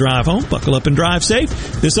decent for the drive home. Buckle up and drive safe.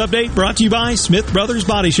 This update brought to you by Smith Brothers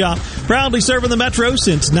Body Shop. Proudly serving the Metro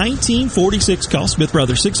since 1946. Call Smith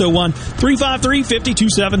Brothers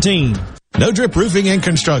 601-353-5217. No Drip Roofing and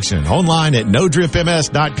Construction. Online at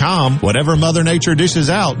NoDripMS.com. Whatever Mother Nature dishes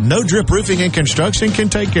out, No Drip Roofing and Construction can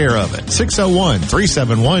take care of it.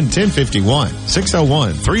 601-371-1051.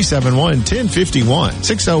 601-371-1051.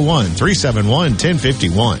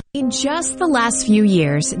 601-371-1051. In just the last few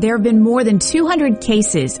years, there have been more than 200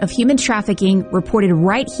 cases of human trafficking reported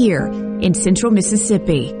right here in central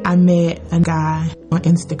Mississippi. I met a guy on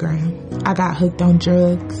Instagram. I got hooked on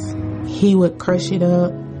drugs. He would crush it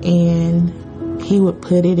up and he would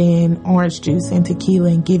put it in orange juice and tequila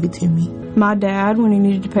and give it to me. My dad, when he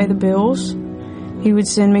needed to pay the bills, he would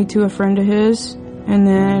send me to a friend of his, and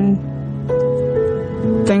then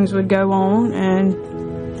things would go on and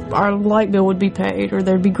our light bill would be paid or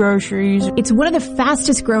there'd be groceries. It's one of the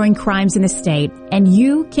fastest growing crimes in the state, and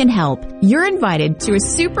you can help. You're invited to a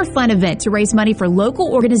super fun event to raise money for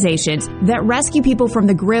local organizations that rescue people from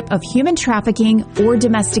the grip of human trafficking or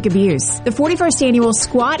domestic abuse. The 41st annual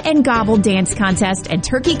Squat and Gobble Dance Contest and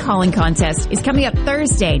Turkey Calling Contest is coming up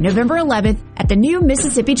Thursday, November 11th at the new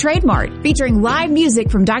Mississippi Trade Mart, featuring live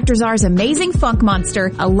music from Dr. Czar's Amazing Funk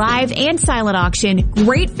Monster, a live and silent auction,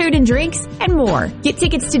 great food and drinks, and more. Get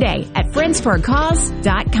tickets today at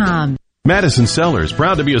friendsforacause.com. Madison Cellars,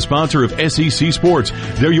 proud to be a sponsor of SEC Sports.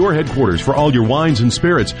 They're your headquarters for all your wines and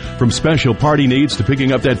spirits. From special party needs to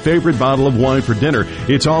picking up that favorite bottle of wine for dinner,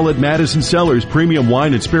 it's all at Madison Cellars Premium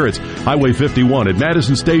Wine and Spirits, Highway 51 at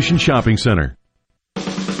Madison Station Shopping Center.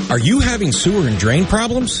 Are you having sewer and drain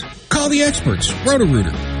problems? Call the experts,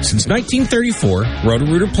 Roto-Rooter. Since 1934,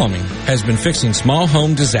 Roto-Rooter Plumbing has been fixing small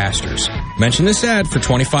home disasters. Mention this ad for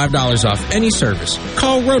 $25 off any service.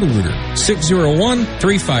 Call Roto-Rooter,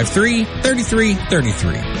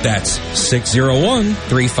 601-353-3333. That's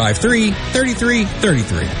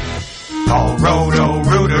 601-353-3333. Call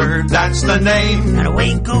Roto-Rooter, that's the name. And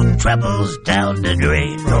away go troubles down the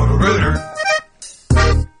drain. Roto-Rooter.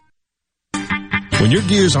 When your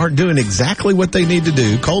gears aren't doing exactly what they need to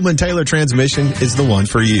do, Coleman Taylor Transmission is the one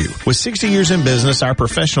for you. With 60 years in business, our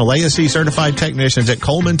professional ASE certified technicians at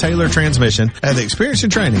Coleman Taylor Transmission have the experience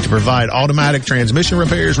and training to provide automatic transmission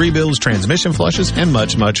repairs, rebuilds, transmission flushes, and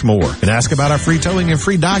much, much more. And ask about our free towing and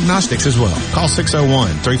free diagnostics as well. Call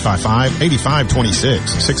 601-355-8526,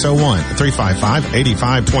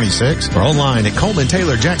 601-355-8526, or online at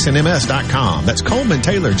ColemanTaylorJacksonMS.com. That's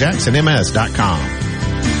ColemanTaylorJacksonMS.com.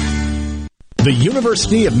 The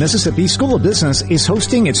University of Mississippi School of Business is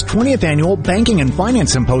hosting its 20th annual Banking and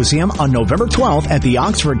Finance Symposium on November 12th at the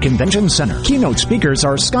Oxford Convention Center. Keynote speakers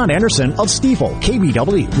are Scott Anderson of Stifel,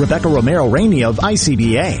 KBW, Rebecca Romero-Rainey of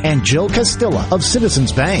ICBA, and Jill Castilla of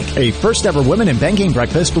Citizens Bank. A first-ever Women in Banking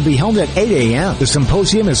breakfast will be held at 8 a.m. The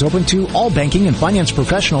symposium is open to all banking and finance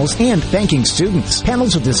professionals and banking students.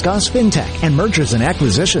 Panels will discuss fintech and mergers and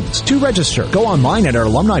acquisitions. To register, go online at our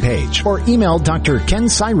alumni page or email Dr. Ken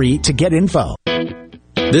Syree to get info.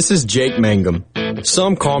 This is Jake Mangum.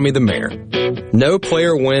 Some call me the mayor. No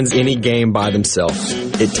player wins any game by themselves.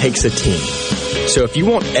 It takes a team. So if you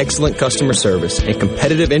want excellent customer service and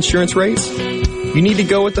competitive insurance rates, you need to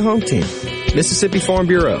go with the home team, Mississippi Farm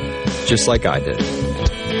Bureau, just like I did.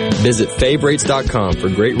 Visit favrates.com for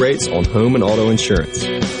great rates on home and auto insurance.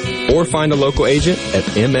 Or find a local agent at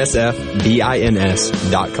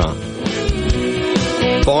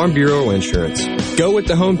msfbins.com. Farm Bureau Insurance. Go with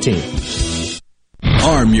the home team.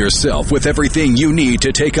 Arm yourself with everything you need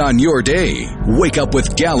to take on your day. Wake up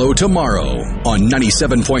with Gallo tomorrow on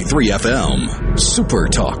 97.3 FM. Super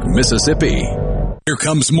Talk Mississippi. Here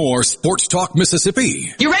comes more Sports Talk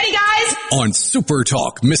Mississippi. You ready, guys? On Super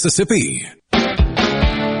Talk Mississippi.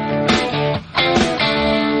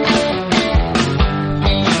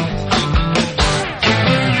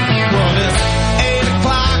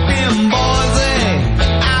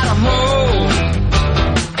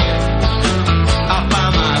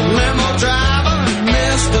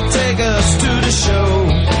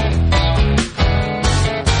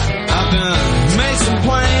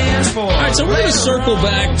 So we're going to circle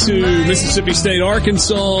back to Mississippi State,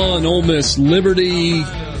 Arkansas, and Ole Miss Liberty.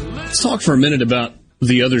 Let's talk for a minute about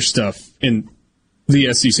the other stuff in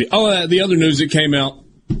the SEC. Oh, the other news that came out,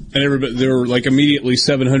 and everybody, there were like immediately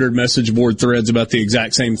 700 message board threads about the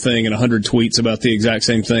exact same thing and 100 tweets about the exact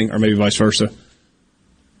same thing, or maybe vice versa.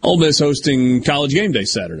 Ole Miss hosting College Game Day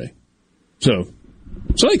Saturday. So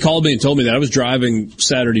somebody called me and told me that. I was driving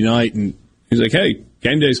Saturday night, and he's like, hey,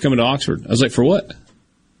 Game Day's coming to Oxford. I was like, for what?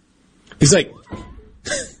 He's like...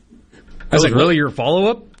 I was like, really, your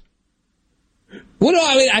follow-up? Well, no,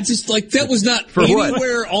 I mean, I just, like, that was not for anywhere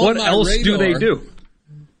what? on What my else radar. do they do?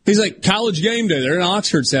 He's like, College Game Day. They're in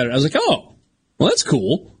Oxford Saturday. I was like, oh, well, that's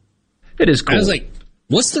cool. It is cool. I was like,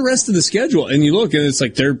 what's the rest of the schedule? And you look, and it's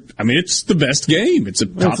like, it's the best game. It's a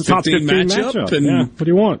top 15 matchup. And yeah. What do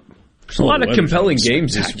you want? There's a lot of compelling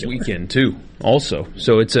games this weekend, too, also.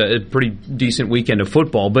 So it's a pretty decent weekend of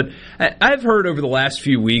football. But I've heard over the last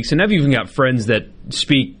few weeks, and I've even got friends that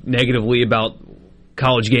speak negatively about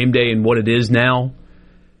College Game Day and what it is now.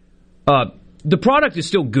 The product is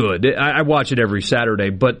still good. I watch it every Saturday.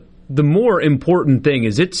 But the more important thing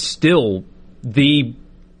is it's still the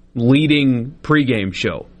leading pregame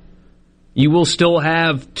show. You will still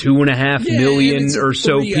have 2.5 million or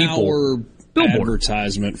so people. Billboard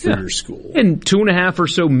advertisement for your school. And 2.5 or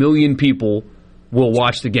so million people will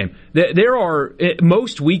watch the game. There are,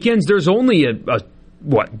 most weekends, there's only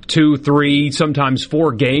 2, 3, sometimes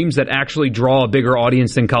 4 games that actually draw a bigger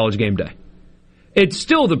audience than College Game Day. It's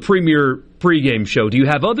still the premier pregame show. Do you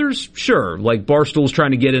have others? Sure. Like Barstool's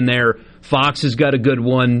trying to get in there. Fox has got a good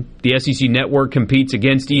one. The SEC Network competes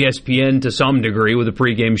against ESPN to some degree with a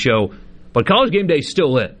pregame show. But College Game Day is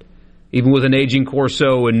still it. Even with an aging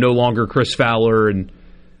Corso and no longer Chris Fowler and,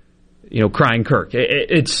 Crying Kirk.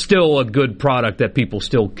 It's still a good product that people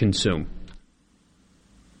still consume.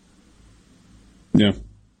 Yeah.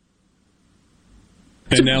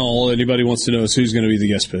 And now all anybody wants to know is who's going to be the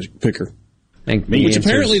guest picker. Which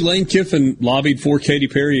apparently Lane Kiffin lobbied for Katy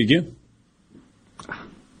Perry again.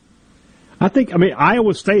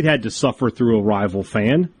 Iowa State had to suffer through a rival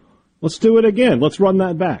fan. Let's do it again. Let's run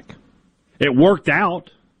that back. It worked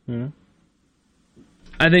out. Yeah.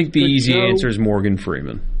 I think the easy answer is Morgan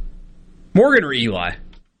Freeman. Morgan or Eli,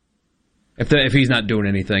 if he's not doing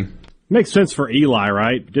anything. Makes sense for Eli,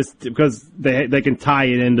 right? Just because they can tie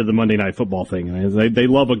it into the Monday Night Football thing. They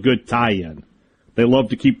love a good tie-in. They love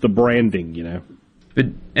to keep the branding,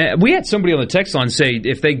 But we had somebody on the text line say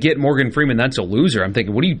if they get Morgan Freeman, that's a loser. I'm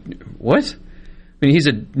thinking, what? I mean, he's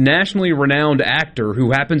a nationally renowned actor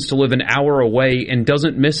who happens to live an hour away and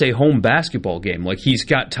doesn't miss a home basketball game. Like, he's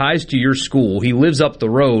got ties to your school. He lives up the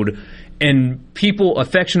road, and people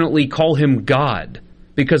affectionately call him God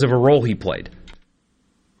because of a role he played.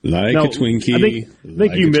 Like a Twinkie. I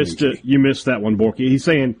think you missed it. You missed that one, Borky. He's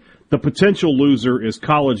saying the potential loser is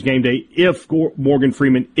College Game Day if Morgan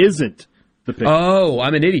Freeman isn't the pick. Oh,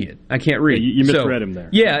 I'm an idiot. I can't read. You misread him there.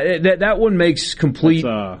 Yeah, that one makes complete...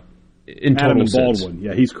 in total Adam sense. Baldwin.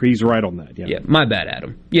 Yeah, he's right on that. Yeah, my bad,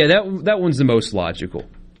 Adam. Yeah, that one's the most logical.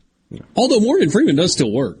 Yeah. Although Morgan Freeman does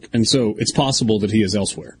still work, and so it's possible that he is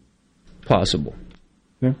elsewhere. Possible.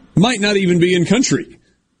 Yeah. Might not even be in country.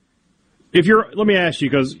 Let me ask you,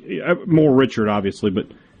 because more Richard, obviously, but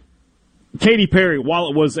Katy Perry, while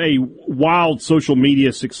it was a wild social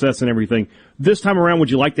media success and everything, this time around, would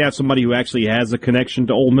you like to have somebody who actually has a connection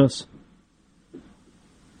to Ole Miss?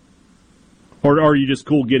 Or are you just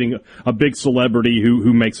cool getting a big celebrity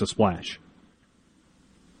who makes a splash?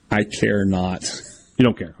 I care not. You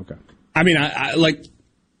don't care? Okay. I mean, I like...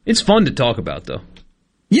 It's fun to talk about, though.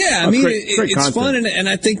 Yeah, I mean, it's fun, and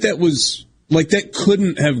I think that was... Like, that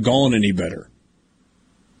couldn't have gone any better.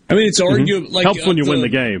 I mean, it's arguable... Like, helps when you win the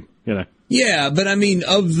game, Yeah, but I mean,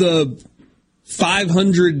 of the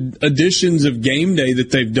 500 editions of Game Day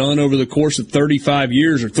that they've done over the course of 35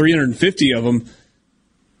 years, or 350 of them...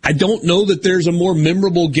 I don't know that there's a more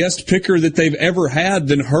memorable guest picker that they've ever had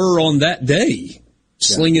than her on that day,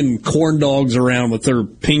 slinging corn dogs around with her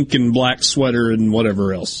pink and black sweater and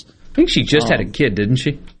whatever else. I think she just had a kid, didn't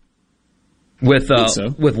she? With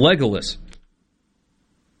Legolas.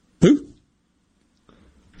 Who?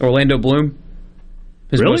 Orlando Bloom.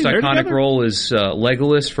 His really? most iconic role is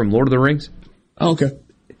Legolas from Lord of the Rings. Oh, okay.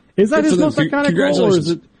 Is that his most iconic role, or is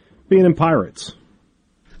it being in Pirates?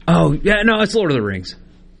 Oh, yeah, no, it's Lord of the Rings.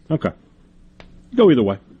 Okay. Go either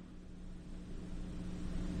way.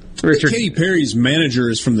 Richard. Katy Perry's manager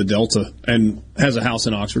is from the Delta and has a house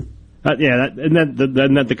in Oxford. Isn't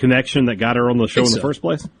that the connection that got her on the show in the first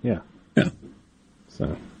place? Yeah. Yeah.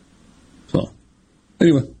 So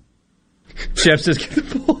anyway. Chef says, get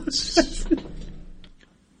the balls.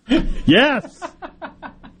 Yes.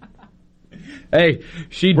 Hey,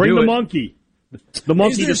 she'd bring do the it. monkey. The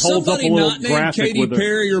monkey just holds up a little not named graphic Katy with her.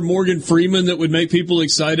 Perry or Morgan Freeman that would make people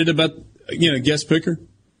excited about, guest picker?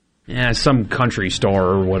 Yeah, some country star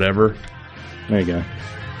or whatever. There you go.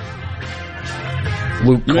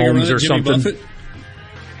 Luke Combs or Jimmy something. Buffett?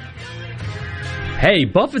 Hey,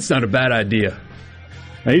 Buffett's not a bad idea.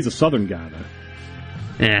 Hey, he's a Southern guy, though.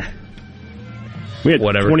 We had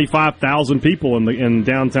 25,000 people in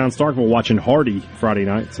downtown Starkville watching Hardy Friday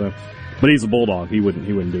night. So, but he's a Bulldog. He wouldn't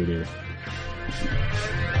do it either.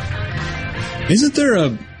 Isn't there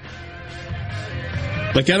a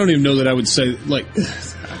I don't even know that I would say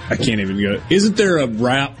I can't even go. Isn't there a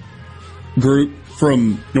rap group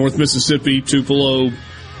from North Mississippi, Tupelo?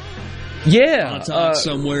 Yeah,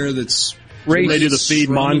 somewhere that's they do the Feed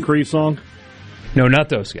Moncrief song. No, not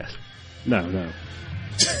those guys. No.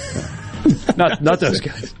 not those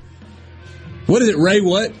guys. What is it, Ray?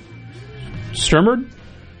 What? Strummered?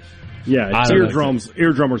 Yeah, it's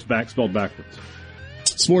Eardrummer's back spelled backwards.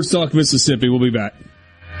 Sports Talk Mississippi. We'll be back.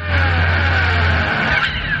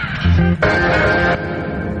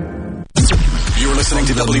 You're listening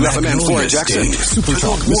to WFMN Florida Jackson, Super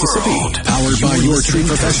Talk Mississippi, powered by your tree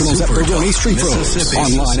professionals at Baroni Street Pros.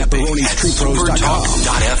 Online at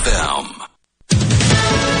BaroniStreetPros.com.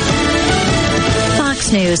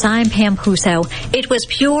 Fox News, I'm Pam Puso. It was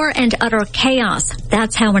pure and utter chaos.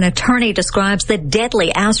 That's how an attorney describes the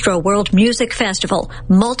deadly Astro World Music Festival.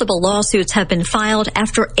 Multiple lawsuits have been filed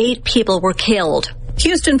after 8 people were killed.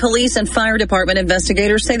 Houston police and fire department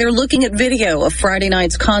investigators say they're looking at video of Friday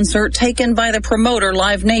night's concert taken by the promoter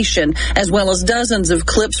Live Nation, as well as dozens of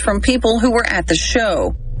clips from people who were at the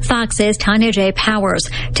show. Fox's Tanya J. Powers.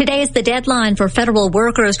 Today is the deadline for federal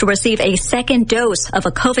workers to receive a second dose of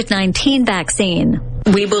a COVID-19 vaccine.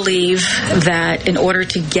 We believe that in order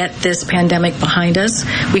to get this pandemic behind us,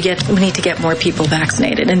 we need to get more people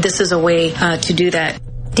vaccinated, and this is a way to do that.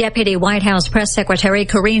 Deputy White House Press Secretary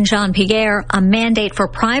Karine Jean-Pierre, a mandate for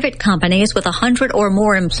private companies with 100 or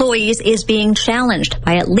more employees is being challenged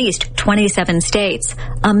by at least 27 states.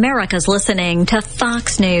 America's listening to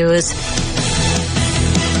Fox News.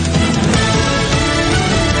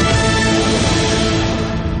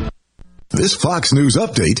 This Fox News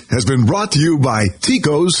update has been brought to you by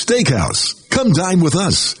Tico's Steakhouse. Come dine with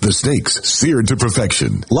us. The steaks seared to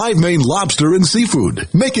perfection. Live Maine lobster and seafood.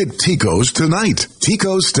 Make it Tico's tonight.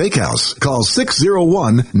 Tico's Steakhouse. Call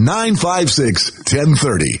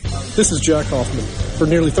 601-956-1030. This is Jack Hoffman. For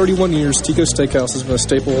nearly 31 years, Tico's Steakhouse has been a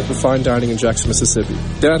staple of fine dining in Jackson, Mississippi.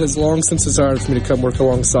 Dad has long since desired for me to come work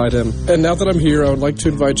alongside him. And now that I'm here, I would like to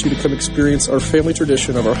invite you to come experience our family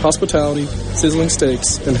tradition of our hospitality, sizzling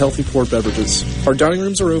steaks, and healthy poured beverages. Our dining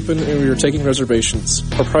rooms are open and we are taking reservations.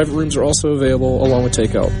 Our private rooms are also available along with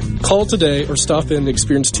takeout. Call today or stop in to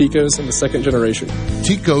experience Tico's in the second generation.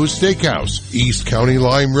 Tico's Steakhouse, East County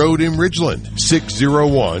Line Road in Ridgeland,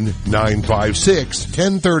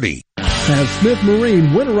 601-956-1030. Have Smith Marine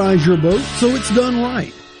winterize your boat so it's done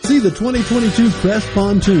right. See the 2022 Crest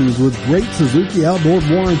pontoons with great Suzuki outboard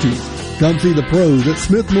warranties. Come see the pros at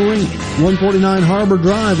Smith Marine, 149 Harbor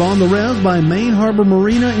Drive on the res by Main Harbor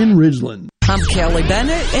Marina in Ridgeland. I'm Kelly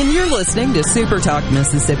Bennett, and you're listening to Super Talk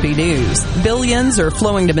Mississippi News. Billions are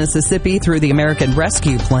flowing to Mississippi through the American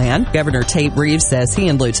Rescue Plan. Governor Tate Reeves says he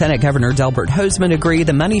and Lieutenant Governor Delbert Hosemann agree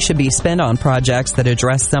the money should be spent on projects that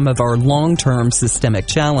address some of our long-term systemic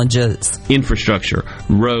challenges. Infrastructure,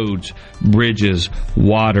 roads, bridges,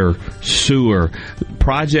 water, sewer,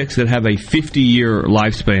 projects that have a 50-year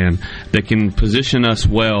lifespan that can position us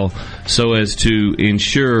well so as to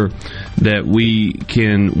ensure that we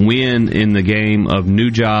can win in the game of new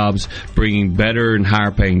jobs, bringing better and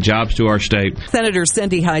higher paying jobs to our state. Senator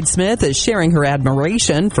Cindy Hyde-Smith is sharing her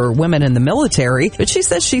admiration for women in the military, but she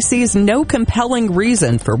says she sees no compelling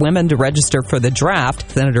reason for women to register for the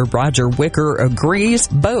draft. Senator Roger Wicker agrees.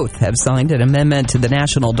 Both have signed an amendment to the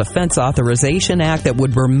National Defense Authorization Act that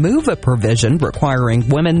would remove a provision requiring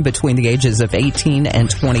women between the ages of 18 and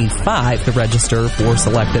 25 to register for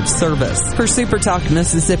selective service. For Super Talk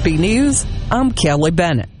Mississippi News, I'm Kelly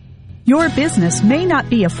Bennett. Your business may not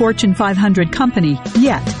be a Fortune 500 company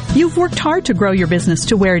yet. You've worked hard to grow your business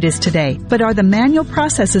to where it is today, but are the manual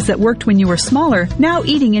processes that worked when you were smaller now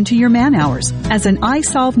eating into your man hours? As an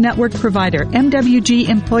iSolve network provider, MWG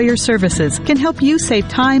Employer Services can help you save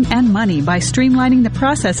time and money by streamlining the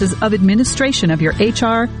processes of administration of your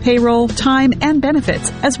HR, payroll, time, and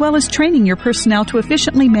benefits, as well as training your personnel to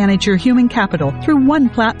efficiently manage your human capital through one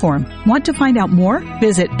platform. Want to find out more?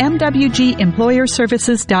 Visit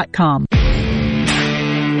MWGEmployerServices.com.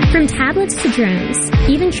 From tablets to drones,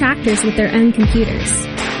 even tractors with their own computers.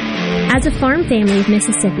 As a farm family of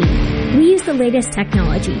Mississippi, we use the latest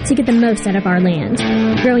technology to get the most out of our land,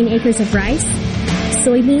 growing acres of rice,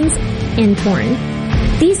 soybeans, and corn.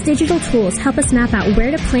 These digital tools help us map out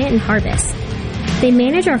where to plant and harvest. They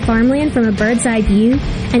manage our farmland from a bird's eye view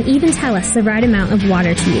and even tell us the right amount of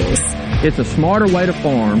water to use. It's a smarter way to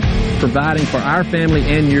farm, providing for our family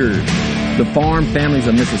and yours. the farm families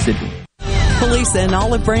of Mississippi. Police in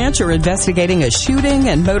Olive Branch are investigating a shooting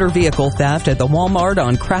and motor vehicle theft at the Walmart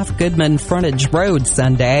on Kraft Goodman Frontage Road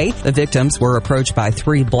Sunday. The victims were approached by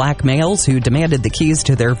 3 black males who demanded the keys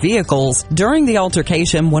to their vehicles. During the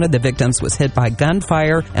altercation, one of the victims was hit by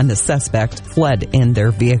gunfire and the suspect fled in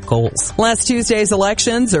their vehicles. Last Tuesday's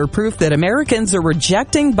elections are proof that Americans are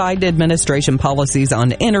rejecting Biden administration policies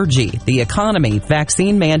on energy, the economy,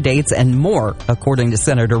 vaccine mandates, and more, according to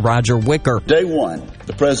Senator Roger Wicker. Day one,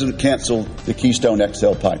 the president canceled the Keystone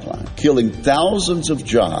XL pipeline, killing thousands of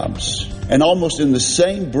jobs. And almost in the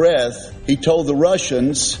same breath, he told the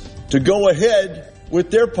Russians to go ahead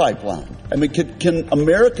with their pipeline. I mean, can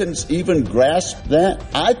Americans even grasp that?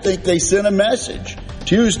 I think they sent a message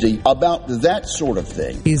Tuesday about that sort of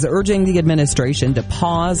thing. He's urging the administration to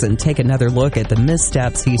pause and take another look at the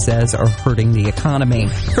missteps he says are hurting the economy.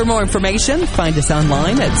 For more information, find us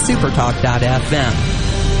online at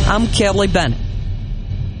supertalk.fm. I'm Kelly Bennett.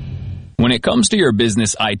 When it comes to your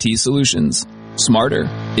business IT solutions, smarter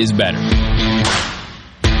is better.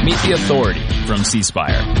 Meet the authority from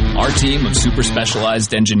C-Spire. Our team of super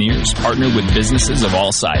specialized engineers partner with businesses of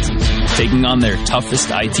all sizes, taking on their toughest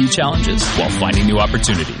IT challenges while finding new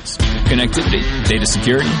opportunities. Connectivity, data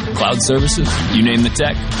security, cloud services, you name the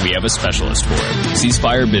tech, we have a specialist for it.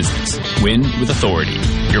 C-Spire Business. Win with authority.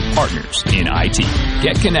 Your partners in IT.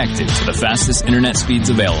 Get connected to the fastest internet speeds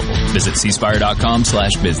available. Visit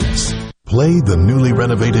cspire.com/business. Play the newly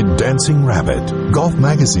renovated Dancing Rabbit. Golf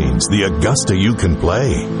Magazine's The Augusta You Can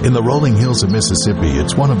Play. In the rolling hills of Mississippi,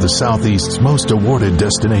 it's one of the Southeast's most awarded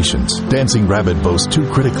destinations. Dancing Rabbit boasts 2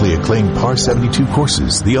 critically acclaimed par 72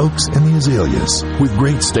 courses, the Oaks and the Azaleas. With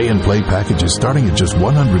great stay and play packages starting at just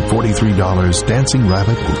 $143, Dancing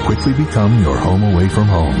Rabbit will quickly become your home away from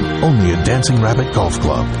home. Only at Dancing Rabbit Golf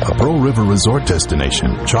Club, a Pearl River resort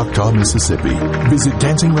destination, Choctaw, Mississippi. Visit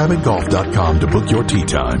DancingRabbitGolf.com to book your tee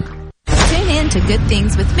time. Tune in to Good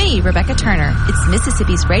Things with me, Rebecca Turner. It's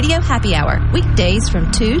Mississippi's Radio Happy Hour, weekdays from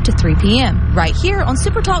 2 to 3 p.m. right here on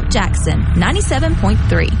Super Talk Jackson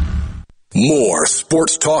 97.3. More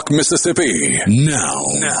Sports Talk Mississippi now.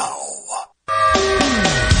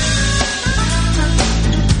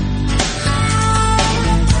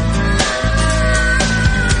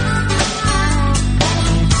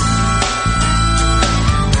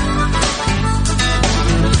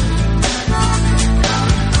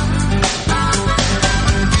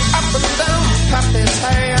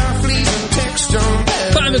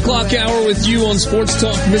 5 o'clock hour with you on Sports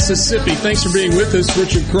Talk Mississippi. Thanks for being with us.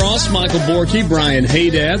 Richard Cross, Michael Borky, Brian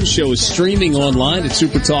Haydad. The show is streaming online at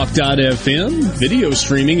supertalk.fm. Video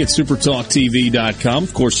streaming at supertalktv.com.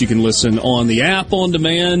 Of course, you can listen on the app on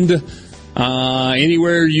demand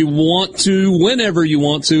anywhere you want to, whenever you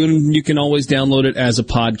want to, and you can always download it as a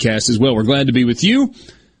podcast as well. We're glad to be with you.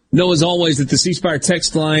 Know, as always, that the C-Spire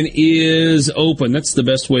text line is open. That's the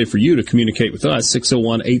best way for you to communicate with us,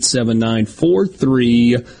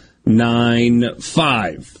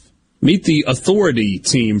 601-879-4395. Meet the authority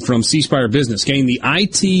team from C-Spire Business. Gain the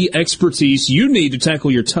IT expertise you need to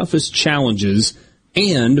tackle your toughest challenges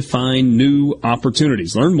and find new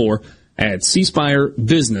opportunities. Learn more at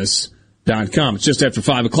cspirebusiness.com. It's just after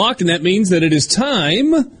 5 o'clock, and that means that it is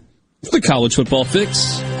time for the College Football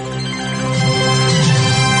Fix.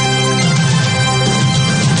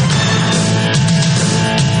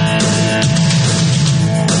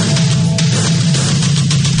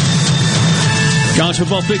 College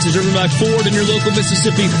Football Fix is driven by Ford and your local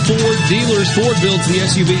Mississippi Ford dealers. Ford builds the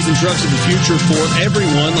SUVs and trucks of the future for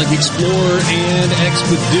everyone, like Explorer and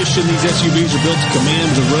Expedition. These SUVs are built to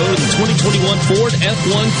command the road. The 2021 Ford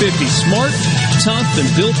F-150. Smart, tough, and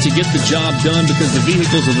built to get the job done, because the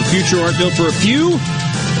vehicles of the future aren't built for a few.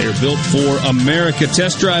 They're built for America.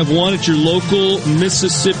 Test drive one at your local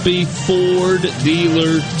Mississippi Ford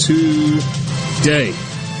dealer today.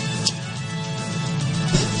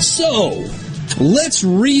 So, let's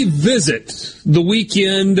revisit the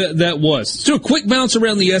weekend that was. Let's do a quick bounce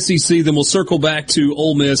around the SEC, then we'll circle back to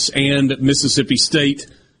Ole Miss and Mississippi State.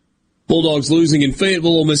 Bulldogs losing in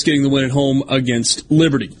Fayetteville, Ole Miss getting the win at home against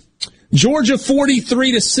Liberty. Georgia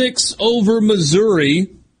 43-6 over Missouri.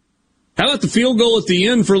 How about the field goal at the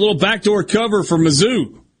end for a little backdoor cover for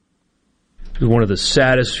Mizzou? It was one of the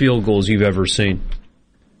saddest field goals you've ever seen.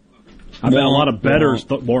 I bet a lot of bettors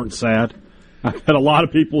weren't sad. I've had a lot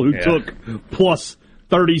of people who took plus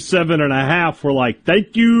 37.5 were like,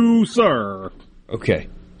 thank you, sir. Okay,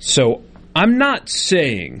 so I'm not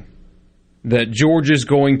saying that Georgia's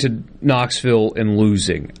going to Knoxville and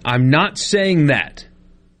losing. I'm not saying that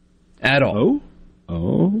at all.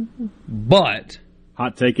 Oh. But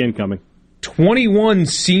hot take incoming. 21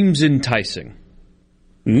 seems enticing.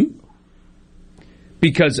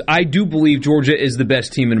 because I do believe Georgia is the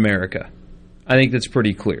best team in America. I think that's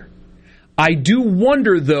pretty clear. I do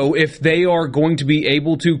wonder, though, if they are going to be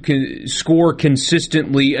able to score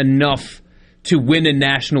consistently enough to win a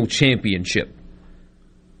national championship.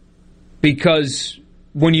 Because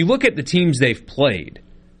when you look at the teams they've played,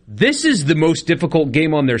 this is the most difficult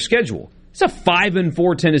game on their schedule. It's a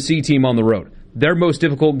 5-4 Tennessee team on the road. Their most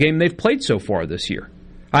difficult game they've played so far this year.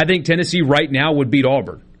 I think Tennessee right now would beat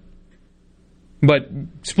Auburn. But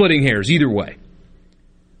splitting hairs, either way.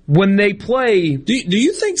 When they play... Do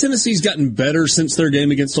you think Tennessee's gotten better since their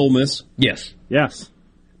game against Ole Miss? Yes. Yes.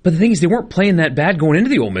 But the thing is, they weren't playing that bad going into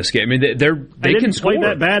the Ole Miss game. I mean, they didn't play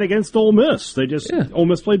that bad against Ole Miss. They just Ole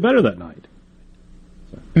Miss played better that night.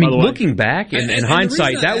 I mean, looking back in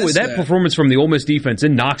hindsight, that performance from the Ole Miss defense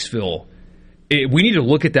in Knoxville, we need to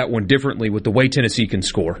look at that one differently with the way Tennessee can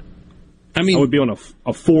score. I mean, I would be on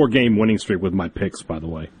a 4-game winning streak with my picks, by the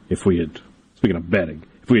way, if we had, speaking of betting,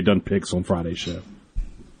 if we had done picks on Friday's show.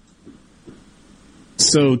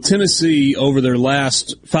 So Tennessee, over their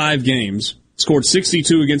last 5 games, scored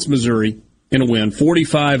 62 against Missouri in a win,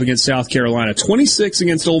 45 against South Carolina, 26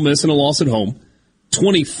 against Ole Miss in a loss at home,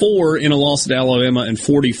 24 in a loss at Alabama, and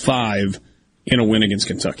 45 in a win against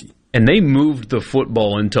Kentucky. And they moved the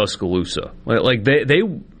football in Tuscaloosa. Like they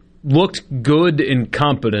looked good and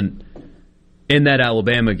competent in that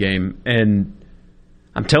Alabama game. And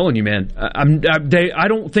I'm telling you, man, I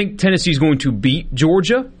don't think Tennessee's going to beat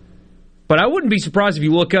Georgia. But I wouldn't be surprised if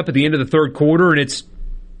you look up at the end of the third quarter and it's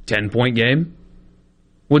 10-point game.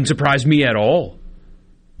 Wouldn't surprise me at all.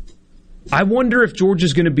 I wonder if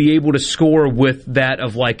Georgia's going to be able to score with that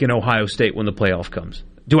of like an Ohio State when the playoff comes.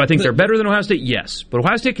 Do I think they're better than Ohio State? Yes. But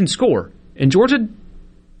Ohio State can score. And Georgia,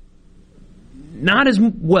 not as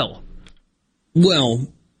well. Well,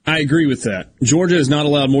 I agree with that. Georgia has not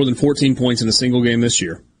allowed more than 14 points in a single game this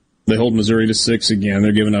year. They hold Missouri to 6 again.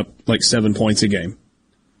 They're giving up like 7 points a game.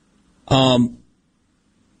 I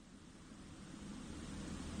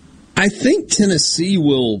think Tennessee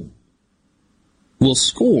will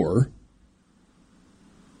score,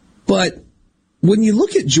 but when you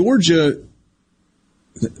look at Georgia,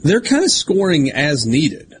 they're kind of scoring as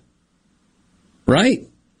needed, right?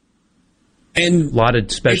 And a lot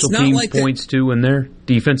of special team points too in there,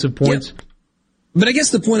 defensive points. Yeah. But I guess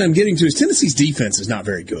the point I'm getting to is Tennessee's defense is not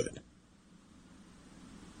very good.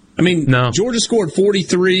 I mean, Georgia scored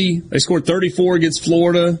 43. They scored 34 against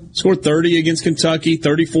Florida, scored 30 against Kentucky,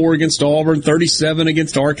 34 against Auburn, 37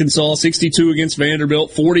 against Arkansas, 62 against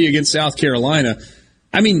Vanderbilt, 40 against South Carolina.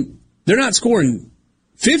 I mean, they're not scoring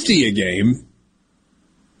 50 a game,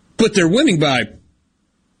 but they're winning by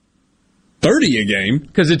 30 a game.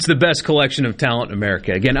 Because it's the best collection of talent in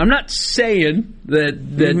America. Again, I'm not saying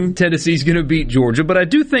that Tennessee's going to beat Georgia, but I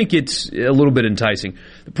do think it's a little bit enticing.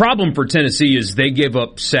 The problem for Tennessee is they give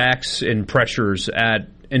up sacks and pressures at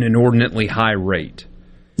an inordinately high rate.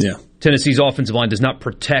 Yeah. Tennessee's offensive line does not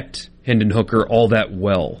protect Hendon Hooker all that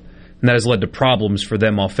well. And that has led to problems for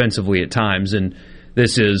them offensively at times. And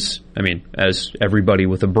this is, I mean, as everybody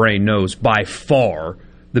with a brain knows, by far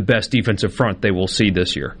the best defensive front they will see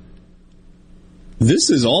this year. This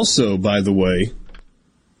is also, by the way,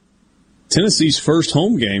 Tennessee's first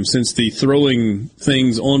home game since the throwing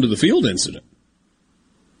things onto the field incident.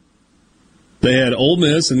 They had Ole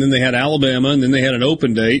Miss, and then they had Alabama, and then they had an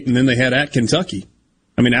open date, and then they had at Kentucky.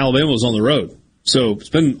 I mean, Alabama was on the road. So it's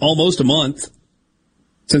been almost a month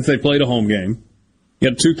since they played a home game. You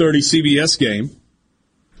had a 2:30 CBS game.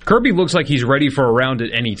 Kirby looks like he's ready for a round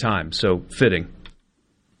at any time, so fitting.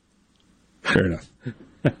 Fair enough.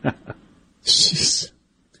 Jeez.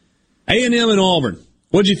 A&M and Auburn.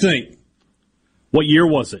 What'd you think? What year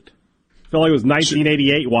was it? I feel like it was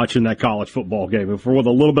 1988 watching that college football game. And for the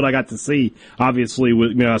little bit I got to see, obviously,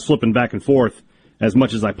 I was flipping back and forth as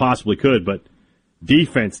much as I possibly could. But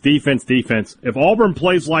defense. If Auburn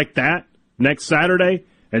plays like that next Saturday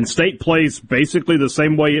and State plays basically the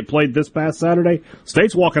same way it played this past Saturday,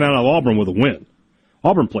 State's walking out of Auburn with a win.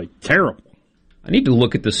 Auburn played terrible. I need to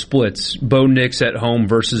look at the splits. Bo Nix at home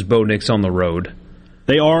versus Bo Nix on the road.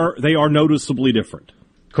 They are noticeably different.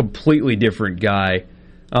 Completely different guy.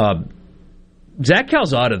 Zach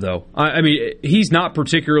Calzada, though, I mean, he's not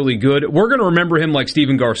particularly good. We're going to remember him like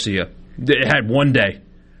Steven Garcia. It had one day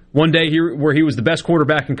where he was the best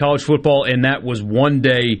quarterback in college football, and that was one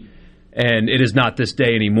day, and it is not this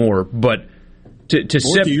day anymore. But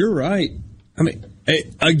you're right. I mean,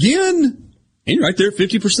 again, you're right there,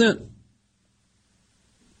 50%.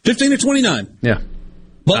 15-29. Yeah.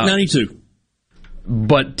 Buck 92.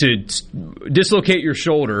 But to dislocate your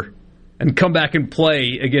shoulder and come back and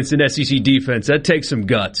play against an SEC defense, that takes some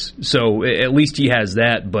guts. So at least he has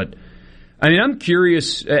that. But I mean, I'm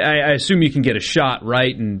curious. I assume you can get a shot,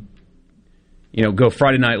 right, and go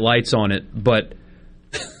Friday Night Lights on it, but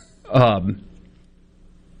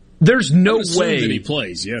there's no way that he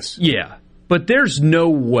plays. Yes, yeah, but there's no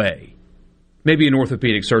way. Maybe an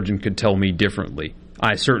orthopedic surgeon could tell me differently.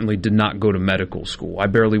 I certainly did not go to medical school. I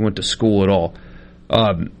barely went to school at all.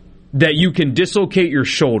 That you can dislocate your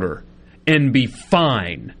shoulder and be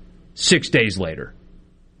fine 6 days later.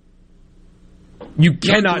 You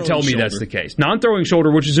cannot tell me that's the case. Non-throwing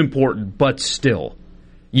shoulder, which is important, but still.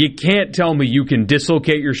 You can't tell me you can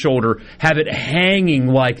dislocate your shoulder, have it hanging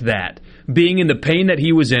like that, being in the pain that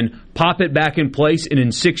he was in, pop it back in place, and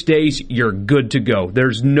in 6 days, you're good to go.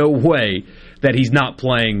 There's no way that he's not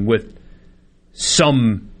playing with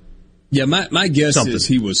some... Yeah, my guess is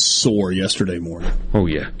he was sore yesterday morning. Oh,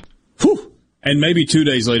 yeah. Whew. And maybe 2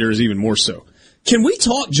 days later is even more so. Can we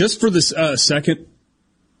talk just for this second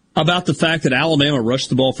about the fact that Alabama rushed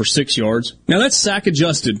the ball for 6 yards? Now, that's sack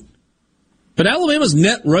adjusted. But Alabama's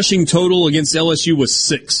net rushing total against LSU was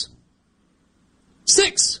 6.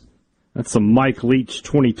 6! That's some Mike Leach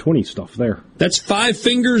 2020 stuff there. That's 5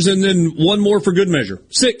 fingers and then one more for good measure.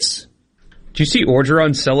 6. Did you see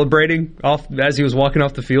Orgeron celebrating as he was walking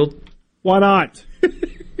off the field? Why not?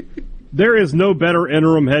 There is no better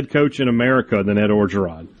interim head coach in America than Ed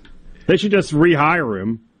Orgeron. They should just rehire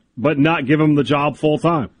him, but not give him the job full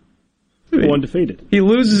time. Undefeated. He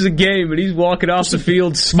loses a game, and he's walking off the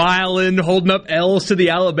field smiling, holding up L's to the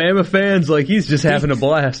Alabama fans like he's just having a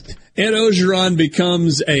blast. Ed Orgeron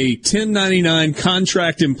becomes a 1099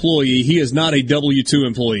 contract employee. He is not a W-2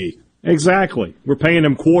 employee. Exactly. We're paying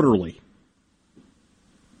him quarterly.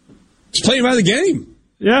 He's playing by the game.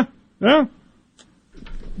 Yeah.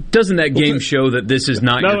 Doesn't that game show that this is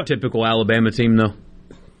not your typical Alabama team, though?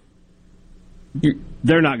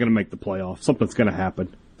 They're not going to make the playoffs. Something's going to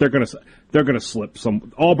happen. They're going to slip.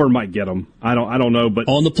 Auburn might get them. I don't know, but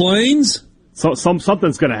on the Plains,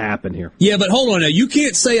 something's going to happen here. Yeah, but hold on now. You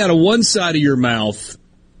can't say out of one side of your mouth,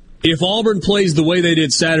 if Auburn plays the way they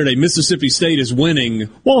did Saturday, Mississippi State is winning.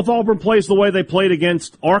 Well, if Auburn plays the way they played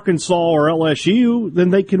against Arkansas or LSU, then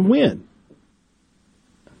they can win.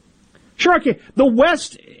 Sure, I can. The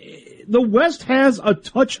West has a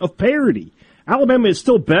touch of parity. Alabama is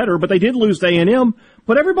still better, but they did lose to A&M.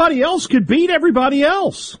 But everybody else could beat everybody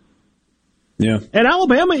else. Yeah. And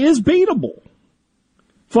Alabama is beatable.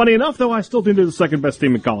 Funny enough, though, I still think they're the second best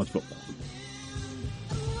team in college football.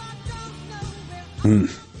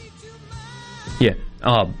 Yeah.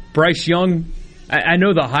 Bryce Young, I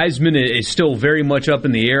know the Heisman is still very much up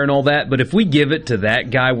in the air and all that, but if we give it to that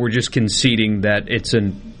guy, we're just conceding that it's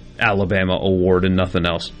an Alabama award and nothing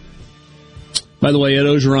else. By the way, Ed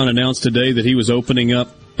Orgeron announced today that he was opening up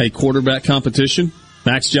a quarterback competition.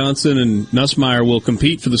 Max Johnson and Nussmeier will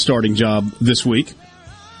compete for the starting job this week.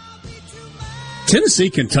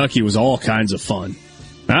 Tennessee-Kentucky was all kinds of fun.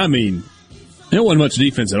 I mean, there wasn't much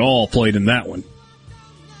defense at all played in that one.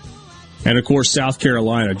 And, of course, South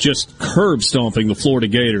Carolina just curb-stomping the Florida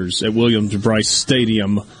Gators at Williams-Brice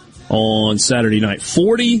Stadium on Saturday night.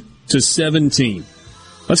 40-17.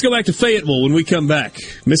 Let's go back to Fayetteville when we come back.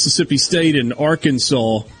 Mississippi State and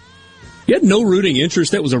Arkansas. You had no rooting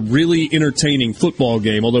interest. That was a really entertaining football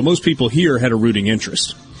game, although most people here had a rooting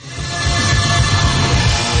interest.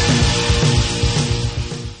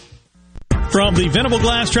 From the Venable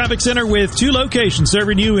Glass Traffic Center with 2 locations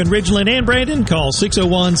serving you in Ridgeland and Brandon, call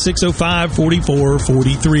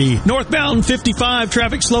 601-605-4443. Northbound 55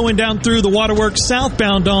 traffic slowing down through the waterworks.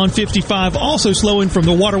 Southbound on 55 also slowing from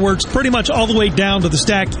the waterworks pretty much all the way down to the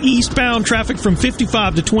stack. Eastbound traffic from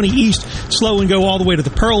 55 to 20 east slow and go all the way to the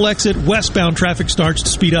Pearl exit. Westbound traffic starts to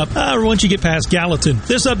speed up once you get past Gallatin.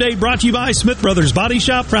 This update brought to you by Smith Brothers Body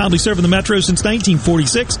Shop, proudly serving the Metro since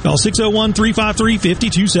 1946. Call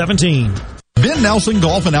 601-353-5217. Ben Nelson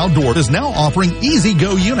Golf and Outdoor is now offering Easy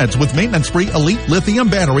Go units with maintenance-free elite lithium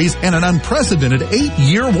batteries and an unprecedented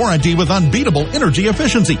 8-year warranty with unbeatable energy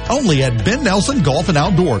efficiency. Only at Ben Nelson Golf and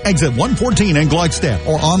Outdoor, exit 114 in Gluckstadt,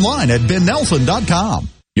 or online at bennelson.com.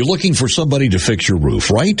 You're looking for somebody to fix your roof,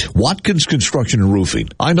 right? Watkins Construction and Roofing.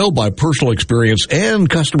 I know by personal experience and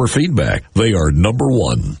customer feedback, they are number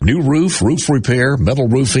one. New roof, roof repair, metal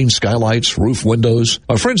roofing, skylights, roof windows.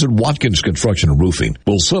 Our friends at Watkins Construction and Roofing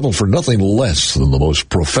will settle for nothing less than the most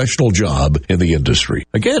professional job in the industry.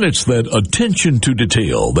 Again, it's that attention to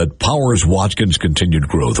detail that powers Watkins' continued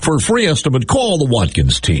growth. For a free estimate, call the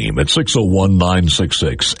Watkins team at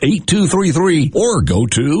 601-966-8233 or go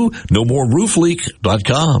to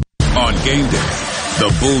nomoreroofleak.com. On game day,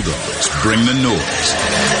 the Bulldogs bring the noise.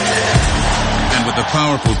 And with the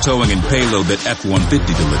powerful towing and payload that F-150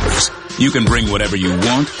 delivers, you can bring whatever you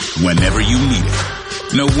want, whenever you need it.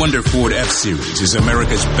 No wonder Ford F-Series is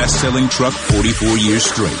America's best-selling truck 44 years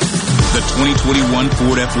straight. The 2021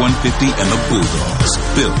 Ford F-150 and the Bulldogs,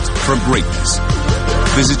 built for greatness.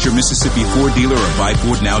 Visit your Mississippi Ford dealer or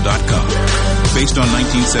buyfordnow.com. Based on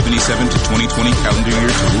 1977 to 2020 calendar year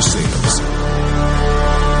total sales.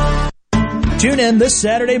 Tune in this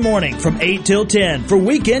Saturday morning from 8 till 10 for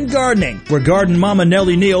Weekend Gardening, where Garden Mama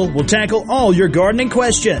Nellie Neal will tackle all your gardening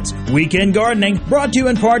questions. Weekend Gardening, brought to you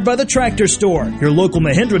in part by The Tractor Store, your local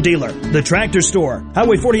Mahindra dealer. The Tractor Store,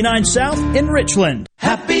 Highway 49 South in Richland.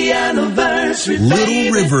 Happy anniversary,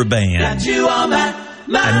 Little River Band. Got you on my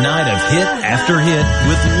mind. A night of hit after hit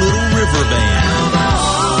with Little River Band.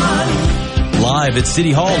 Live at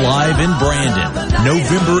City Hall Live in Brandon,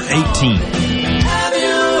 November 18th.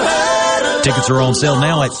 Tickets are on sale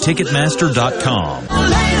now at Ticketmaster.com.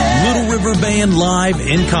 Little River Band live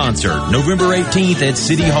in concert, November 18th at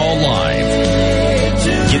City Hall Live.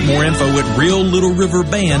 Get more info at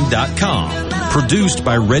RealLittleRiverBand.com. Produced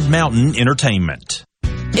by Red Mountain Entertainment.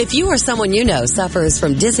 If you or someone you know suffers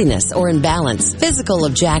from dizziness or imbalance, Physical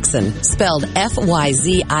of Jackson, spelled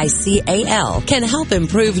F-Y-Z-I-C-A-L, can help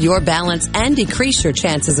improve your balance and decrease your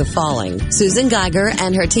chances of falling. Susan Geiger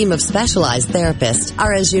and her team of specialized therapists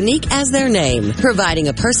are as unique as their name, providing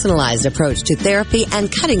a personalized approach to therapy and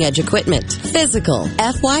cutting-edge equipment. Physical,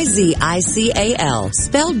 F-Y-Z-I-C-A-L,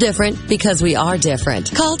 spelled different because we are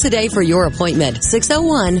different. Call today for your appointment,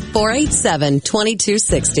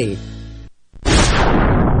 601-487-2260.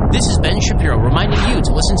 This is Ben Shapiro reminding you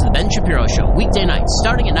to listen to The Ben Shapiro Show weekday nights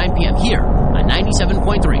starting at 9 p.m. here on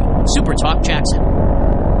 97.3 Super Talk Jackson.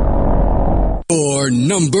 Your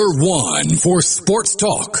number one for sports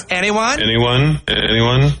talk. Anyone? Anyone?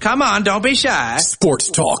 Come on, don't be shy. Sports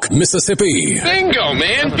Talk Mississippi. Bingo,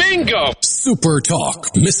 man, bingo. Super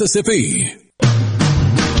Talk Mississippi.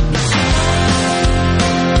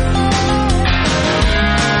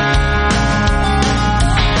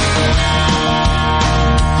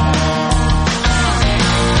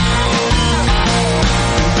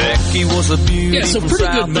 Yeah, so pretty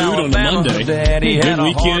good mood on a Monday. Good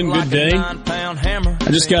weekend, good day. I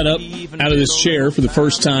just got up out of this chair for the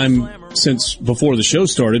first time since before the show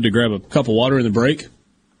started to grab a cup of water in the break.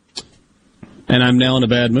 And I'm now in a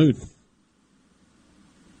bad mood.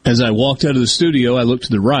 As I walked out of the studio, I looked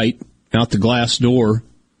to the right, out the glass door,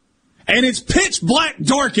 and it's pitch black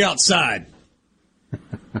dark outside.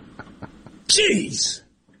 Jeez.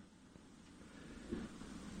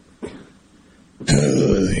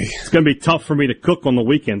 It's going to be tough for me to cook on the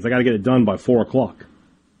weekends. I got to get it done by 4 o'clock.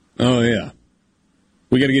 Oh, yeah.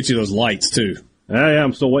 We got to get you those lights, too. Yeah,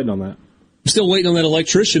 I'm still waiting on that. I'm still waiting on that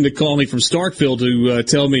electrician to call me from Starkville to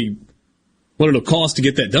tell me what it'll cost to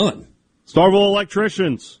get that done. Starkville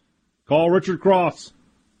Electricians. Call Richard Cross.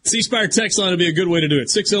 C-Spire text line would be a good way to do it.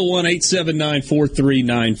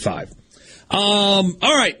 601-879-4395. All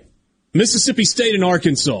right. Mississippi State and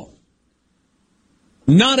Arkansas.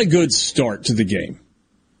 Not a good start to the game.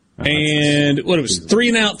 And what it was, three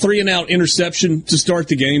and out interception to start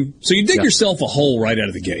the game. So you dig yourself a hole right out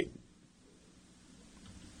of the gate.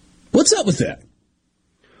 What's up with that?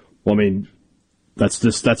 Well, I mean, that's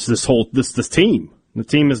this team. The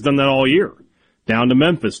team has done that all year. Down to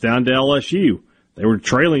Memphis, down to LSU. They were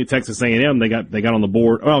trailing at Texas A&M. They got on the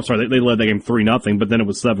board. Oh, I'm sorry, they led that game 3-0, but then it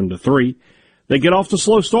was 7-3. They get off to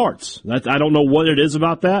slow starts. I don't know what it is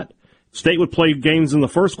about that. State would play games in the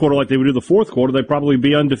first quarter like they would do the fourth quarter, they'd probably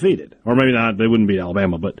be undefeated. Or maybe not, they wouldn't beat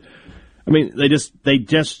Alabama, but I mean, they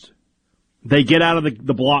get out of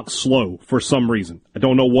the block slow for some reason. I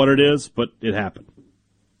don't know what it is, but it happened.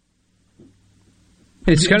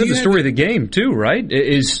 It's kind of the story of the game, too, right?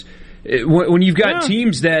 When you've got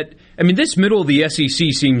teams that, I mean, this middle of the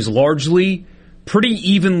SEC seems largely pretty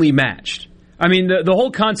evenly matched. I mean, the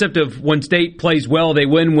whole concept of when State plays well, they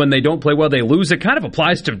win. When they don't play well, they lose. It kind of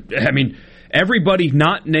applies to, I mean, everybody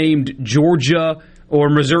not named Georgia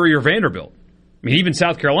or Missouri or Vanderbilt. I mean, even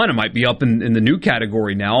South Carolina might be up in the new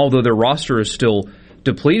category now, although their roster is still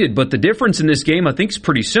depleted. But the difference in this game, I think, is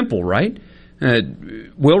pretty simple, right?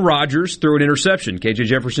 Will Rogers threw an interception. KJ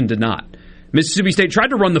Jefferson did not. Mississippi State tried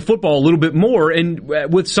to run the football a little bit more, and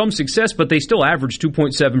with some success, but they still averaged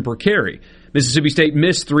 2.7 per carry. Mississippi State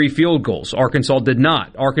missed 3 field goals. Arkansas did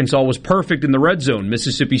not. Arkansas was perfect in the red zone.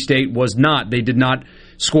 Mississippi State was not. They did not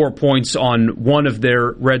score points on one of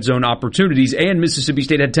their red zone opportunities, and Mississippi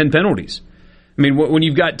State had 10 penalties. I mean, when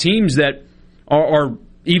you've got teams that are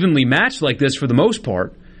evenly matched like this for the most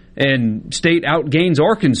part, and State outgains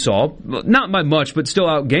Arkansas, not by much, but still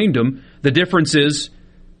outgained them, the difference is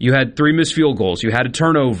you had 3 missed field goals. You had a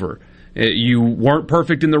turnover. You weren't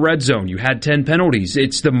perfect in the red zone. You had 10 penalties.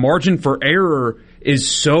 It's the margin for error is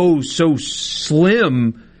so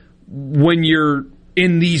slim when you're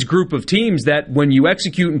in these group of teams that when you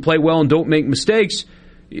execute and play well and don't make mistakes,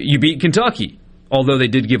 you beat Kentucky, although they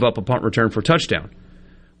did give up a punt return for a touchdown.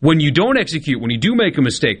 When you don't execute, when you do make a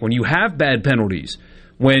mistake, when you have bad penalties,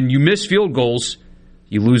 when you miss field goals,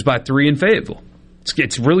 you lose by 3 in Fayetteville.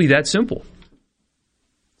 It's really that simple.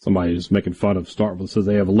 Somebody is making fun of Starkville. Says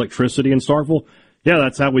they have electricity in Starkville. Yeah,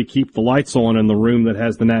 that's how we keep the lights on in the room that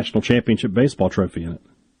has the national championship baseball trophy in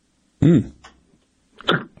it.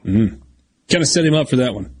 Kind of set him up for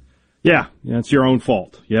that one. Yeah, it's your own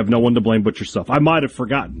fault. You have no one to blame but yourself. I might have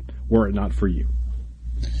forgotten were it not for you.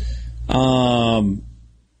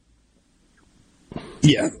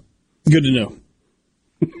 Yeah, good to know.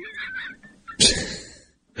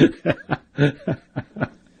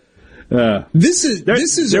 This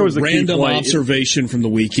is a random observation from the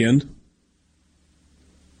weekend.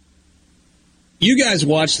 You guys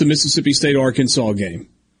watched the Mississippi State-Arkansas game.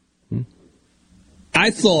 I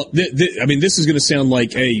thought this is going to sound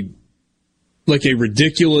like a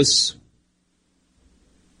ridiculous,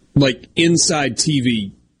 inside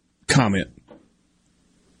TV comment.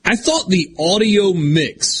 I thought the audio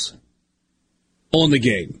mix on the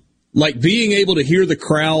game, being able to hear the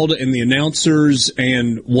crowd and the announcers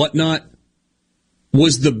and whatnot,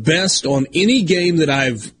 was the best on any game that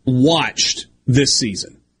I've watched this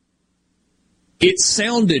season. It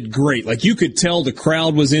sounded great. You could tell the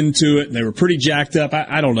crowd was into it, and they were pretty jacked up.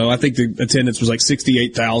 I don't know. I think the attendance was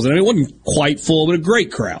 68,000. It wasn't quite full, but a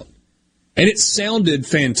great crowd. And it sounded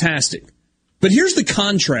fantastic. But here's the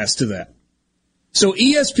contrast to that. So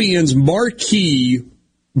ESPN's marquee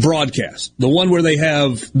broadcast, the one where they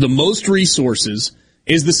have the most resources,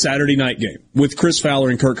 is the Saturday night game with Chris Fowler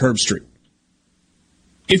and Kirk Herbstreit.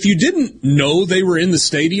 If you didn't know they were in the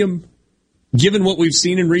stadium, given what we've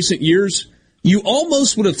seen in recent years, you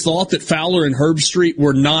almost would have thought that Fowler and Herbstreit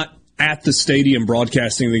were not at the stadium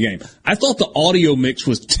broadcasting the game. I thought the audio mix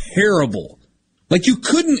was terrible. You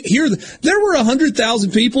couldn't hear there were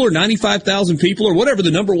 100,000 people or 95,000 people or whatever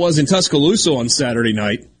the number was in Tuscaloosa on Saturday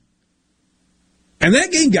night. And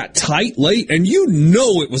that game got tight late, and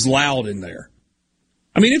it was loud in there.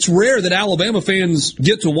 It's rare that Alabama fans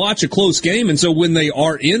get to watch a close game, and so when they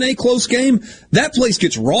are in a close game, that place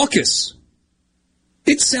gets raucous.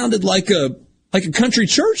 It sounded like a country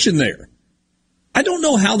church in there. I don't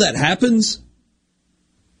know how that happens.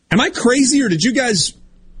 Am I crazy, or did you guys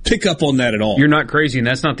pick up on that at all? You're not crazy, and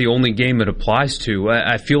that's not the only game it applies to.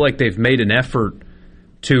 I feel like they've made an effort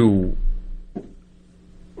to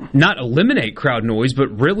not eliminate crowd noise, but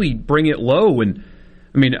really bring it low. And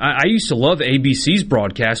I used to love ABC's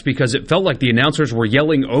broadcast because it felt like the announcers were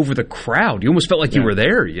yelling over the crowd. You almost felt like you were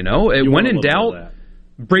there, When in doubt,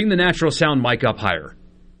 bring the natural sound mic up higher.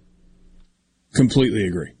 Completely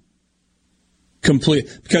agree.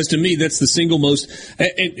 Because to me, that's the single most...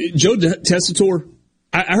 Joe Tessitore,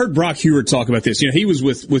 I heard Brock Heward talk about this. He was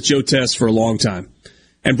with Joe Tess for a long time.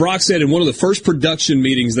 And Brock said in one of the first production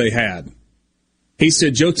meetings they had, he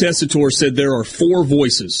said, Joe Tessitore said there are 4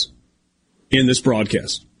 voices in this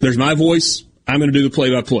broadcast. There's my voice. I'm going to do the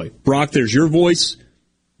play-by-play. Brock, there's your voice.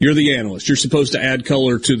 You're the analyst. You're supposed to add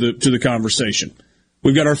color to the conversation.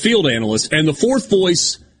 We've got our field analyst. And the 4th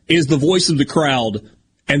voice is the voice of the crowd,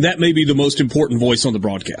 and that may be the most important voice on the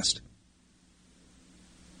broadcast.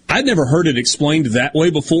 I'd never heard it explained that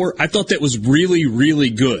way before. I thought that was really, really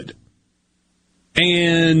good.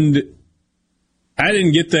 And I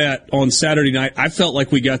didn't get that on Saturday night. I felt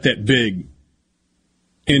like we got that big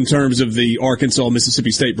in terms of the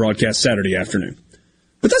Arkansas-Mississippi State broadcast Saturday afternoon.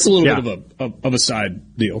 But that's a little bit of a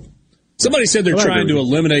side deal. Somebody said they're trying to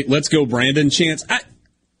eliminate Let's Go Brandon chants. I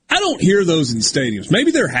don't hear those in stadiums.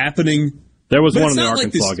 Maybe they're happening. There was one in the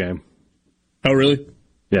Arkansas game. Oh, really?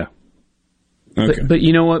 Yeah. Okay. But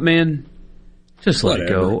you know what, man? Just let it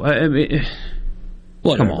go.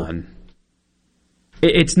 Come on.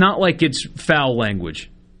 It's not like it's foul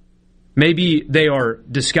language. Maybe they are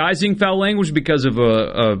disguising foul language because of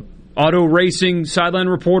a auto racing sideline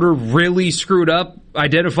reporter really screwed up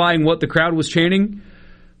identifying what the crowd was chanting.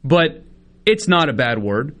 But it's not a bad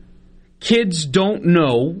word. Kids don't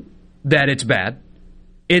know that it's bad.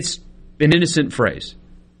 It's an innocent phrase.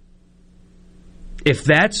 If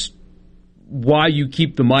that's why you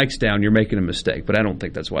keep the mics down, you're making a mistake. But I don't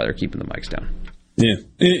think that's why they're keeping the mics down. Yeah.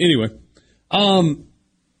 Anyway.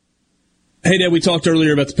 Hey, Dad, we talked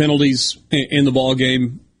earlier about the penalties in the ball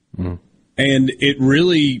game. Mm-hmm. And it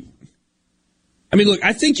really... look,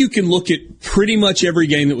 I think you can look at pretty much every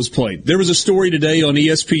game that was played. There was a story today on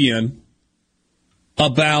ESPN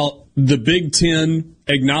about the Big Ten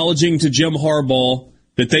acknowledging to Jim Harbaugh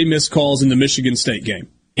that they missed calls in the Michigan State game,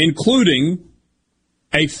 including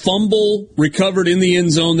a fumble recovered in the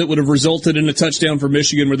end zone that would have resulted in a touchdown for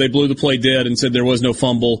Michigan where they blew the play dead and said there was no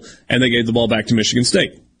fumble, and they gave the ball back to Michigan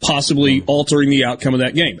State, possibly altering the outcome of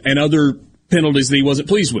that game, and other penalties that he wasn't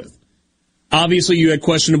pleased with. Obviously, you had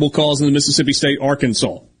questionable calls in the Mississippi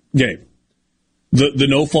State-Arkansas game. The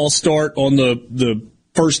no-false start on the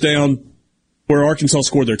first down where Arkansas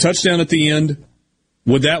scored their touchdown at the end,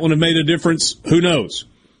 would that one have made a difference? Who knows?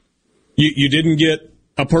 You didn't get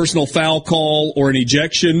a personal foul call or an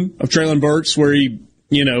ejection of Traylon Burks where he,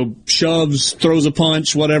 shoves, throws a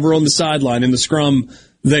punch, whatever, on the sideline in the scrum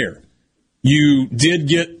there. You did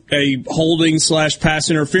get a holding/pass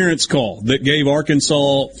interference call that gave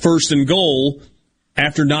Arkansas first and goal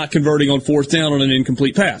after not converting on fourth down on an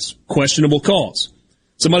incomplete pass. Questionable calls.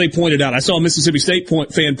 Somebody pointed out, I saw a Mississippi State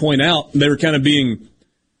fan point out, they were kind of being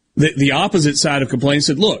the opposite side of complaining,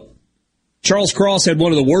 said, look, Charles Cross had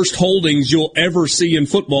one of the worst holdings you'll ever see in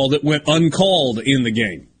football that went uncalled in the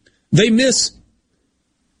game. They miss.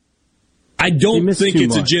 I don't think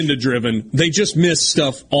it's agenda driven. They just miss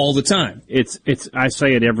stuff all the time. It's. I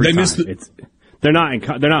say it every time. They're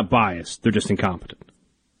not biased. They're just incompetent.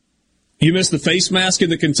 You miss the face mask in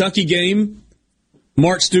the Kentucky game.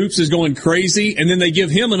 Mark Stoops is going crazy, and then they give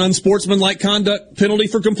him an unsportsmanlike conduct penalty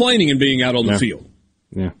for complaining and being out on the field.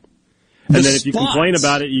 Yeah. And then if you complain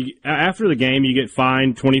about it, after the game, you get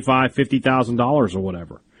fined $25,000, $50,000 or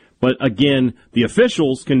whatever. But again, the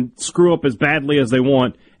officials can screw up as badly as they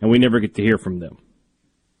want, and we never get to hear from them.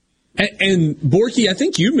 And Borky, I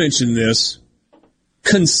think you mentioned this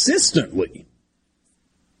consistently.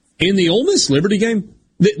 In the Ole Miss Liberty game,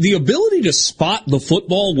 the ability to spot the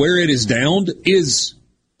football where it is downed is,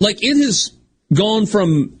 it has gone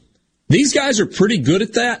from, these guys are pretty good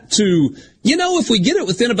at that, to, if we get it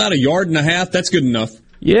within about a yard and a half, that's good enough.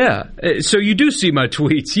 Yeah. So you do see my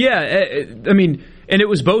tweets. Yeah. I mean, and it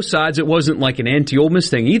was both sides. It wasn't like an anti-Ole Miss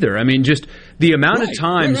thing either. I mean, just the amount of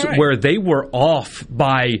times where they were off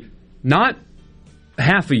by not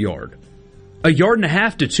half a yard and a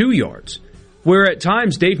half to 2 yards, where at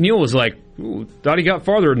times Dave Neal was like, ooh, thought he got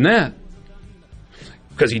farther than that.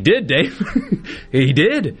 Because he did, Dave. He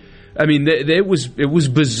did. I mean, it was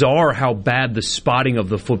bizarre how bad the spotting of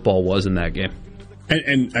the football was in that game.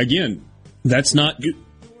 And again, that's not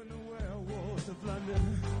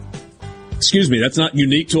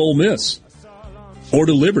unique to Ole Miss or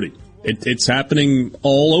to Liberty. It's happening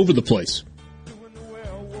all over the place.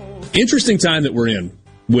 Interesting time that we're in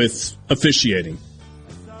with officiating.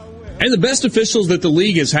 And the best officials that the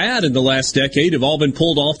league has had in the last decade have all been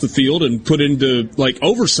pulled off the field and put into,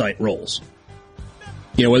 oversight roles.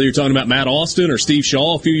 Whether you're talking about Matt Austin or Steve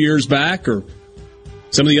Shaw a few years back or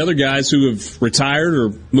some of the other guys who have retired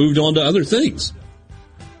or moved on to other things.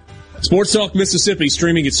 Sports Talk Mississippi,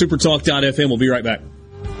 streaming at supertalk.fm. We'll be right back.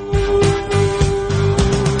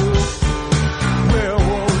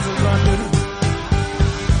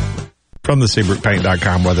 From the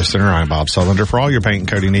SeabrookPaint.com Weather Center, I'm Bob Sullender. For all your paint and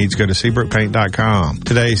coating needs, go to SeabrookPaint.com.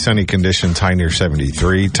 Today, sunny conditions, high near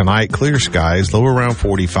 73. Tonight, clear skies, low around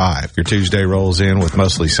 45. Your Tuesday rolls in with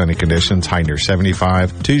mostly sunny conditions, high near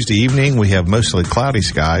 75. Tuesday evening, we have mostly cloudy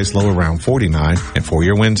skies, low around 49. And for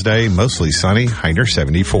your Wednesday, mostly sunny, high near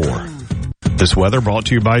 74. This weather brought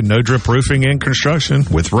to you by No Drip Roofing and Construction.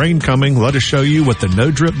 With rain coming, let us show you what the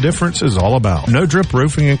No Drip difference is all about. No Drip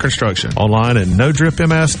Roofing and Construction. Online at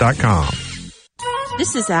NoDripMS.com.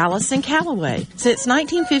 This is Alice in Callaway. Since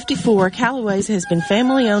 1954, Callaway's has been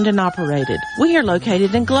family-owned and operated. We are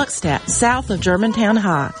located in Gluckstadt, south of Germantown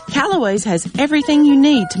High. Callaway's has everything you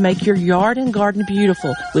need to make your yard and garden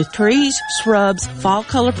beautiful with trees, shrubs, fall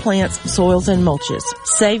color plants, soils, and mulches.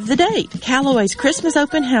 Save the date. Callaway's Christmas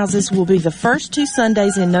open houses will be the first 2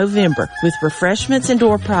 Sundays in November with refreshments and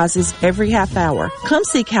door prizes every half hour. Come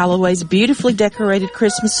see Callaway's beautifully decorated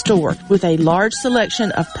Christmas store with a large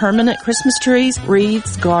selection of permanent Christmas trees,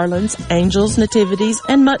 wreaths, garlands, angels, nativities,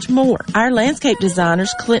 and much more. Our landscape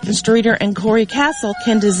designers, Clinton Streeter and Corey Castle,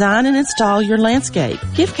 can design and install your landscape.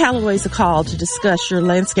 Give Callaway's a call to discuss your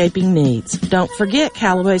landscaping needs. Don't forget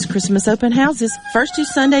Callaway's Christmas open houses, first 2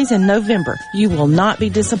 Sundays in November. You will not be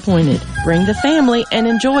disappointed. Bring the family and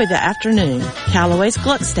enjoy the afternoon. Callaway's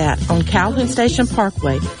Gluckstadt on Calhoun Station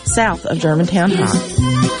Parkway, south of Germantown High.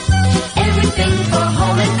 Everything for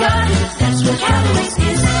home and garden, that's what Callaway's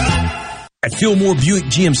is. At At Fillmore Buick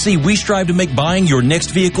GMC, we strive to make buying your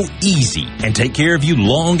next vehicle easy and take care of you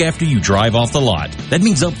long after you drive off the lot. That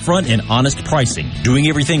means upfront and honest pricing, doing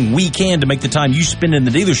everything we can to make the time you spend in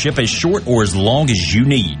the dealership as short or as long as you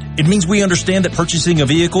need. It means we understand that purchasing a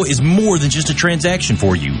vehicle is more than just a transaction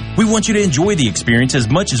for you. We want you to enjoy the experience as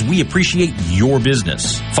much as we appreciate your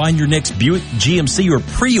business. Find your next Buick, GMC, or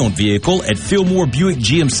pre-owned vehicle at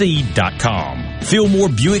FillmoreBuickGMC.com. Fillmore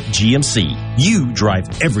Buick GMC. You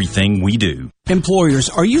drive everything we do. Employers,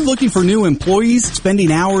 are you looking for new employees,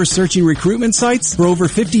 spending hours searching recruitment sites? For over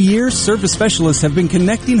 50 years, service specialists have been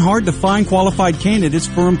connecting hard to find qualified candidates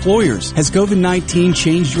for employers. Has COVID-19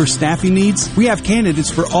 changed your staffing needs? We have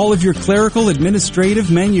candidates for all of your clerical,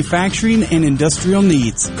 administrative, manufacturing, and industrial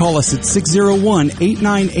needs. Call us at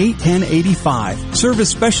 601-898-1085. Service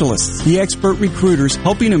Specialists, the expert recruiters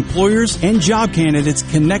helping employers and job candidates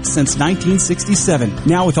connect since 1967.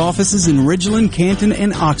 Now with offices in Ridgeland, Canton,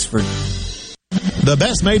 and Oxford. The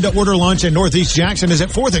best made-to-order lunch in Northeast Jackson is at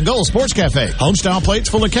 4th and Gold Sports Cafe. Homestyle plates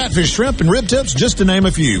full of catfish, shrimp, and rib tips, just to name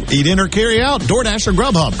a few. Eat in or carry out, DoorDash or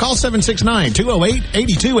Grubhub. Call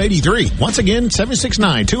 769-208-8283. Once again,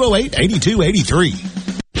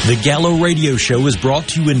 769-208-8283. The Gallo Radio Show is brought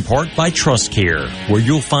to you in part by TrustCare, where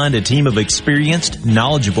you'll find a team of experienced,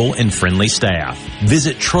 knowledgeable, and friendly staff.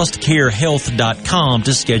 Visit TrustCareHealth.com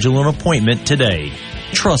to schedule an appointment today.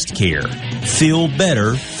 TrustCare. Feel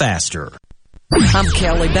better, faster. I'm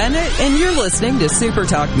Kelly Bennett, and you're listening to Super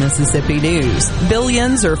Talk Mississippi News.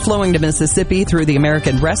 Billions are flowing to Mississippi through the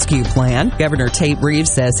American Rescue Plan. Governor Tate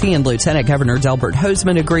Reeves says he and Lieutenant Governor Delbert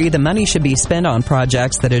Hosemann agree the money should be spent on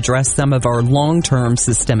projects that address some of our long-term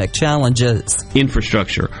systemic challenges.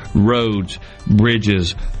 Infrastructure, roads,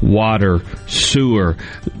 bridges, water, sewer,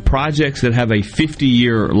 projects that have a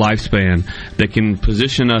 50-year lifespan that can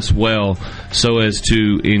position us well so as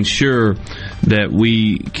to ensure that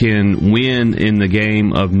we can win in the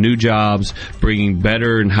game of new jobs, bringing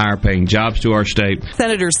better and higher paying jobs to our state.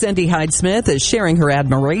 Senator Cindy Hyde-Smith is sharing her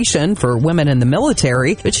admiration for women in the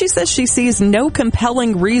military, but she says she sees no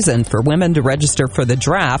compelling reason for women to register for the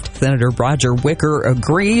draft. Senator Roger Wicker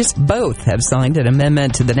agrees. Both have signed an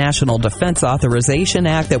amendment to the National Defense Authorization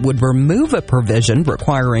Act that would remove a provision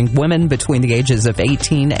requiring women between the ages of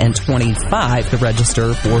 18 and 25 to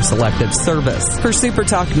register for selective service. For Super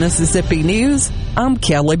Talk Mississippi News, I'm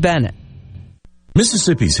Kelly Bennett.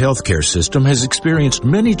 Mississippi's healthcare system has experienced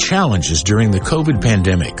many challenges during the COVID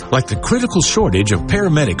pandemic, like the critical shortage of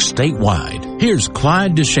paramedics statewide. Here's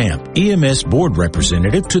Clyde Deschamps, EMS board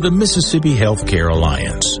representative to the Mississippi Healthcare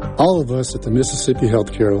Alliance. All of us at the Mississippi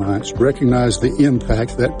Healthcare Alliance recognize the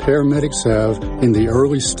impact that paramedics have in the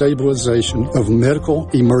early stabilization of medical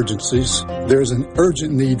emergencies. There's an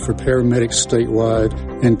urgent need for paramedics statewide,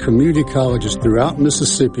 and community colleges throughout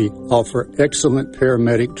Mississippi offer excellent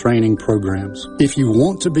paramedic training programs. If you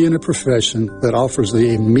want to be in a profession that offers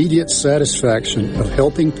the immediate satisfaction of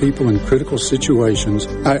helping people in critical situations,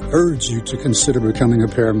 I urge you to consider becoming a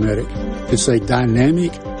paramedic. It's a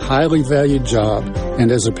dynamic, highly valued job,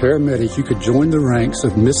 and as a paramedic, you could join the ranks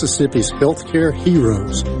of Mississippi's healthcare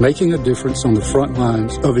heroes, making a difference on the front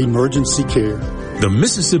lines of emergency care. The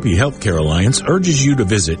Mississippi Healthcare Alliance urges you to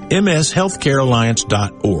visit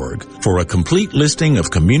mshealthcarealliance.org for a complete listing of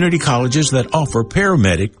community colleges that offer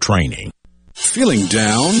paramedic training. Feeling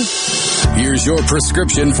down? Here's your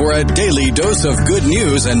prescription for a daily dose of good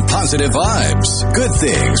news and positive vibes. Good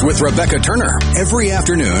Things with Rebecca Turner. Every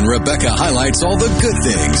afternoon, Rebecca highlights all the good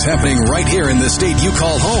things happening right here in the state you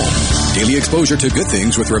call home. Daily exposure to Good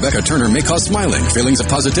Things with Rebecca Turner may cause smiling, feelings of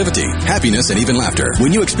positivity, happiness, and even laughter.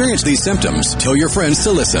 When you experience these symptoms, tell your friends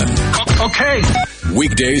to listen. Okay.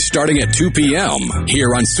 Weekdays starting at 2 p.m.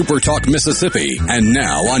 here on Super Talk Mississippi and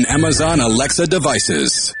now on Amazon Alexa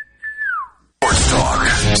devices.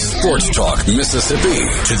 Sports Talk Mississippi.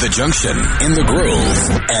 To the junction, in the groove,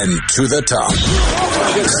 and to the top.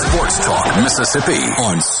 Sports Talk Mississippi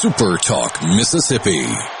on Super Talk Mississippi.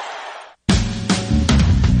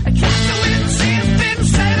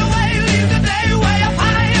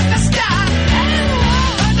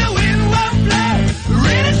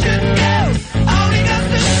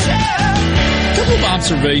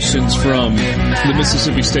 Observations from the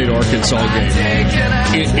Mississippi State-Arkansas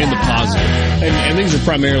game in the positive. And these are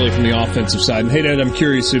primarily from the offensive side. And hey, Dad, I'm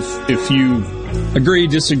curious if you agree,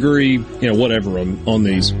 disagree, whatever on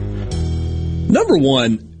these. Number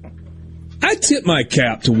one, I tip my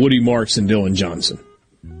cap to Woody Marks and Dylan Johnson.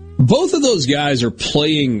 Both of those guys are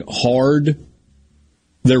playing hard.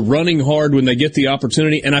 They're running hard when they get the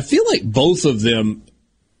opportunity. And I feel like both of them,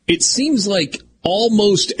 it seems like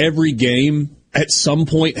almost every game at some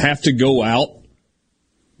point have to go out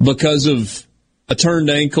because of a turned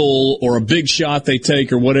ankle or a big shot they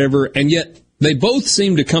take or whatever, and yet they both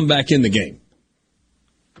seem to come back in the game.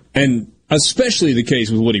 And especially the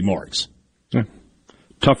case with Woody Marks. Yeah.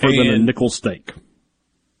 Tougher than a nickel steak.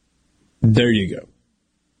 There you go.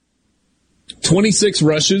 26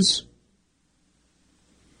 rushes.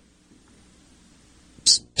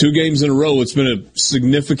 2 games in a row, it's been a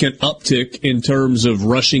significant uptick in terms of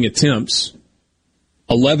rushing attempts.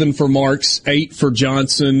 11 for Marks, 8 for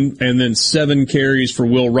Johnson, and then 7 carries for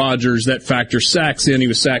Will Rogers. That factors sacks in. He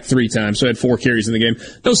was sacked 3 times, so had 4 carries in the game.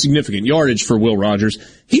 No significant yardage for Will Rogers.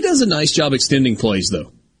 He does a nice job extending plays,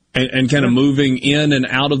 though, and kind of moving in and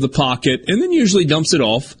out of the pocket, and then usually dumps it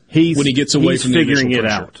off when he gets away from the initial pressure. He's figuring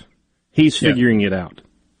it out. He's figuring it out.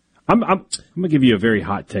 I'm going to give you a very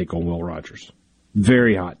hot take on Will Rogers.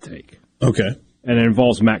 Very hot take. Okay. And it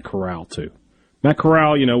involves Matt Corral, too. Matt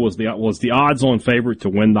Corral, was the odds-on favorite to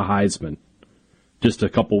win the Heisman just a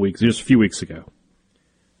few weeks ago.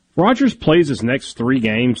 If Rodgers plays his next 3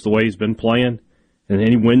 games the way he's been playing, and then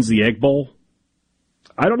he wins the Egg Bowl,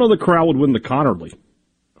 I don't know that Corral would win the Connerly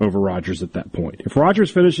over Rodgers at that point. If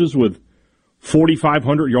Rodgers finishes with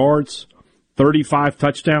 4,500 yards, 35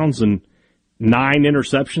 touchdowns, and 9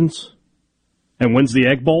 interceptions, and wins the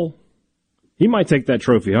Egg Bowl, he might take that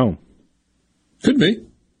trophy home. Could be.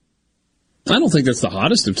 I don't think that's the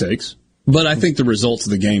hottest of takes, but I think the results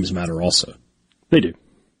of the games matter also. They do.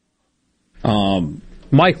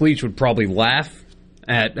 Mike Leach would probably laugh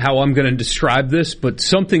at how I'm going to describe this, but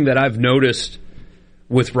something that I've noticed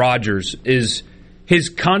with Rodgers is his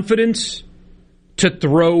confidence to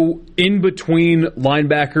throw in between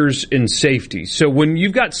linebackers and safeties. So when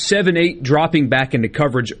you've got 7-8 dropping back into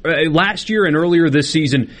coverage, last year and earlier this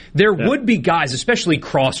season, there would be guys, especially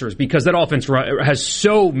crossers, because that offense has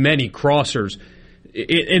so many crossers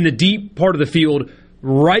in the deep part of the field,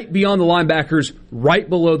 right beyond the linebackers, right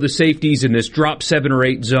below the safeties in this drop 7 or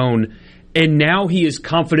 8 zone. And now he is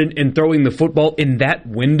confident in throwing the football in that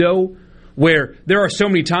window, where there are so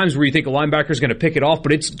many times where you think a linebacker is going to pick it off,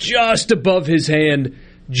 but it's just above his hand,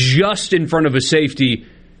 just in front of a safety.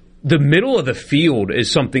 The middle of the field is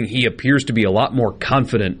something he appears to be a lot more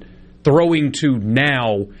confident throwing to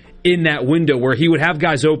now in that window where he would have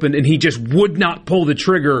guys open and he just would not pull the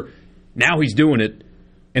trigger. Now he's doing it,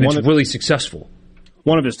 and it's really successful.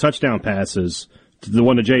 One of his touchdown passes, the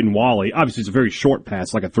one to Jaden Walley, obviously it's a very short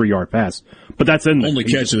pass, like a 3-yard pass, but that's in there. Only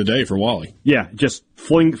catch of the day for Walley. Yeah, just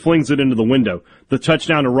flings it into the window. The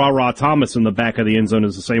touchdown to Ra Thomas in the back of the end zone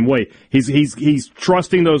is the same way. He's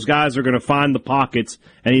trusting those guys are going to find the pockets,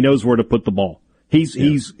 and he knows where to put the ball.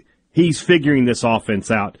 He's figuring this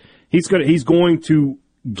offense out. He's going to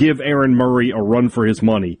give Aaron Murray a run for his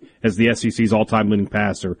money as the SEC's all-time leading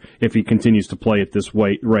passer if he continues to play at this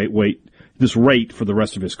rate for the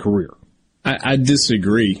rest of his career. I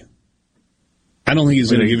disagree. I don't think he's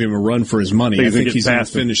going to give him a run for his money. I think he's going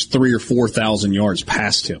to finish 3,000 or 4,000 yards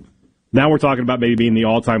past him. Now we're talking about maybe being the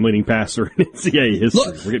all-time leading passer in NCAA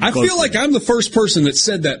history. Look, I feel like I'm the first person that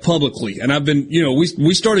said that publicly, and I've been,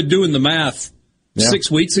 we started doing the math 6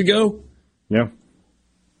 weeks ago. Yeah.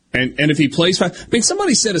 And if he plays 5,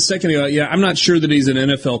 somebody said a second ago, I'm not sure that he's an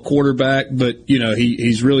NFL quarterback, but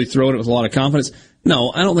he's really throwing it with a lot of confidence.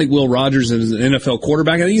 No, I don't think Will Rogers is an NFL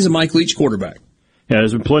quarterback. I think he's a Mike Leach quarterback. Yeah,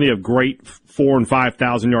 there's been plenty of great 4,000 and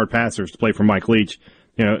 5,000 yard passers to play for Mike Leach.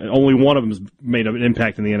 Only one of them has made an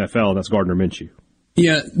impact in the NFL, and that's Gardner Minshew.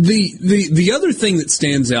 Yeah, the other thing that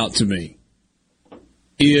stands out to me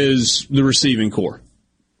is the receiving core.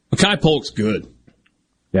 Mekhi Polk's good.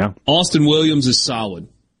 Yeah. Austin Williams is solid.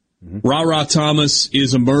 Mm-hmm. Ra Thomas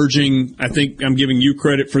is emerging. I think I'm giving you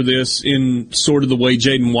credit for this in sort of the way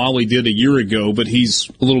Jaden Walley did a year ago, but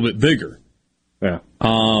he's a little bit bigger. Yeah.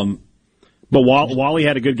 But Walley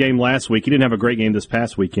had a good game last week. He didn't have a great game this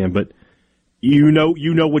past weekend, but you know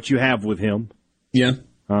what you have with him. Yeah.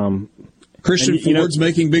 Christian Ford's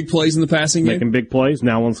making big plays in the passing game. Making big plays,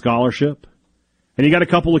 now on scholarship. And you got a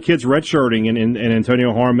couple of kids redshirting in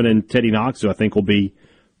Antonio Harmon and Teddy Knox, who I think will be,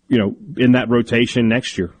 in that rotation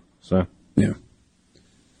next year. So yeah.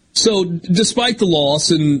 So despite the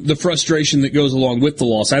loss and the frustration that goes along with the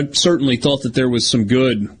loss, I certainly thought that there was some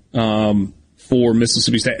good for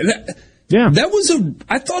Mississippi State.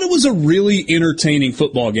 I thought it was a really entertaining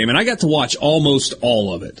football game, and I got to watch almost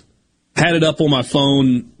all of it. Had it up on my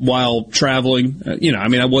phone while traveling.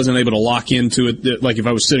 I wasn't able to lock into it like if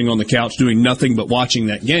I was sitting on the couch doing nothing but watching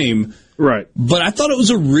that game. Right. But I thought it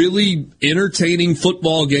was a really entertaining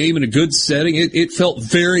football game in a good setting. It felt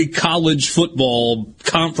very college football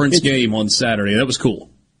conference game on Saturday. That was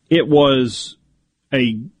cool. It was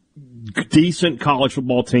a decent college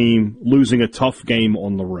football team losing a tough game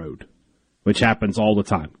on the road, which happens all the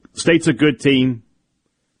time. State's a good team,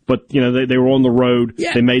 but they were on the road.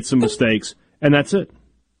 Yeah. They made some mistakes, and that's it.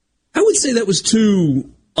 I would say that was 2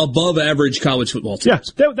 above-average college football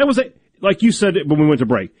teams. Yeah, that was it. Like you said when we went to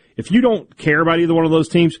break. If you don't care about either one of those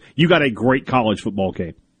teams, you got a great college football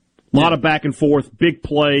game. A lot of back and forth, big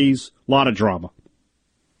plays, a lot of drama.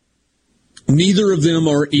 Neither of them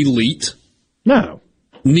are elite. No.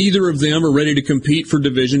 Neither of them are ready to compete for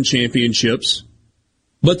division championships.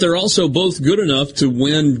 But they're also both good enough to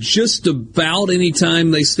win just about any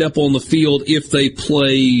time they step on the field if they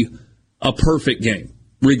play a perfect game,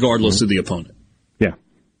 regardless of the opponent. Yeah.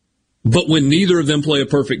 But when neither of them play a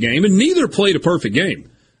perfect game, and neither played a perfect game.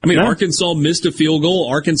 I mean, Arkansas missed a field goal.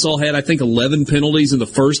 Arkansas had, I think, 11 penalties in the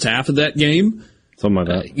first half of that game. Something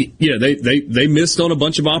like that. They missed on a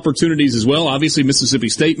bunch of opportunities as well. Obviously, Mississippi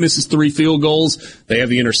State misses 3 field goals. They have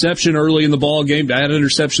the interception early in the ball game. They had an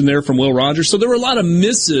interception there from Will Rogers. So there were a lot of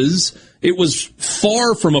misses. It was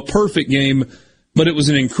far from a perfect game, but it was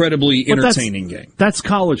an incredibly entertaining game. That's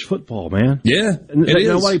college football, man. Yeah,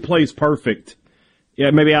 nobody plays perfect. Yeah,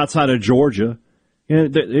 maybe outside of Georgia.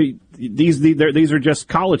 These are just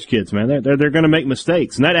college kids, man. They're going to make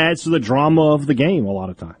mistakes, and that adds to the drama of the game a lot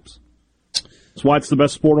of times. That's why it's the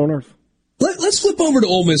best sport on earth. Let's flip over to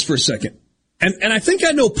Ole Miss for a second. And I think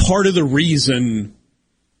I know part of the reason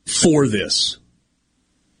for this.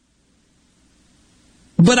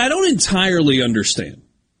 But I don't entirely understand.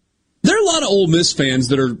 There are a lot of Ole Miss fans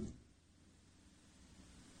that are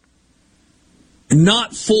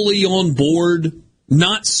not fully on board,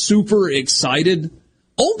 not super excited.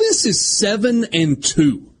 Ole Miss is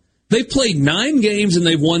 7-2. They've played 9 games and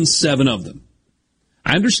they've won 7 of them.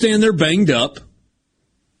 I understand they're banged up.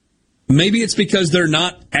 Maybe it's because they're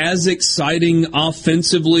not as exciting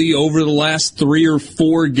offensively over the last 3 or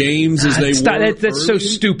 4 games as they were. That's so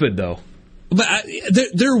stupid, though. But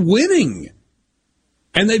they're winning.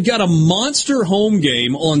 And they've got a monster home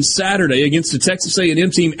game on Saturday against the Texas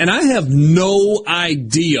A&M team, and I have no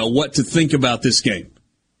idea what to think about this game.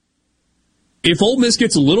 If Ole Miss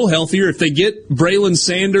gets a little healthier, if they get Braylon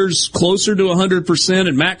Sanders closer to 100%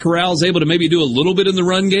 and Matt Corral is able to maybe do a little bit in the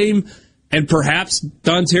run game, and perhaps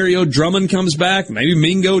Dontario Drummond comes back, maybe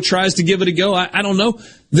Mingo tries to give it a go, I don't know,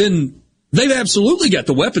 then they've absolutely got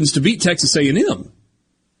the weapons to beat Texas A&M.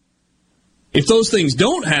 If those things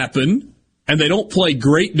don't happen, and they don't play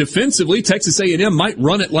great defensively, Texas A&M might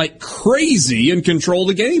run it like crazy and control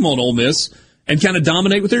the game on Ole Miss and kind of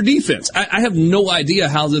dominate with their defense. I have no idea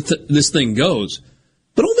how this thing goes.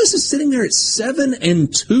 But Ole Miss is sitting there at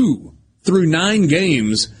 7-2 through 9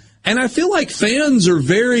 games, and I feel like fans are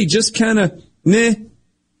very just kind of meh.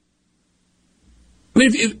 I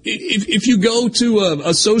mean, if you go to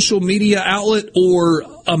a social media outlet or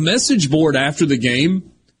a message board after the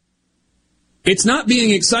game, it's not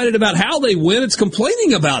being excited about how they win, it's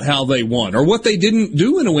complaining about how they won or what they didn't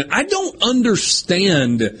do in a win. I don't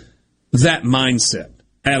understand that mindset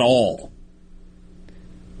at all.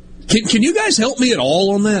 Can you guys help me at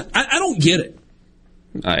all on that? I don't get it.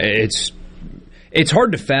 It's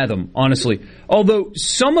hard to fathom, honestly. Although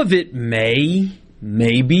some of it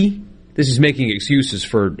maybe, this is making excuses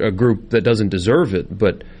for a group that doesn't deserve it,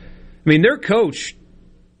 but, I mean, their coach,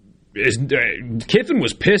 Kiffin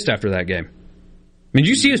was pissed after that game. I mean, did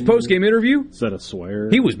you see his post-game interview? Said a swear.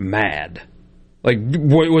 He was mad. Like,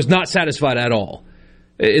 was not satisfied at all.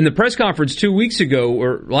 In the press conference 2 weeks ago,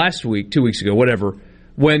 or last week, 2 weeks ago, whatever,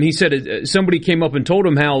 when he said somebody came up and told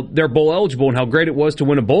him how they're bowl eligible and how great it was to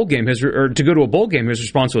win a bowl game, or to go to a bowl game, his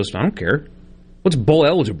response was, I don't care. What's bowl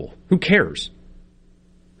eligible? Who cares?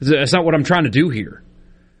 That's not what I'm trying to do here.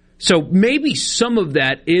 So maybe some of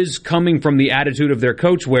that is coming from the attitude of their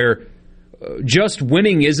coach where just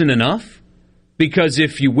winning isn't enough. Because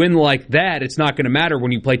if you win like that, it's not going to matter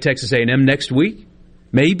when you play Texas A&M next week.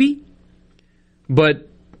 Maybe. But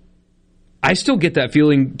I still get that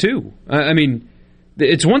feeling, too. I mean,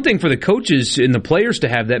 it's one thing for the coaches and the players to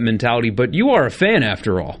have that mentality, but you are a fan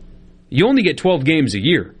after all. You only get 12 games a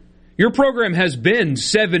year. Your program has been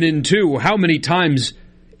 7-2 how many times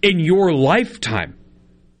in your lifetime?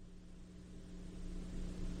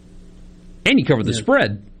 And you cover the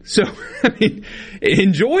spread. So, I mean,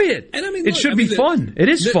 enjoy it. And I mean, it should be fun. It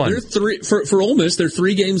is fun. For Ole Miss, there are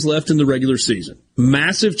 3 games left in the regular season.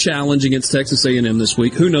 Massive challenge against Texas A&M this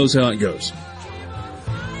week. Who knows how it goes?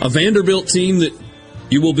 A Vanderbilt team that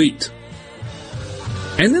you will beat.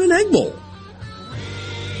 And then an Egg Bowl.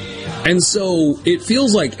 And so it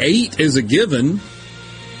feels like 8 is a given,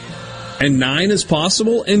 and 9 is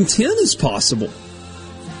possible, and 10 is possible.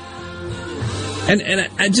 And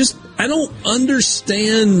I don't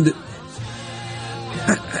understand.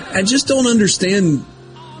 I just don't understand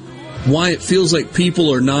why it feels like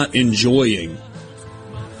people are not enjoying.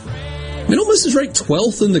 Ole Miss is ranked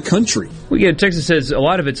 12th in the country. Well, yeah, Texas says a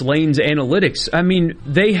lot of it's Lane's analytics. I mean,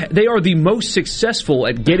 they are the most successful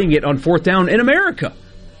at getting it on fourth down in America.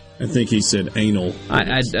 I think he said anal.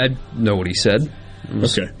 I know what he said.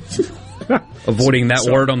 Okay. Avoiding that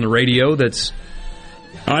word on the radio.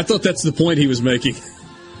 I thought that's the point he was making.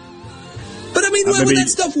 But I mean, when that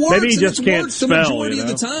stuff works, maybe he just can't the majority of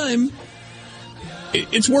the time.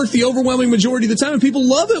 It's worked the overwhelming majority of the time, and people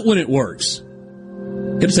love it when it works.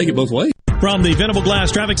 Got to take it both ways. From the Venable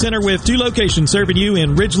Glass Traffic Center with 2 locations serving you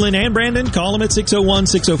in Ridgeland and Brandon. Call them at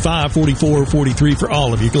 601-605-4443 for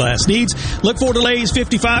all of your glass needs. Look for delays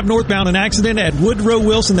 55 northbound, an accident at Woodrow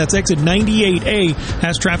Wilson. That's exit 98A.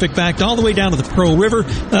 Has traffic backed all the way down to the Pearl River.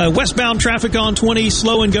 Westbound traffic on 20,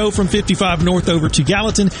 slow and go from 55 north over to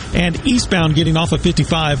Gallatin. And eastbound getting off of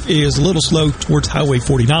 55 is a little slow towards Highway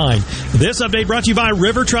 49. This update brought to you by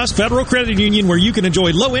River Trust Federal Credit Union, where you can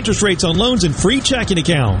enjoy low interest rates on loans and free checking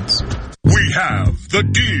accounts. We have the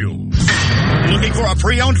deal. Looking for a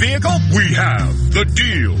pre-owned vehicle? We have the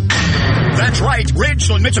deal. That's right.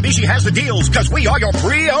 Ridgeland Mitsubishi has the deals because we are your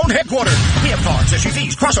pre-owned headquarters. We have cars,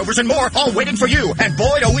 SUVs, crossovers, and more all waiting for you. And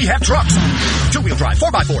boy, do we have trucks. 2-wheel drive,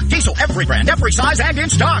 4x4, diesel, every brand, every size, and in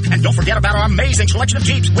stock. And don't forget about our amazing selection of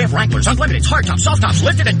Jeeps. We have Wranglers, Unlimiteds, hardtops, softtops,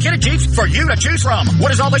 lifted, and kitted Jeeps for you to choose from. What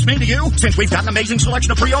does all this mean to you? Since we've got an amazing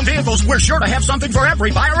selection of pre-owned vehicles, we're sure to have something for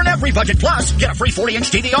every buyer and every budget. Plus, get a free 40-inch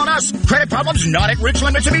TV on us. Credit problems? Not at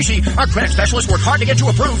Ridgeland Mitsubishi. Our credit specialists work hard to get you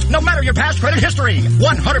approved, no matter your past credit history.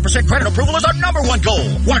 100% credit approval is our number one goal.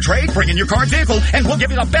 Want to trade? Bring in your current vehicle, and we'll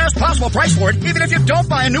give you the best possible price for it, even if you don't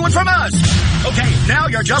buy a new one from us. Okay, now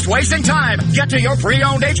you're just wasting time. Get to your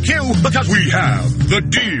pre-owned HQ, because we have the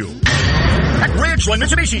deal. At Ridgeland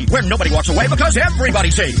Mitsubishi, where nobody walks away because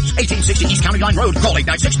everybody saves. 1860 East County Line Road. Call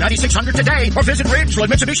 896-9600 today or visit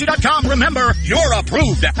RidgelandMitsubishi.com. Remember, you're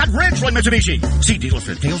approved at Ridgeland Mitsubishi. See dealer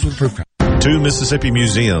for details with approved. 2 Mississippi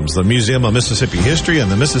museums, the Museum of Mississippi History and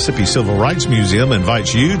the Mississippi Civil Rights Museum,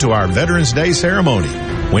 invites you to our Veterans Day ceremony,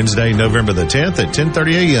 Wednesday, November the 10th at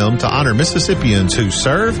 10:30 a.m. to honor Mississippians who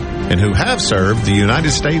serve and who have served the United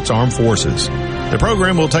States Armed Forces. The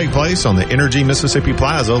program will take place on the Energy Mississippi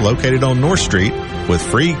Plaza located on North Street with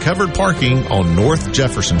free covered parking on North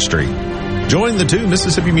Jefferson Street. Join the 2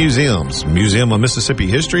 Mississippi museums, Museum of Mississippi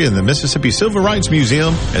History and the Mississippi Civil Rights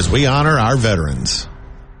Museum, as we honor our veterans.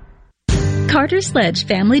 Carter Sledge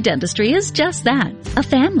Family Dentistry is just that, a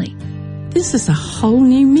family. This is a whole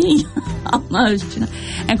new me, almost. You know.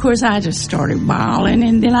 And, of course, I just started bawling,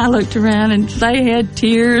 and then I looked around, and they had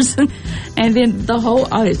tears. And then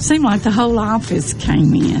it seemed like the whole office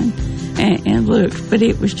came in and looked. But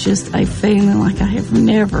it was just a feeling like I have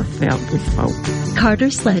never felt before.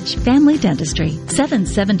 Carter Sledge Family Dentistry,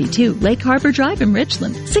 772 Lake Harbor Drive in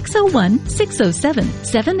Richland,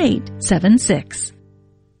 601-607-7876.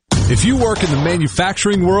 If you work in the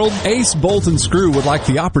manufacturing world, Ace Bolt & Screw would like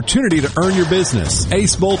the opportunity to earn your business.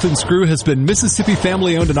 Ace Bolt & Screw has been Mississippi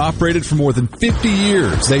family owned and operated for more than 50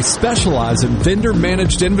 years. They specialize in vendor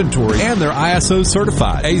managed inventory and they're ISO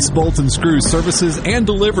certified. Ace Bolt & Screw services and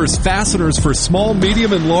delivers fasteners for small,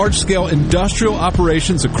 medium, and large scale industrial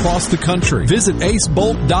operations across the country. Visit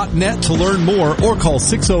acebolt.net to learn more or call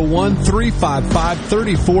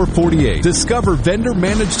 601-355-3448. Discover vendor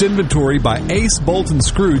managed inventory by Ace Bolt &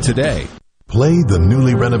 Screw today. Play the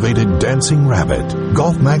newly renovated Dancing Rabbit.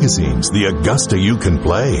 Golf Magazine's the Augusta you can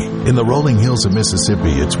play. In the rolling hills of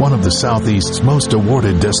Mississippi, it's one of the Southeast's most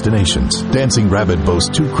awarded destinations. Dancing Rabbit boasts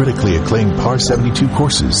 2 critically acclaimed par 72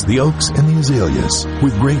 courses, the Oaks and the Azaleas.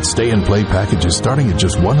 With great stay and play packages starting at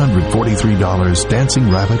just $143,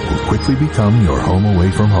 Dancing Rabbit will quickly become your home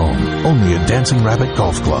away from home. Only at Dancing Rabbit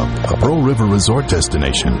Golf Club, a Pearl River resort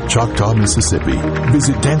destination, Choctaw, Mississippi.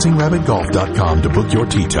 Visit DancingRabbitGolf.com to book your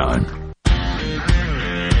tee time.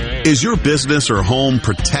 Is your business or home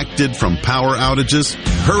protected from power outages?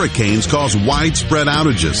 Hurricanes cause widespread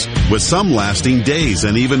outages, with some lasting days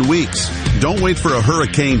and even weeks. Don't wait for a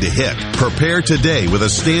hurricane to hit. Prepare today with a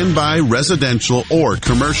standby residential or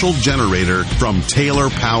commercial generator from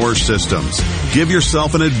Taylor Power Systems. Give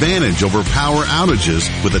yourself an advantage over power outages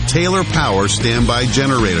with a Taylor Power standby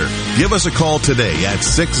generator. Give us a call today at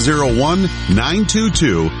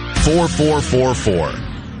 601-922-4444.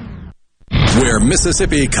 Where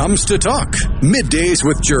Mississippi comes to talk. Middays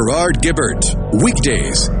with Gerard Gibbert.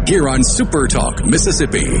 Weekdays here on Super Talk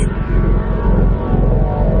Mississippi.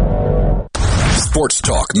 Sports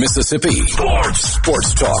Talk Mississippi.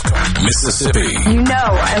 Sports Talk Mississippi. You know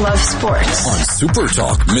I love sports. On Super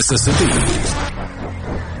Talk Mississippi.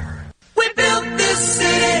 We built this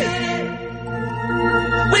city.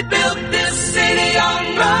 We built this city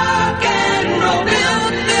on rock.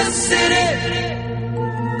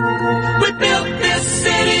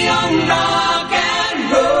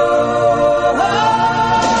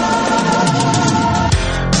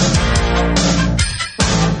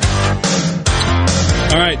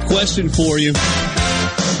 question for you.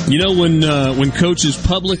 You know, when coaches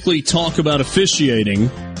publicly talk about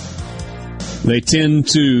officiating, they tend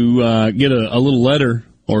to get a little letter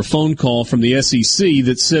or a phone call from the SEC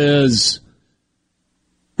that says,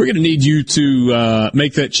 we're going to need you to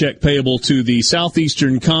make that check payable to the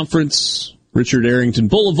Southeastern Conference, Richard Arrington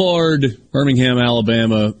Boulevard, Birmingham,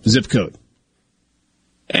 Alabama, zip code.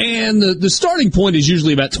 And the starting point is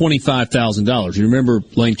usually about $25,000. You remember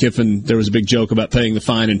Lane Kiffin, there was a big joke about paying the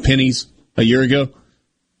fine in pennies a year ago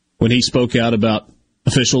when he spoke out about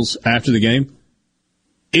officials after the game.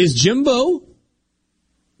 Is Jimbo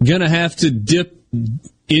going to have to dip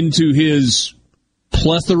into his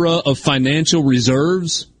plethora of financial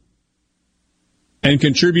reserves and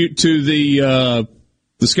contribute to the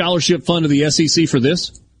scholarship fund of the SEC for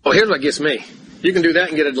this? Well, here's what gets me. You can do that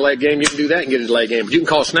and get a delayed game. You can do that and get a delayed game. But you can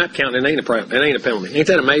call snap count and it ain't a penalty. Ain't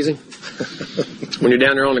that amazing? When you're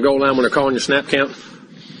down there on the goal line when they're calling your snap count.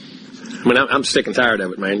 I mean, I'm sick and tired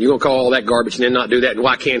of it, man. You're going to call all that garbage and then not do that. And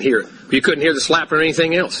I can't hear it. But you couldn't hear the slap or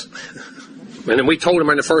anything else. And then we told them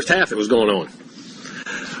in the first half it was going on.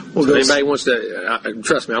 Well, if anybody wants to,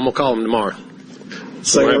 trust me, I'm going to call them tomorrow.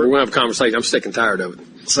 We're going to have a conversation. I'm sick and tired of it.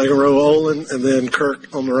 Second row Olin and then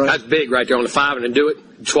Kirk on the right. That's big right there on the 5 and then do it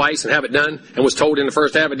twice and have it done and was told in the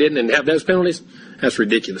first half it didn't and have those penalties. That's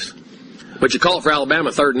ridiculous. But you call it for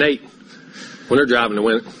Alabama 3rd and 8 when they're driving to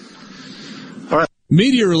win it. All right.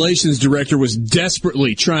 Media relations director was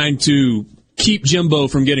desperately trying to keep Jimbo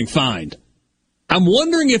from getting fined. I'm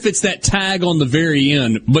wondering if it's that tag on the very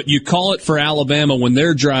end, but you call it for Alabama when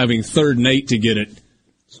they're driving 3rd and 8 to get it.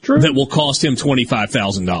 It's true. That will cost him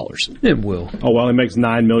 $25,000. It will. Oh, well, he makes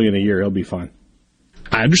 $9 million a year. He'll be fine.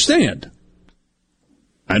 I understand.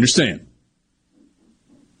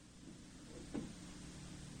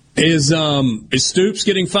 Is Stoops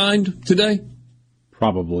getting fined today?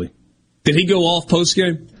 Probably. Did he go off post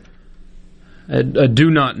game? I do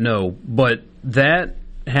not know, but that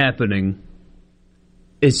happening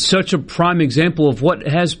is such a prime example of what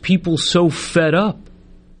has people so fed up.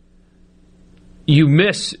 You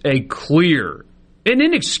miss a clear, an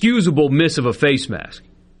inexcusable miss of a face mask.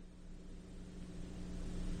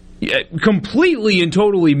 Completely and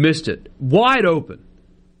totally missed it. Wide open.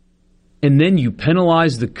 And then you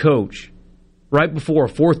penalize the coach right before a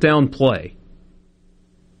 4th down play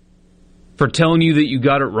for telling you that you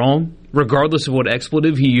got it wrong, regardless of what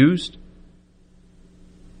expletive he used.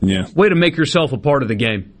 Yeah. Way to make yourself a part of the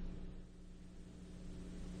game.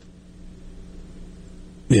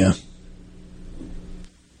 Yeah.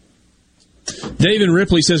 David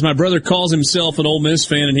Ripley says, my brother calls himself an Ole Miss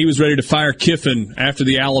fan, and he was ready to fire Kiffin after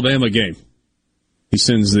the Alabama game. He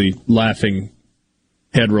sends the laughing,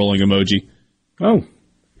 head-rolling emoji. Oh,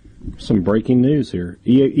 some breaking news here.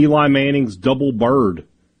 Eli Manning's double bird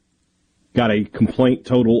got a complaint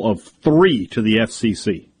total of 3 to the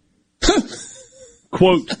FCC.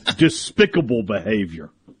 Quote, despicable behavior.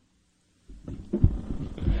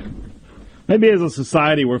 Maybe as a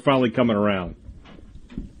society, we're finally coming around.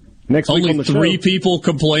 Next week only on the 3 show, people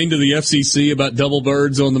complained to the FCC about double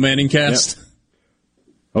birds on the Manning cast. Yep.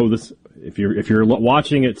 Oh, this if you're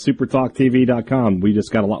watching at supertalktv.com, we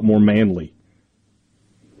just got a lot more manly.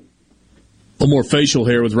 A little more facial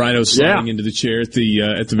hair with Rhino sliding into the chair at the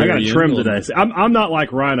very end. I got to trim today. I'm not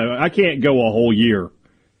like Rhino. I can't go a whole year.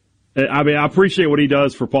 I mean, I appreciate what he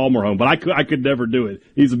does for Palmer Home, but I could never do it.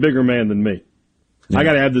 He's a bigger man than me. Yeah. I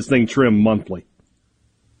got to have this thing trimmed monthly.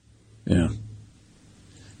 Yeah.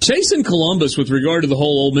 Chase in Columbus, with regard to the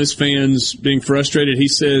whole Ole Miss fans being frustrated, he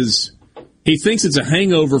says he thinks it's a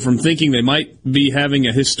hangover from thinking they might be having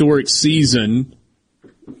a historic season,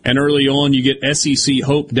 and early on you get SEC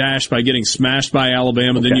hope dashed by getting smashed by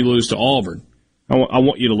Alabama, then you lose to Auburn. I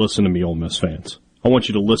want you to listen to me, Ole Miss fans. I want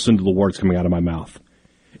you to listen to the words coming out of my mouth.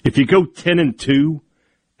 If you go 10-2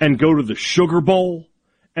 and go to the Sugar Bowl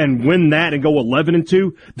and win that and go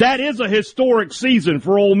 11-2, that is a historic season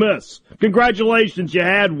for Ole Miss. Congratulations, you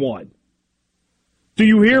had one. Do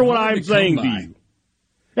you hear what I'm saying to you?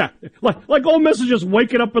 Yeah, like Ole Miss is just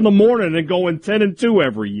waking up in the morning and going 10-2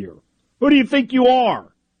 every year. Who do you think you are?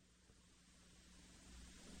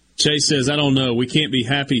 Chase says, I don't know. We can't be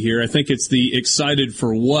happy here. I think it's the excited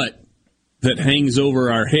for what that hangs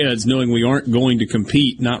over our heads, knowing we aren't going to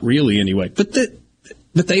compete. Not really, anyway. But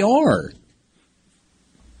they are.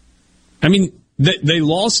 I mean, they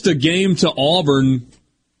lost a game to Auburn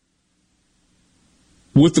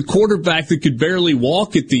with the quarterback that could barely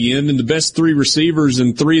walk at the end and the best 3 receivers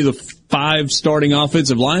and 3 of the 5 starting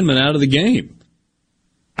offensive linemen out of the game.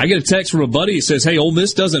 I get a text from a buddy that says, hey, Ole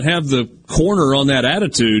Miss doesn't have the corner on that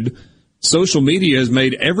attitude. social media has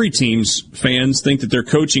made every team's fans think that they're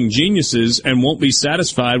coaching geniuses and won't be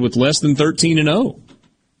satisfied with less than 13-0.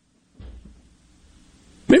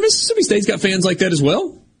 Maybe Mississippi State's got fans like that as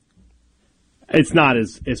well. It's not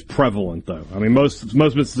as prevalent, though. I mean, most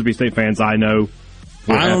Mississippi State fans I know.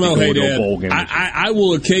 I don't know, hey, Dad. I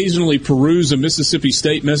will occasionally peruse a Mississippi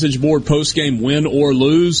State message board post-game, win or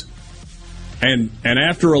lose. And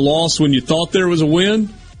after a loss, when you thought there was a win,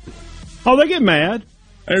 oh, they get mad.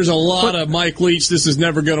 There's a lot of Mike Leach, this is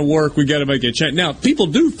never going to work, we got to make a change. Now, people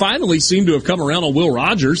do finally seem to have come around on Will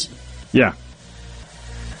Rogers. Yeah.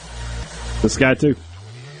 This guy, too.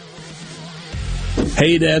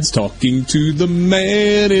 Hey, Dad's talking to the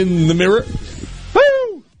man in the mirror.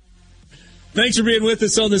 Woo! Thanks for being with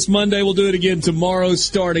us on this Monday. We'll do it again tomorrow,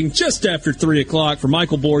 starting just after 3 o'clock. For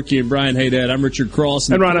Michael Borky and Brian Haydad, I'm Richard Cross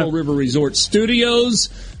in the Pearl River Resort Studios.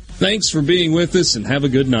 Thanks for being with us, and have a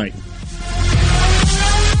good night.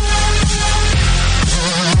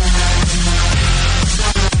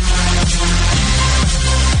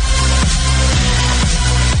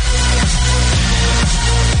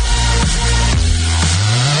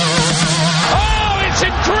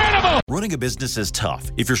 Running a business is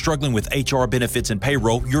tough. If you're struggling with HR, benefits, and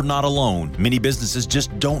payroll, you're not alone. Many businesses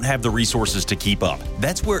just don't have the resources to keep up.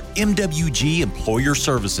 That's where MWG Employer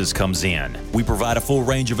Services comes in. We provide a full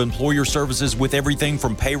range of employer services with everything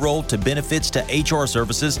from payroll to benefits to HR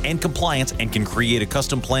services and compliance, and can create a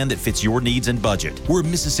custom plan that fits your needs and budget. We're a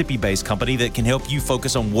Mississippi-based company that can help you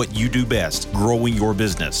focus on what you do best, growing your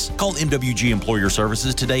business. Call MWG Employer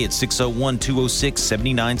Services today at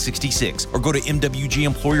 601-206-7966 or go to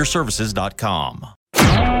MWGEmployerServices.com. A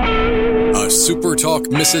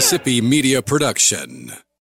SuperTalk Mississippi media production.